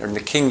version, or in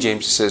the King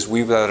James, it says,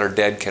 "We without our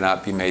dead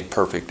cannot be made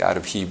perfect," out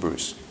of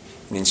Hebrews.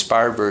 In the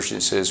inspired version,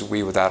 it says,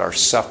 "We without our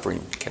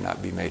suffering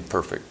cannot be made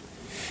perfect."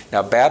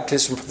 Now,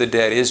 baptism for the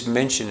dead is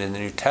mentioned in the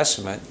New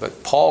Testament,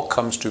 but Paul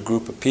comes to a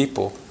group of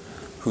people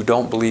who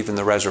don't believe in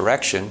the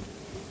resurrection,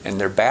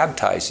 and they're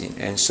baptizing.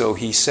 And so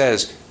he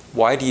says,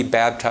 why do you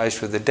baptize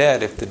for the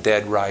dead if the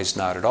dead rise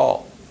not at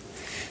all?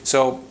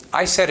 So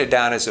I set it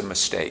down as a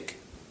mistake,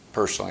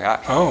 personally.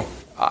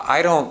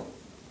 I don't,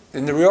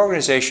 and the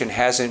reorganization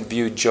hasn't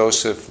viewed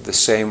Joseph the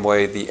same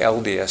way the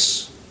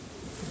LDS,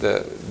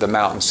 the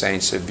Mountain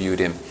Saints, have viewed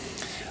him.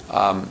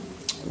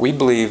 We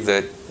believe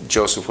that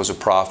Joseph was a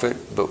prophet,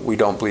 but we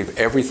don't believe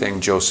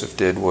everything Joseph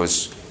did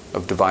was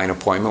of divine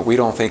appointment. We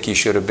don't think he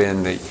should have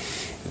been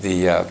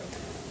the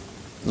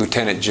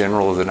Lieutenant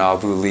General of the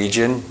Nauvoo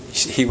Legion.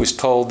 He was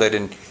told that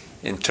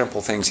in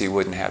temporal things he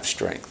wouldn't have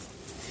strength.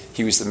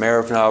 He was the mayor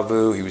of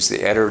Nauvoo. He was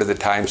the editor of the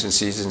Times and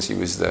Seasons. He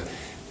was the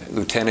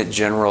Lieutenant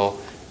General.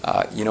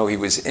 He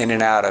was in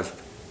and out of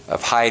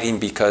hiding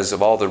because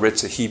of all the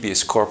writs of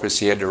habeas corpus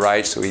he had to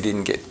write, so he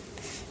didn't get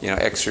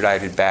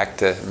extradited back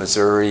to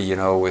Missouri,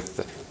 with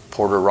the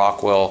Porter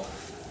Rockwell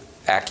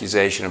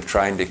accusation of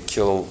trying to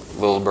kill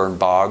Lilburn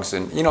Boggs.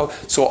 And,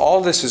 so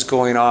all this is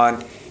going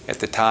on at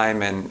the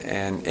time.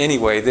 And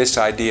anyway, this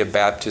idea of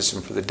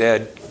baptism for the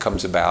dead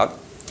comes about.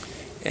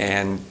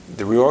 And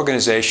the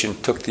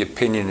reorganization took the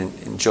opinion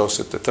in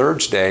Joseph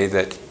III's day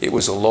that it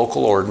was a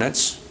local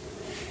ordinance.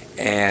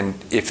 And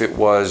if it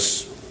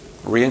was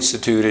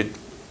reinstituted,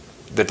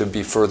 that there'd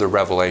be further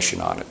revelation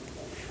on it.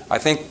 I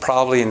think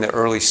probably in the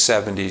early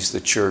 70s,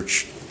 the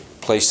church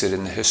placed it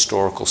in the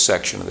historical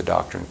section of the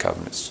Doctrine and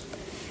Covenants,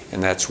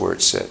 and that's where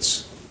it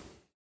sits.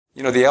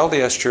 The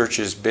LDS Church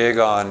is big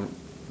on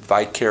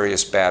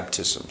vicarious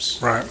baptisms.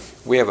 Right.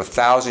 We have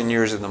 1,000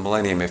 years in the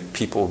millennium. If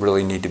people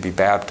really need to be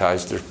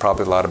baptized, there's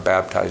probably a lot of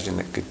baptizing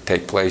that could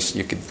take place.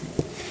 You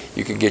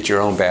could get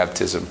your own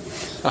baptism.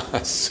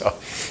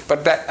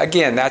 But that,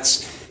 again,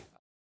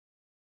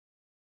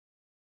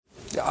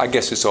 I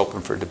guess it's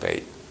open for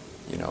debate,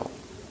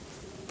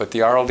 But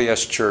the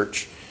RLDS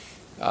Church,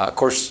 of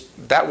course,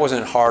 that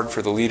wasn't hard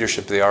for the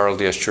leadership of the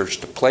RLDS Church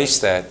to place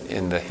that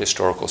in the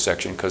historical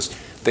section, because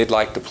they'd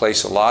like to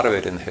place a lot of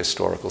it in the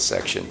historical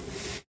section.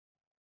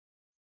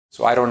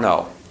 So I don't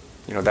know.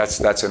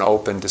 That's an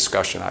open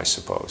discussion, I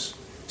suppose.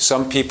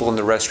 Some people in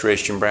the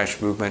Restoration Branch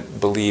movement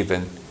believe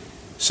in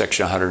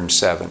Section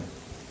 107,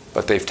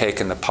 but they've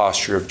taken the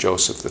posture of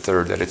Joseph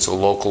III, that it's a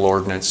local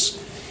ordinance,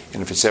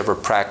 and if it's ever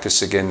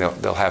practiced again,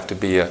 there'll have to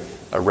be a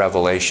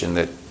revelation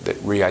that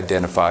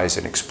re-identifies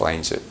and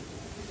explains it.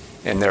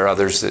 And there are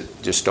others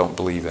that just don't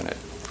believe in it.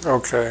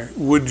 Okay.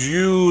 Would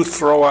you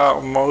throw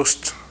out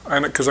most,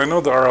 because I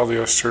know the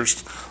RLDS Church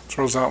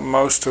throws out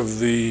most of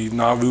the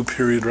Nauvoo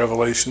period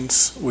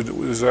revelations.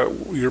 Is that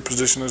your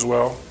position as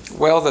well?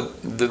 Well,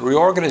 the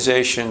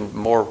reorganization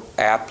more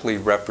aptly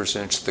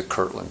represents the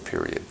Kirtland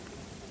period.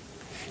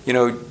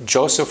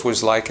 Joseph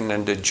was likened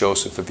unto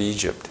Joseph of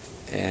Egypt,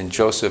 and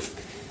Joseph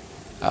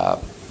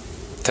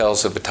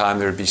tells of a time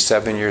there would be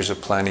 7 years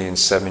of plenty and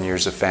 7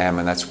 years of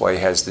famine. That's why he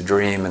has the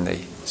dream, and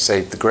they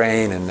save the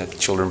grain, and the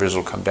children of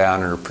Israel come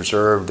down and are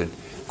preserved and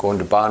go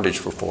into bondage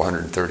for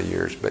 430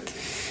 years. But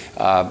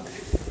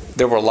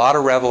there were a lot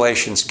of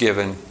revelations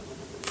given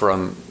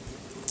from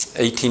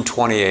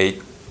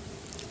 1828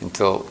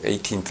 until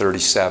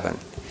 1837.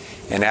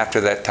 And after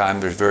that time,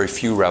 there's very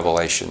few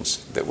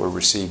revelations that were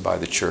received by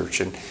the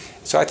church. And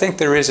so I think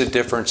there is a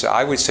difference.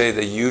 I would say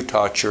the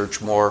Utah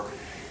Church more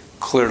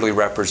clearly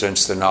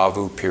represents the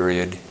Nauvoo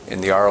period, in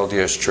the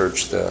RLDS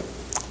Church the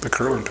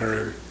Kirtland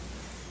period.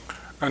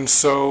 And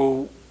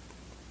so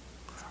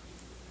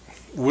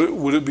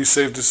would it be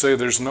safe to say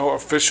there's no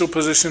official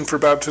position for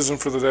baptism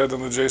for the dead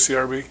in the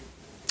JCRB?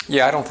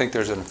 Yeah, I don't think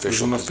there's an official.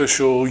 There's an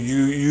official.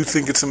 You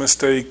think it's a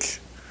mistake?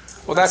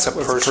 Well, that's a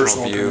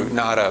personal view,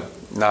 not a.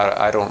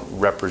 I don't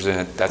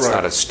represent. That's right.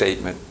 Not a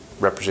statement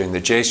representing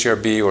the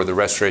JCRB or the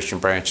Restoration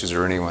Branches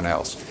or anyone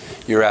else.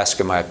 You're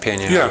asking my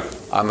opinion. Yeah.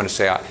 I'm going to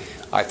say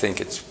I think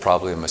it's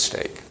probably a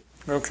mistake.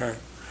 Okay.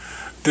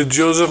 Did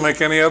Joseph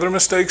make any other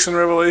mistakes in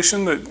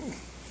Revelation that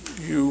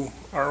you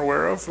are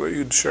aware of that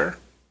you'd share?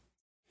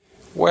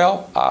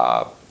 Well,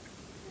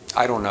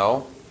 I don't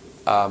know.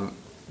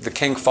 The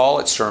King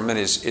Follett sermon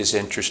is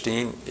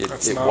interesting.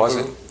 It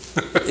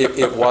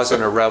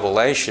wasn't a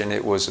revelation.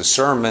 It was a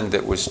sermon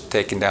that was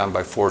taken down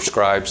by 4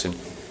 scribes and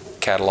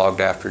cataloged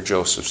after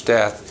Joseph's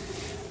death.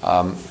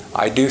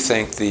 I do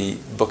think the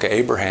Book of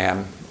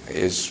Abraham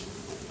is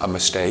a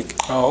mistake.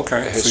 Oh,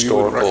 okay. So you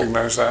would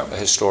recognize that? A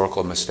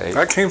historical mistake.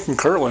 That came from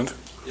Kirtland.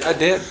 Yeah, I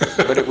did,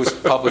 but it was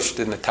published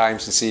in the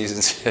Times and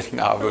Seasons in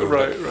Nauvoo.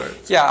 Right.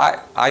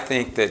 Yeah, I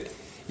think that,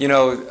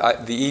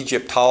 the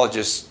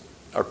Egyptologists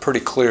are pretty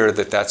clear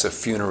that that's a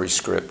funerary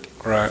script.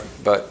 Right.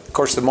 But of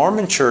course, the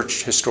Mormon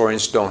Church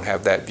historians don't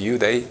have that view.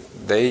 They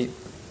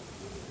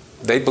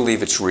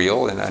believe it's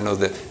real, and I know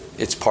that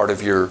it's part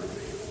of your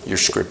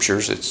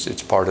scriptures.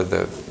 It's part of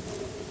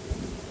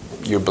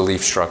your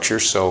belief structure.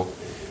 So,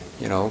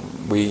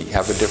 we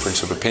have a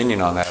difference of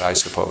opinion on that, I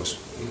suppose.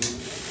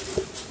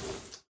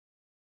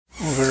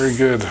 Very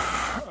good.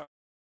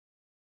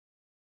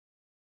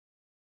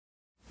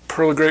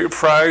 Pearl of Great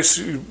Price.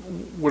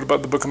 What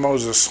about the Book of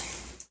Moses?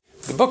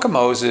 The Book of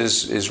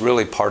Moses is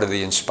really part of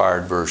the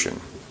inspired version,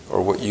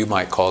 or what you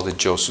might call the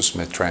Joseph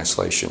Smith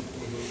translation.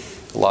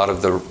 A lot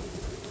of the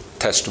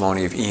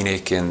testimony of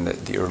Enoch in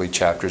the early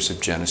chapters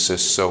of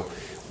Genesis. So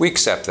we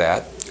accept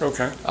that.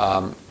 Okay.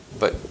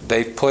 But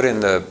they've put in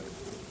the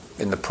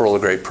Pearl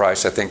of Great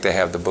Price, I think they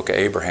have the Book of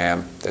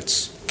Abraham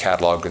that's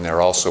cataloged in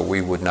there also. We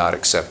would not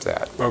accept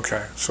that.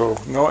 Okay. So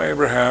no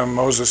Abraham,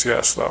 Moses,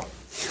 yes, though.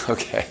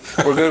 Okay.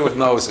 We're good with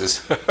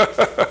Moses.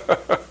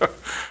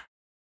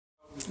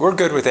 We're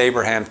good with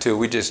Abraham too.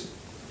 We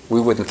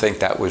wouldn't think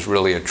that was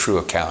really a true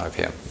account of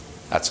him.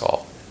 That's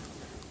all.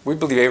 We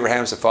believe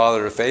Abraham's the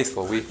father of the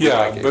faithful. We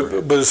like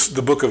but it's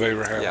the Book of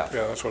Abraham. Yeah,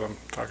 that's what I'm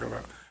talking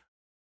about.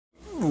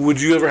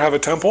 Would you ever have a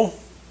temple?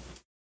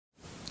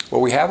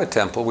 Well, we have a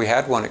temple. We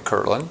had one at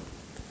Kirtland,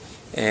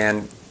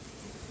 and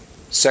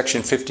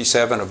Section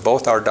 57 of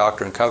both our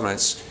Doctrine and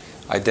Covenants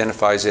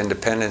identifies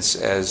Independence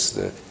as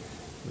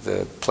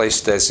the place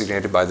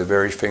designated by the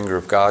very finger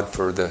of God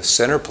for the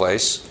center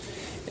place.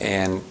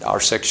 And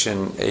our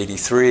Section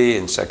 83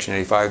 and Section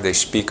 85, they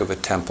speak of a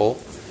temple.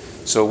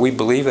 So we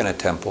believe in a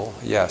temple,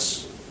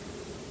 yes.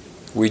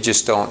 We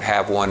just don't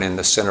have one in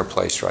the center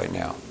place right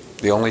now.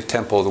 The only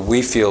temple that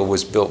we feel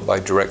was built by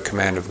direct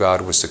command of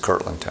God was the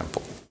Kirtland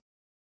Temple.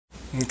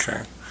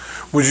 Okay.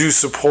 Would you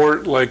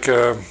support like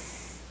a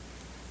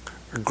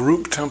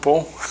group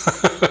temple,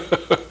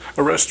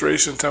 a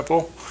restoration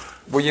temple?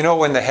 Well,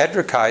 when the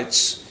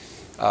Hedrickites,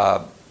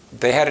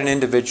 they had an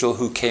individual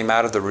who came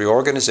out of the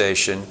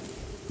reorganization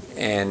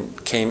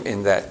and came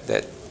in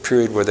that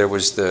period where there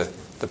was the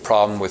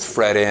problem with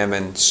Fred M.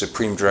 and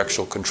Supreme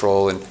Directional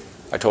Control, and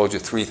I told you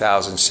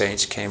 3,000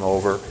 saints came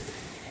over,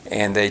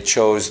 and they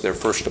chose their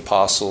first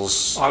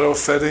apostles. Otto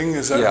Fetting,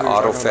 is that? Yeah,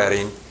 Otto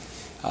Fetting.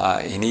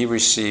 And he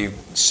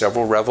received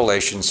several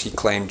revelations. He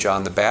claimed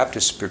John the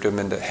Baptist appeared to him,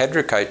 and the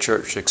Hedrickite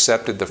Church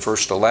accepted the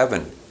first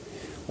 11.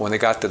 When they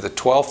got to the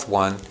 12th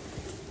one,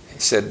 he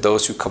said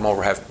those who come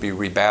over have to be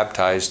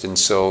rebaptized, and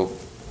so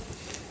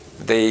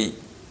they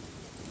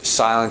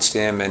silenced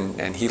him,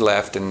 and he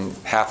left, and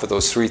half of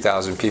those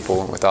 3,000 people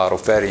went with Otto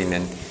Fetting,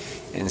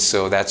 and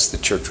so that's the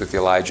church with the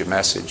Elijah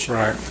message.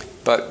 Right.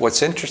 But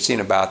what's interesting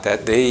about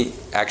that, they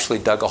actually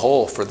dug a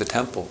hole for the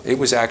temple. It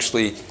was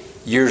actually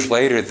years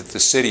later that the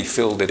city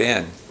filled it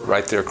in,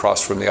 right there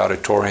across from the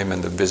auditorium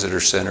and the visitor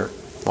center,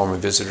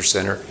 Mormon Visitor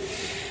Center.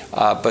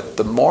 But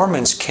the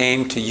Mormons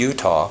came to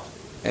Utah,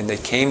 and they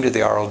came to the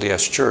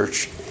RLDS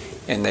Church,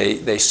 and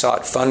they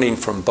sought funding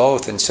from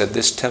both and said,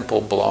 this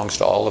temple belongs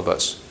to all of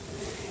us.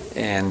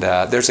 And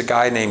there's a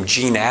guy named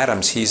Gene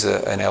Adams. He's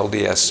an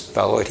LDS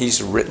fellow, and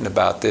he's written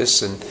about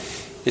this, and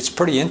it's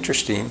pretty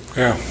interesting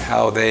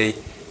how they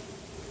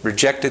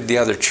rejected the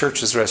other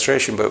churches'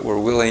 restoration, but were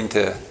willing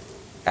to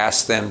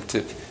ask them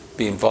to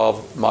be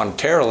involved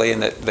monetarily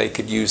and that they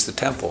could use the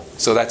temple.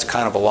 So that's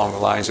kind of along the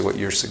lines of what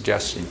you're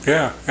suggesting.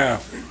 Yeah.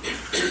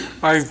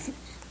 I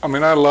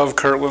mean, I love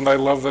Kirtland. I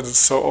love that it's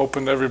so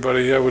open to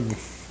everybody.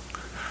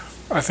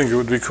 I think it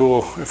would be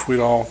cool if we'd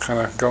all kind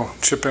of go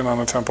chip in on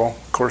the temple.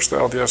 Of course, the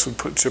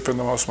LDS would chip in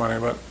the most money,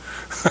 but...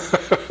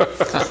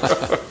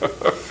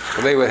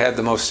 Well, they would have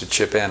the most to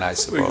chip in, I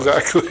suppose.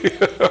 Exactly.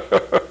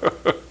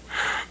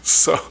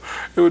 So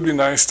it would be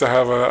nice to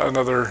have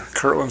another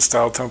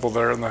Kirtland-style temple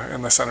there in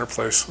the center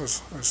place,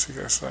 as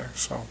you guys say.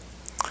 So,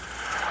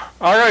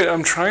 all right,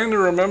 I'm trying to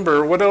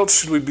remember, what else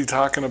should we be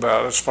talking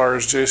about as far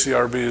as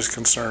JCRB is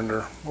concerned,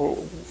 or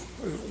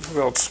what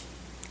else?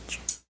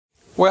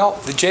 Well,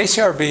 the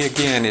JCRB,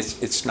 again,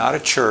 it's not a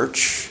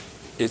church.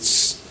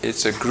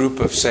 It's a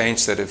group of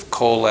saints that have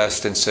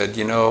coalesced and said,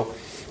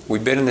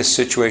 we've been in this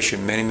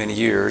situation many, many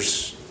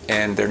years,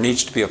 and there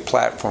needs to be a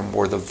platform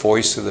where the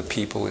voice of the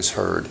people is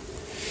heard.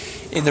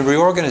 In the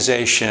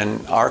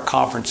reorganization, our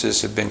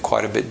conferences have been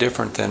quite a bit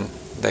different than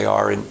they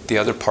are in the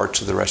other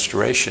parts of the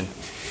restoration.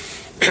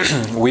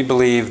 We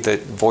believe that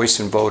voice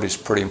and vote is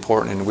pretty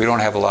important, and we don't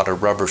have a lot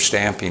of rubber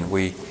stamping.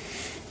 We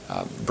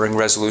bring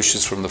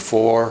resolutions from the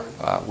floor.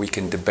 We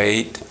can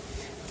debate.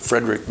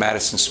 Frederick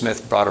Madison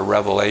Smith brought a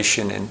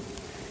revelation in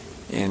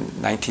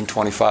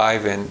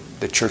 1925, and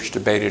the church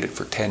debated it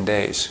for 10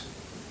 days.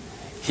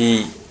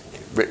 He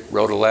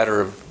wrote a letter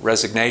of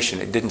resignation.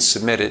 It didn't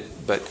submit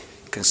it, but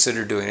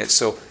considered doing it.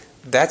 So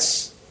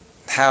that's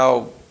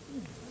how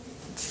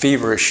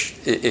feverish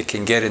it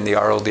can get in the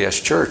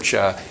RLDS church.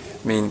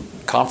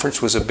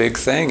 Conference was a big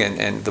thing,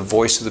 and the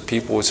voice of the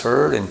people was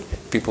heard, and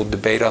people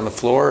debate on the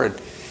floor,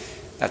 and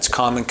that's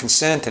common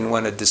consent. And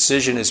when a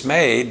decision is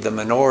made, the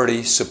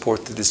minority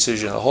support the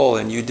decision of the whole,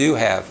 and you do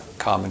have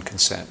common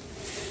consent.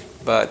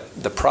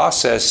 But the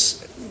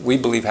process, we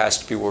believe, has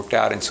to be worked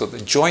out. And so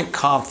the joint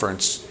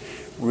conference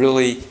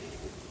really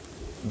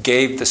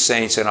gave the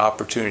saints an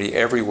opportunity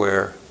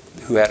everywhere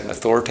who had an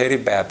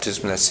authoritative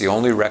baptism, that's the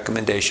only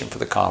recommendation for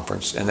the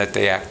conference, and that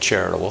they act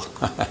charitable,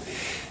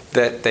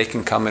 that they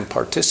can come and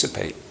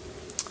participate.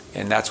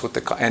 And that's what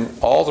and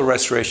all the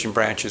restoration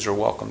branches are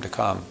welcome to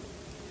come.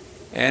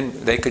 And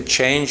they could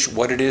change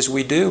what it is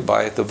we do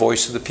by the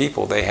voice of the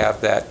people. They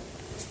have that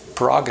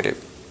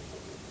prerogative.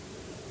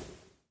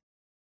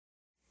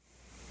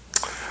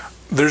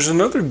 There's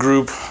another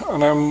group,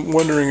 and I'm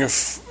wondering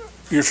if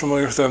you're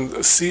familiar with them,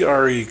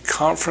 CRE,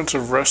 Conference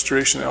of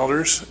Restoration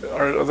Elders.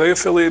 Are they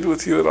affiliated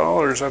with you at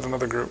all, or is that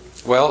another group?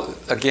 Well,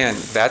 again,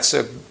 that's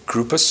a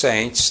group of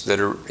saints that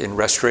are in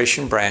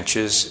restoration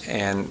branches,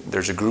 and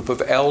there's a group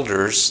of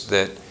elders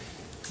that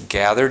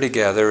gather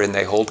together and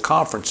they hold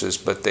conferences,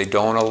 but they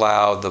don't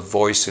allow the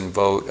voice and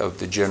vote of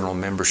the general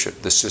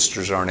membership. The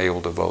sisters aren't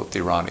able to vote. The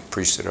Aaronic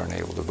priesthood aren't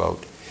able to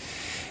vote.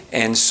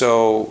 And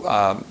so,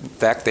 in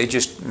fact, they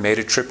just made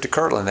a trip to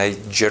Kirtland. They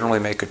generally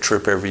make a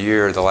trip every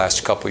year. The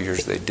last couple of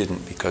years they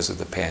didn't because of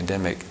the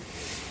pandemic.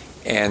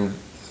 And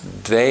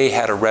they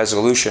had a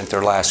resolution at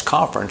their last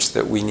conference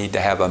that we need to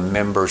have a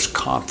members'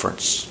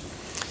 conference.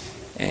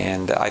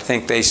 And I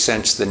think they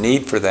sensed the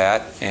need for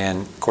that.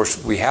 And, of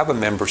course, we have a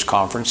members'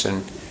 conference,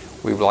 and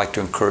we would like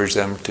to encourage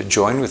them to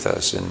join with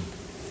us and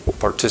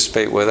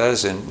participate with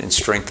us and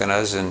strengthen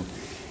us and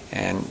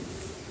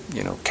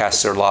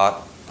cast their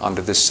lot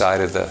onto this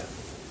side of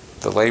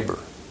the labor.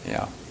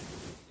 Yeah.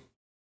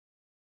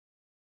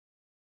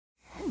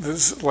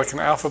 This is like an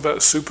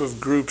alphabet soup of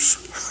groups.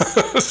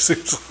 It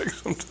seems like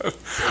sometimes.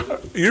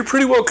 You're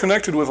pretty well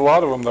connected with a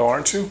lot of them, though,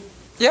 aren't you?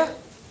 Yeah.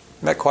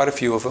 Met quite a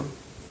few of them.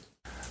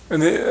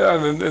 And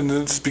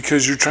it's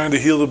because you're trying to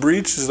heal the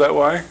breach? Is that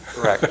why?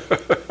 Correct.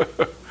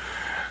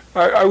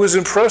 I was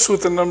impressed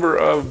with the number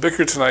of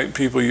Bickertonite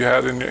people you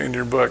had in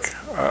your book.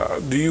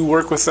 Do you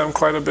work with them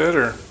quite a bit,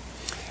 or?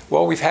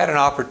 Well, we've had an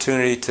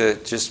opportunity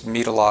to just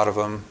meet a lot of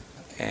them.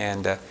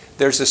 And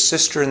there's a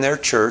sister in their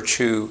church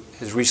who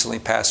has recently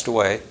passed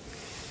away.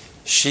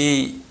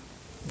 She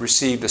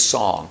received a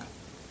song.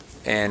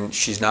 And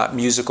she's not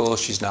musical,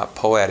 she's not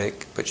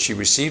poetic, but she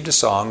received a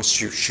song.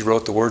 She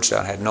wrote the words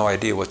down, had no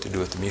idea what to do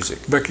with the music.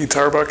 Becky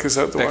Tarbuck, is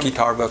that the Becky one?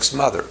 Tarbuck's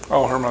mother.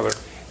 Oh, her mother.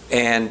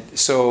 And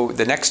so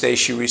the next day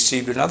she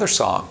received another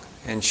song.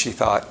 And she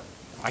thought,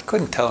 I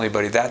couldn't tell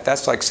anybody that.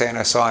 That's like saying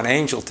I saw an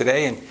angel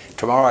today and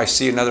tomorrow I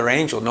see another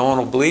angel. No one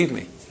will believe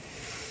me.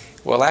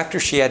 Well, after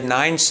she had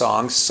 9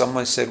 songs,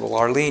 someone said, well,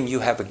 Arlene, you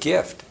have a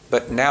gift.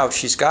 But now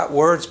she's got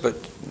words, but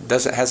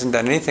hasn't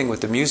done anything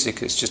with the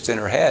music. It's just in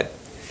her head.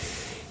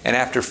 And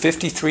after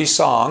 53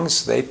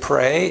 songs, they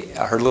pray.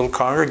 Her little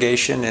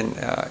congregation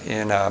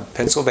in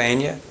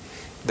Pennsylvania,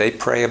 they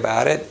pray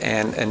about it.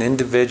 And an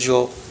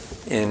individual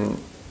in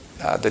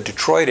the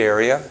Detroit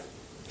area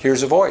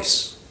hears a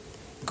voice.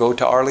 Go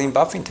to Arlene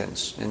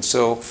Buffington's. And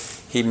so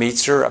he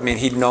meets her. I mean,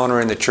 he'd known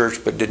her in the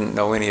church, but didn't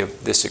know any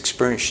of this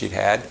experience she'd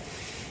had.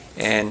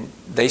 And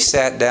they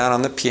sat down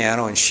on the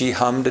piano, and she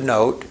hummed a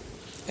note.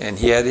 And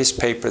he had his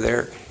paper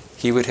there.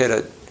 He would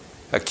hit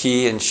a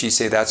key, and she'd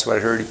say, that's what I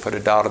heard. He put a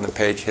dot on the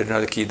page, hit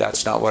another key,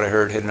 that's not what I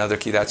heard, hit another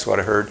key, that's what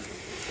I heard.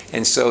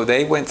 And so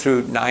they went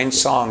through 9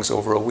 songs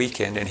over a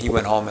weekend, and he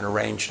went home and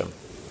arranged them.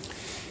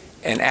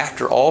 And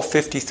after all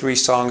 53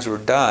 songs were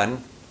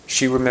done,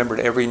 she remembered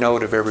every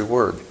note of every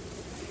word.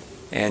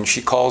 And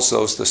she calls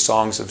those the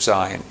Songs of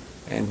Zion.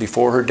 And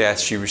before her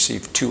death, she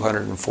received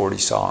 240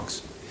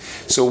 songs.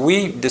 So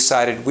we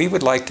decided we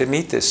would like to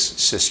meet this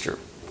sister.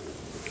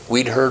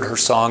 We'd heard her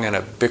song in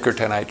a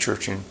Bickertonite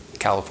church in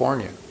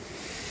California.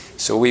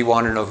 So we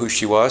wanted to know who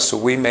she was, so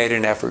we made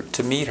an effort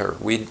to meet her.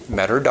 We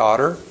met her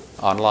daughter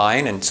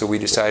online, and so we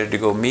decided to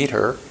go meet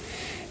her.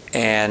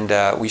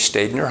 And we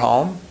stayed in her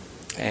home,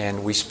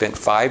 and we spent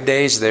 5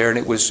 days there, and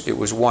it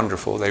was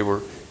wonderful. They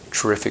were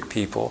terrific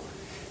people.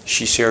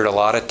 She shared a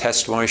lot of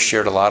testimony,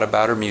 shared a lot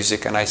about her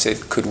music, and I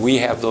said, could we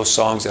have those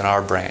songs in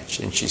our branch?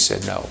 And she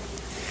said no.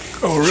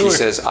 Oh, really? She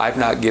says, I've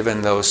not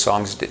given those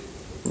songs to,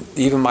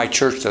 even my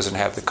church doesn't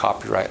have the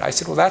copyright. I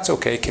said, well, that's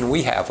okay. Can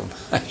we have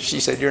them? She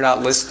said, you're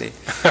not listening.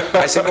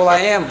 I said, well, I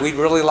am. We'd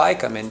really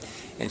like them. And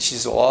she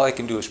said, well, all I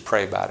can do is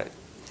pray about it.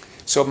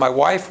 So my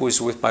wife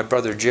was with my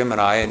brother Jim and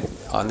I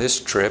on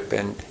this trip.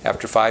 And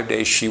after 5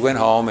 days, she went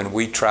home, and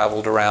we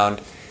traveled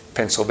around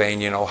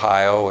Pennsylvania and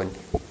Ohio and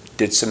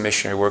did some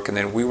missionary work. And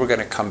then we were going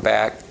to come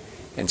back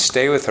and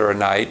stay with her a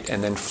night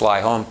and then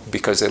fly home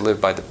because they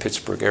lived by the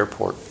Pittsburgh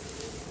airport.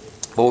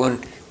 But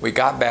when we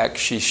got back,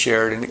 she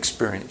shared an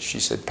experience. She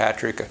said,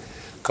 Patrick, a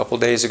couple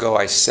days ago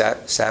I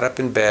sat up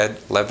in bed,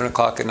 11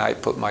 o'clock at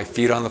night, put my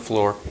feet on the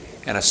floor,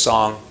 and a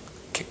song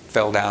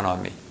fell down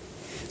on me.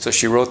 So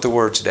she wrote the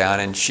words down,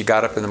 and she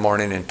got up in the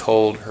morning and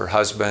told her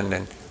husband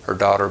and her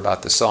daughter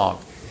about the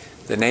song.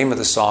 The name of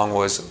the song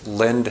was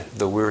Lend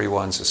the Weary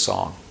Ones a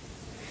Song.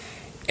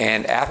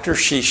 And after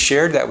she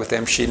shared that with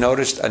them, she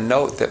noticed a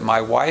note that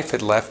my wife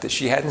had left that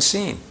she hadn't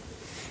seen.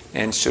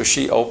 And so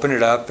she opened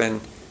it up,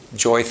 and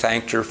Joy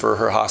thanked her for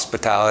her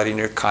hospitality and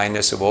her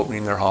kindness of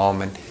opening their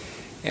home.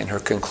 And her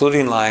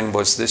concluding line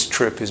was, "This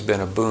trip has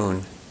been a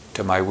boon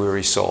to my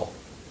weary soul."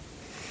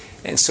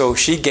 And so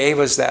she gave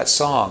us that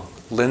song,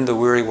 Lend the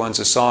Weary Ones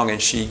a Song,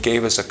 and she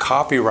gave us a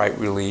copyright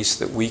release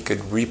that we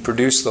could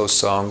reproduce those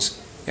songs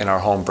in our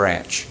home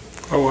branch.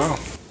 Oh, wow.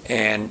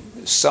 And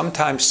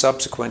sometime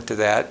subsequent to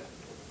that,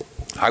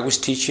 I was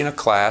teaching a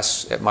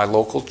class at my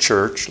local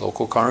church,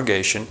 local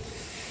congregation,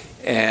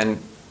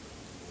 and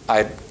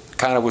I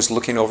kind of was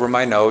looking over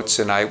my notes,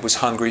 and I was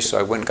hungry, so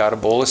I went and got a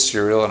bowl of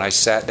cereal, and I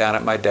sat down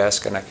at my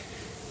desk, and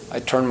I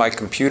turned my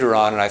computer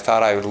on, and I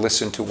thought I would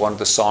listen to one of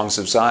the Songs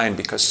of Zion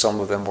because some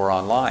of them were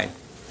online.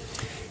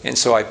 And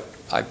so I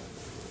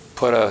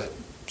put a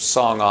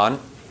song on,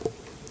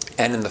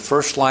 and in the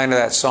first line of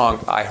that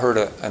song, I heard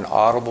an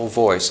audible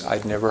voice.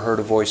 I'd never heard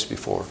a voice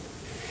before.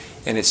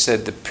 And it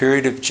said, "The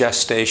period of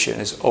gestation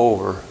is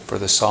over for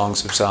the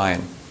Songs of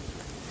Zion."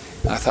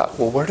 And I thought,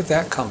 well, where did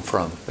that come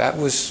from? That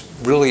was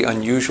really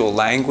unusual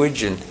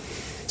language. And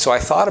so I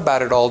thought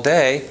about it all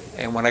day,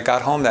 and when I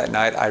got home that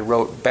night, I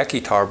wrote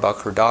Becky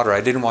Tarbuck, her daughter. I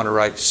didn't want to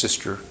write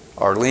Sister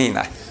Arlene.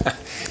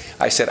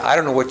 I said, I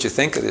don't know what you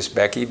think of this,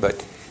 Becky,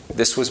 but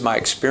this was my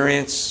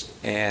experience.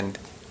 And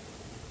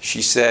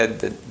she said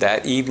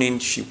that evening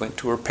she went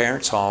to her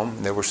parents' home,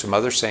 and there were some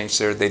other saints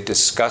there. They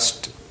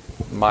discussed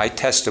my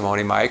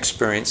testimony, my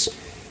experience,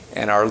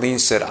 and Arlene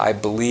said, I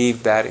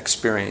believe that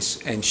experience.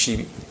 And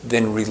she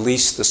then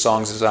released the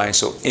Songs of Zion,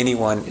 so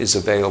anyone is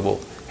available,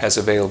 has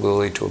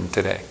availability to them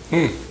today.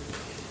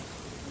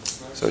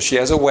 So she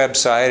has a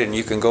website, and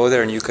you can go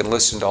there and you can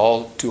listen to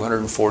all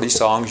 240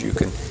 songs. You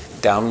can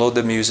download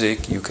the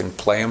music, you can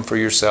play them for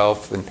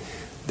yourself, and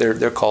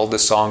they're called the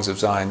Songs of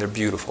Zion. They're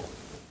beautiful.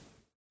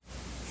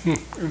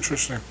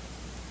 Interesting.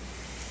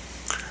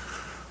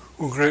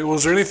 Well, great. Well,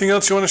 is there anything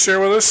else you want to share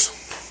with us?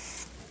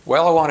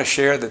 Well, I want to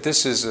share that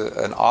this is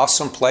an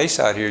awesome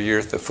place out here. You're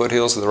at the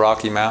foothills of the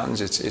Rocky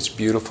Mountains. It's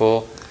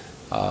beautiful.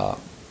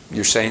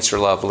 Your saints are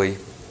lovely.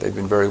 They've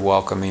been very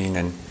welcoming,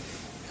 and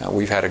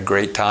we've had a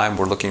great time.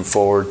 We're looking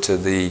forward to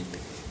the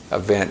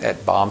event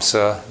at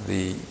BOMSA,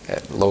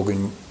 at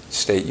Logan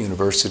State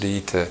University,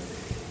 to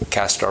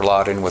cast our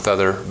lot in with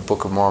other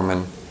Book of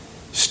Mormon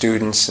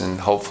students,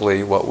 and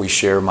hopefully what we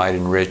share might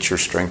enrich or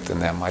strengthen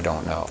them. I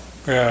don't know.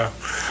 Yeah,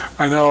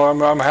 I know.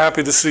 I'm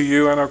happy to see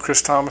you. I know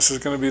Chris Thomas is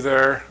going to be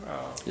there.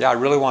 Yeah, I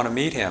really want to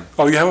meet him.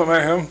 Oh, you haven't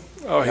met him?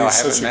 Oh, no, he's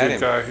such a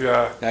good guy.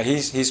 Yeah. Now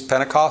he's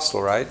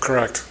Pentecostal, right?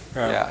 Correct.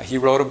 Yeah. He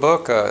wrote a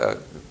book, a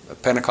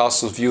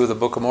Pentecostal's view of the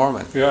Book of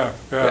Mormon. Yeah.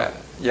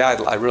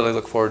 I really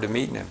look forward to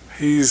meeting him.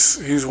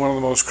 He's one of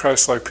the most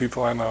Christ-like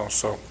people I know.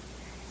 So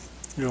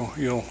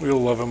you'll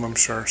love him, I'm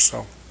sure.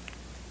 So.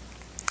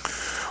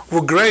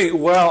 Well, great.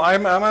 Well,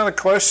 I'm out of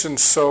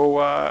questions.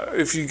 So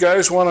if you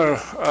guys want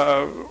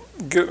to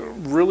get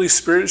really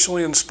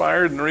spiritually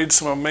inspired and read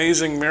some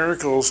amazing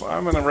miracles,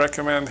 I'm going to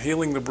recommend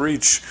Healing the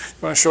Breach.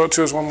 You want to show it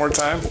to us one more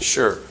time?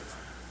 Sure.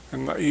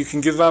 And you can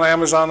get it on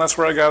Amazon. That's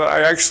where I got it.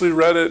 I actually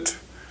read it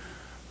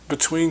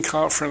between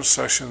conference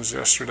sessions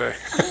yesterday.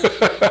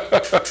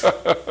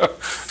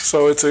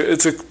 So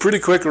it's a pretty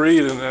quick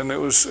read, and it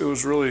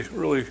was really,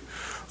 really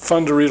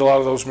fun to read a lot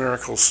of those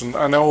miracles. And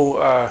I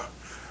know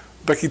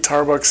Becky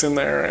Tarbuck's in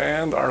there,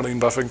 and Arlene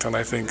Buffington,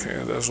 I think,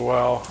 as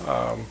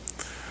well.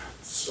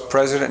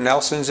 President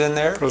Nelson's in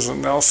there.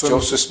 President Nelson.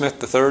 Joseph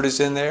Smith III is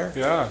in there.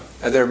 Yeah.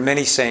 And there are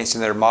many saints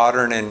in there,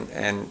 modern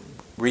and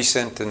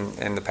recent and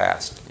in the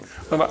past.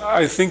 And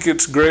I think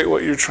it's great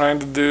what you're trying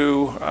to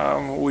do.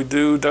 We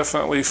do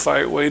definitely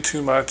fight way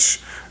too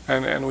much,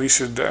 and we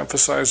should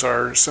emphasize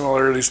our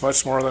similarities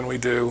much more than we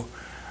do.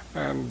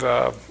 And,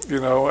 and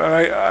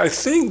I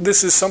think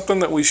this is something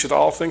that we should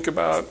all think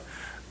about,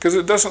 because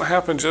it doesn't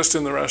happen just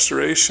in the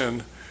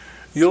Restoration.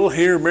 You'll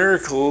hear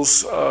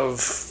miracles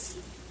of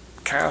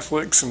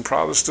Catholics and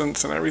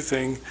Protestants and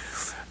everything,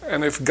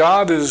 and if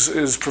God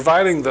is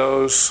providing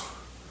those,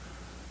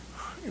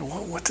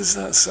 what does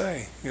that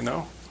say,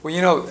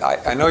 Well,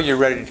 I know you're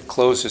ready to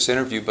close this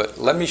interview, but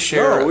let me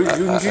share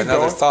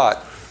another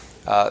thought.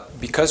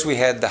 Because we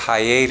had the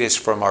hiatus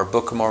from our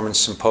Book of Mormon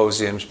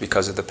symposiums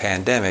because of the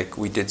pandemic,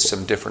 we did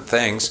some different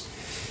things.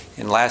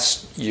 And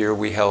last year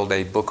we held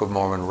a Book of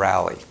Mormon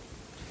rally.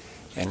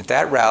 And at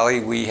that rally,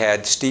 we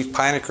had Steve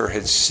Pinecker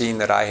had seen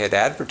that I had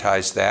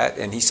advertised that,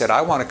 and he said,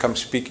 I want to come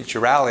speak at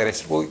your rally. And I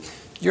said, well,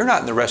 you're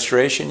not in the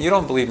Restoration. You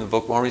don't believe in the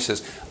Book of Mormon. He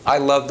says, I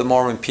love the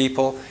Mormon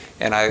people,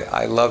 and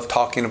I love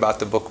talking about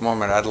the Book of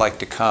Mormon. I'd like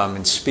to come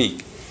and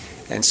speak.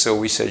 And so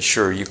we said,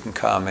 sure, you can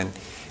come. And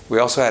we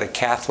also had a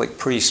Catholic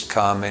priest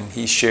come, and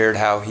he shared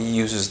how he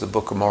uses the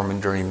Book of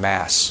Mormon during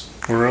Mass.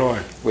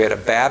 Really? We had a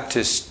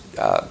Baptist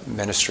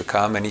minister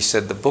come, and he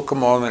said the Book of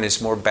Mormon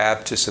is more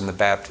Baptist than the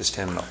Baptist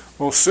hymnal.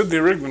 Well, Sidney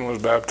Rigdon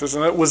was Baptist,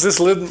 and was this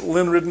Lynn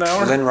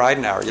Ridenour? Lynn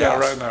Ridenour, yeah.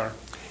 yes. Yeah, Ridenour.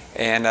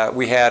 And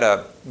we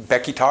had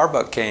Becky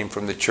Tarbuck came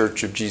from the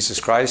Church of Jesus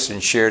Christ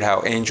and shared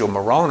how Angel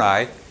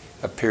Moroni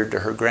appeared to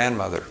her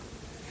grandmother.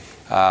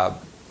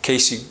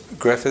 Casey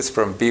Griffith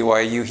from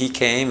BYU, he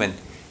came and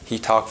he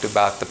talked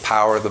about the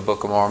power of the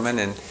Book of Mormon,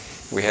 and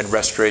we had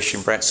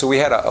Restoration Branch. So we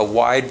had a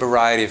wide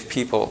variety of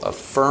people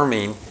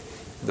affirming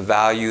the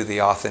value,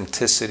 the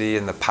authenticity,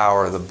 and the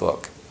power of the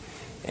book.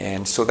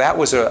 And so that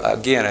was,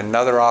 again,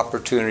 another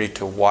opportunity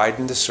to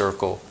widen the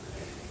circle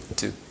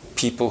to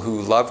people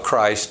who love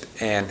Christ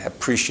and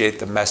appreciate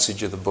the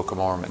message of the Book of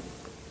Mormon.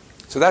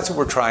 So that's what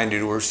we're trying to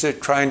do. We're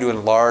trying to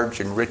enlarge,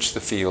 enrich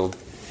the field.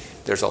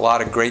 There's a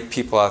lot of great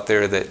people out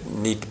there that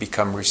need to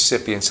become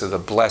recipients of the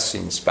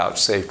blessings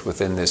vouchsafed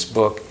within this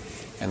book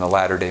and the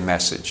Latter-day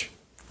Message.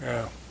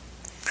 Yeah.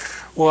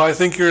 Well, I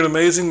think you're an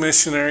amazing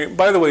missionary.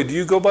 By the way, do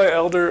you go by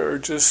Elder or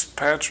just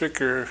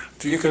Patrick, or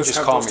do you can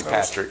just call me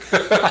Patrick.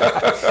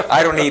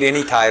 I don't need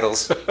any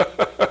titles.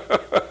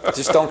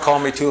 Just don't call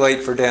me too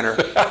late for dinner.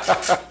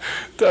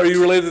 Are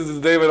you related to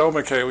David O.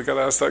 McKay? We got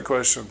to ask that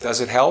question. Does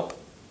it help?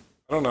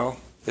 I don't know.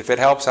 If it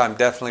helps, I'm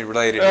definitely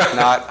related. If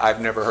not,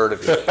 I've never heard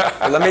of you.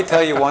 But let me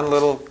tell you one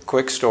little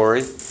quick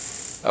story.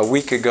 A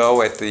week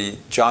ago at the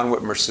John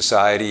Whitmer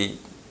Society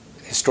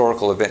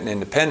historical event in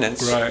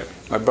Independence, right,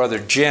 my brother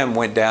Jim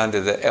went down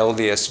to the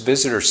LDS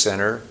Visitor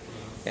Center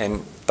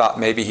and thought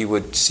maybe he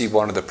would see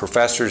one of the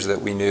professors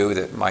that we knew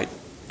that might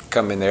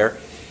come in there.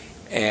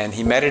 And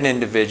he met an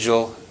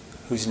individual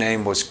whose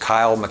name was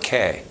Kyle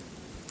McKay.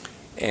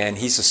 And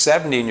he's a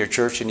 70 in your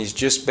church, and he's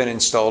just been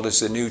installed as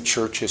the new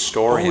church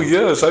historian. Oh,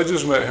 yes, I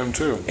just met him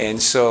too. And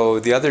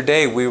so the other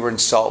day we were in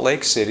Salt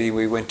Lake City.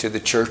 We went to the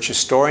church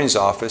historian's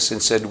office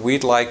and said,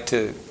 we'd like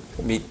to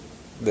meet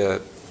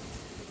the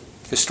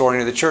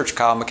historian of the church,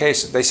 Kyle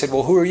McKay. They said,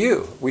 well, who are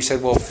you? We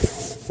said, well,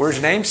 we're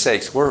his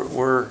namesakes.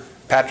 We're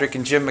Patrick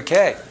and Jim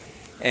McKay.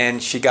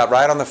 And she got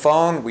right on the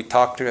phone.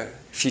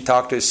 She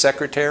talked to his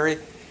secretary,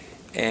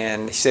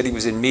 and he said he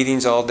was in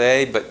meetings all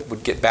day, but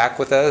would get back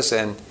with us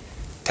and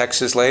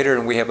text us later,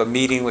 and we have a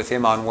meeting with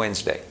him on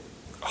Wednesday.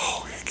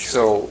 Oh,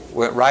 so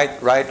went right,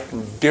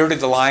 bearded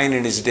the lion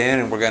in his den,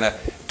 and we're going to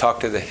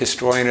talk to the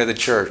historian of the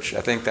church. I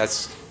think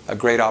that's a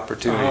great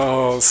opportunity.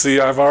 Oh, see,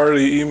 I've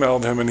already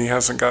emailed him, and he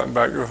hasn't gotten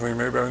back with me.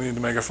 Maybe I need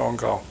to make a phone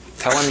call.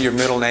 Tell him your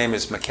middle name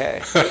is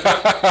McKay.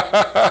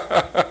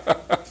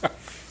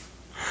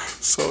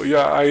 So,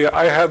 yeah,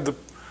 I had the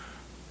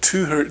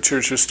two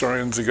church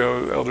historians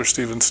ago, Elder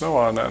Stephen Snow,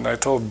 on that, and I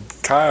told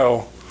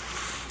Kyle,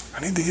 I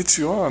need to get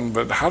you on,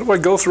 but how do I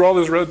go through all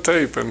this red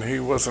tape? And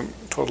he wasn't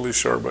totally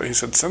sure, but he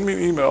said, send me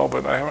an email,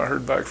 but I haven't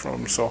heard back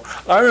from him. So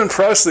I'm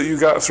impressed that you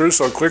got through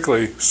so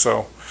quickly.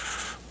 So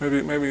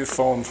maybe the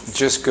phone.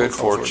 Just good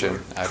fortune.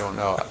 I don't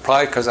know.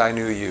 Probably because I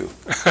knew you.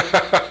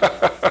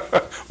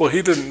 Well,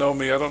 he didn't know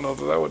me. I don't know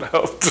that would have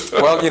helped.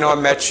 Well, I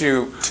met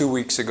you 2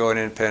 weeks ago in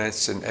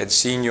Independence and had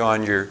seen you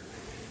on your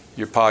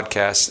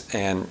podcast,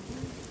 and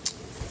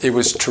it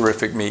was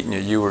terrific meeting you.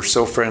 You were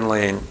so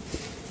friendly and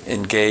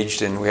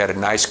engaged, and we had a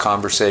nice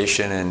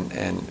conversation,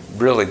 and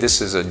really this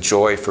is a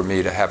joy for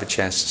me to have a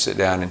chance to sit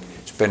down and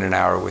spend an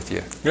hour with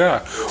you.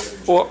 Yeah.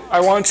 Well,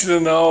 I want you to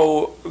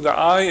know that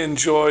I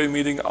enjoy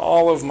meeting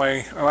all of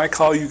my, and I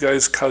call you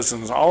guys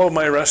cousins, all of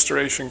my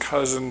restoration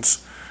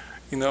cousins.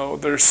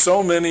 There's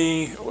so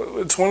many.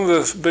 It's one of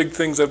the big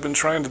things I've been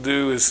trying to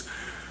do is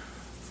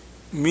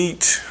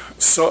meet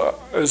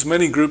as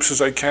many groups as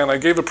I can. I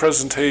gave a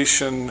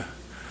presentation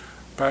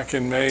back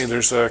in May.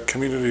 There's a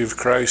Community of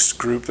Christ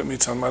group that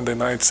meets on Monday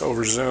nights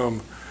over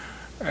Zoom,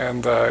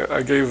 and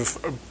I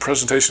gave a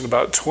presentation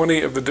about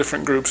 20 of the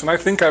different groups, and I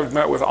think I've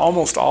met with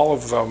almost all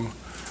of them,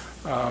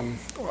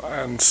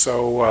 and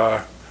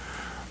so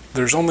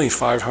there's only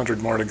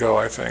 500 more to go,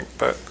 I think.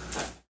 But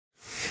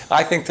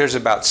I think there's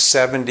about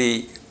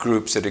 70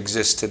 groups that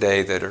exist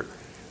today that are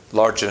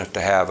large enough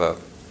to have a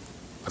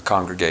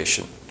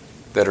congregation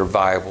that are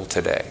viable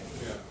today.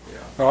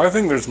 No, I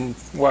think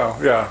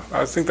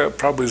I think that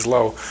probably is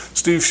low.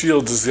 Steve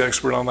Shields is the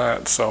expert on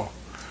that, so.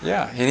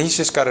 Yeah, and he's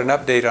just got an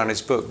update on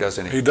his book,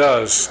 doesn't he? He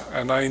does,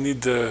 and I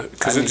need to,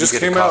 because it just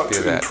came out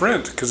in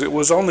print, because it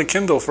was only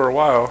Kindle for a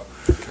while,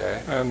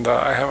 okay, and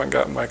I haven't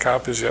gotten my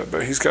copies yet,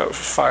 but he's got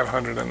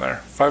 500 in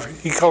there.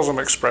 He calls them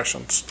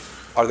expressions.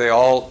 Are they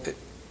all?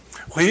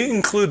 Well, he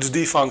includes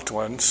defunct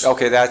ones.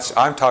 Okay,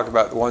 I'm talking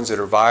about the ones that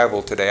are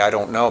viable today. I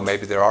don't know,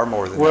 maybe there are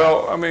more than that.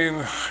 Well, I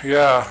mean,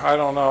 yeah, I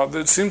don't know.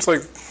 It seems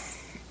like,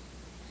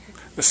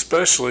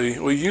 especially,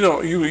 well, you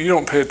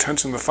don't pay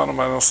attention to the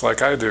fundamentals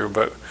like I do,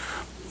 but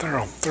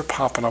they're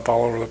popping up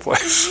all over the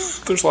place.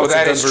 There's lots of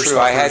Denver stuff. That is true.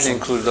 I hadn't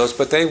included those,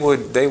 but they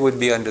would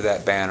be under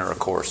that banner, of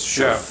course.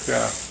 Sure.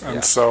 Yeah.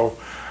 And so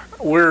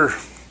we're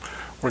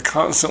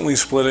constantly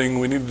splitting.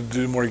 We need to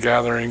do more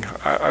gathering.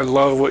 I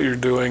love what you're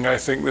doing. I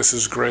think this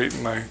is great,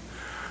 and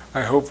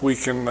I hope we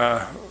can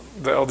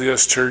the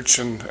LDS Church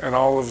and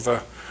all of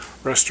the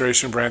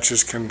Restoration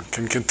branches can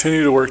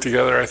continue to work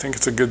together, I think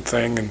it's a good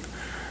thing,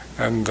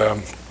 and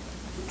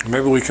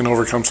maybe we can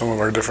overcome some of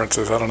our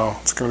differences. I don't know.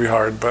 It's going to be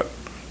hard, but...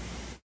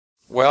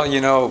 Well,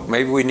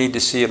 maybe we need to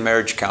see a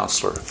marriage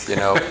counselor,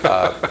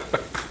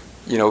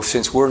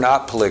 since we're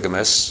not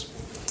polygamists,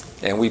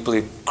 and we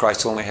believe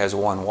Christ only has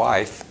one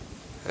wife,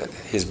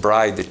 his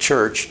bride, the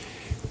church,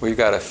 we've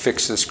got to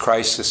fix this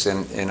crisis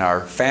in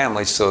our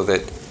family so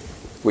that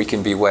we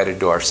can be wedded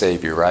to our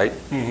Savior, right?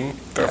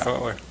 Mm-hmm,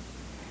 definitely. Yeah.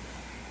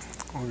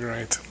 Well,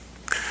 great.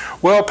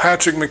 Well,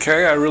 Patrick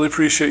McKay, I really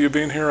appreciate you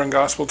being here on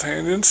Gospel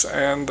Tangents,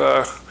 and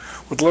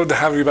would love to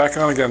have you back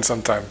on again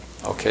sometime.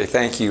 Okay,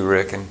 thank you,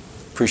 Rick, and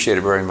appreciate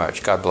it very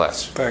much. God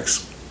bless.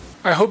 Thanks.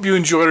 I hope you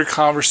enjoyed our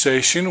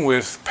conversation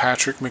with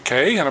Patrick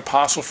McKay, an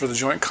apostle for the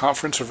Joint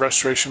Conference of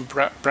Restoration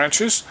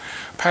Branches.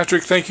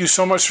 Patrick, thank you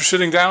so much for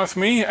sitting down with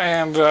me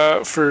and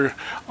for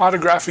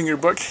autographing your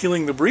book,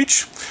 Healing the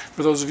Breach.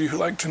 For those of you who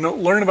like to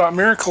learn about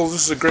miracles,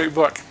 this is a great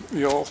book.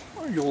 You'll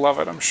love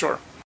it, I'm sure.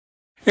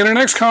 In our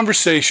next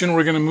conversation,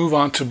 we're going to move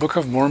on to Book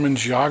of Mormon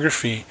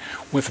geography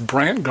with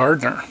Brant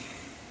Gardner.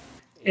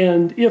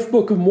 And if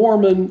Book of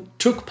Mormon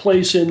took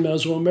place in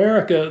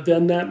Mesoamerica,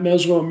 then that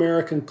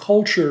Mesoamerican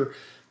culture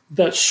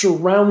that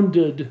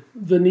surrounded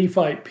the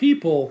Nephite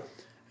people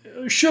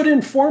should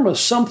inform us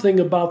something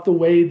about the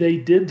way they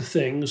did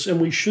things,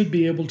 and we should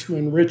be able to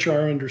enrich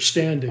our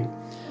understanding.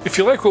 If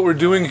you like what we're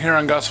doing here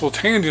on Gospel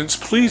Tangents,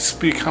 please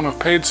become a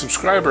paid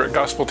subscriber at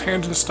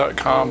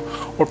gospeltangents.com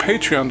or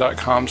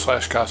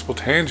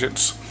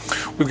patreon.com/gospeltangents.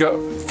 We've got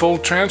full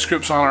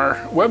transcripts on our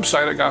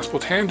website at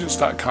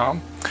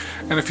gospeltangents.com,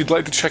 and if you'd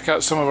like to check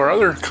out some of our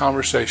other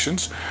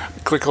conversations,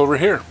 click over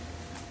here.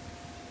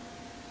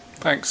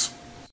 Thanks.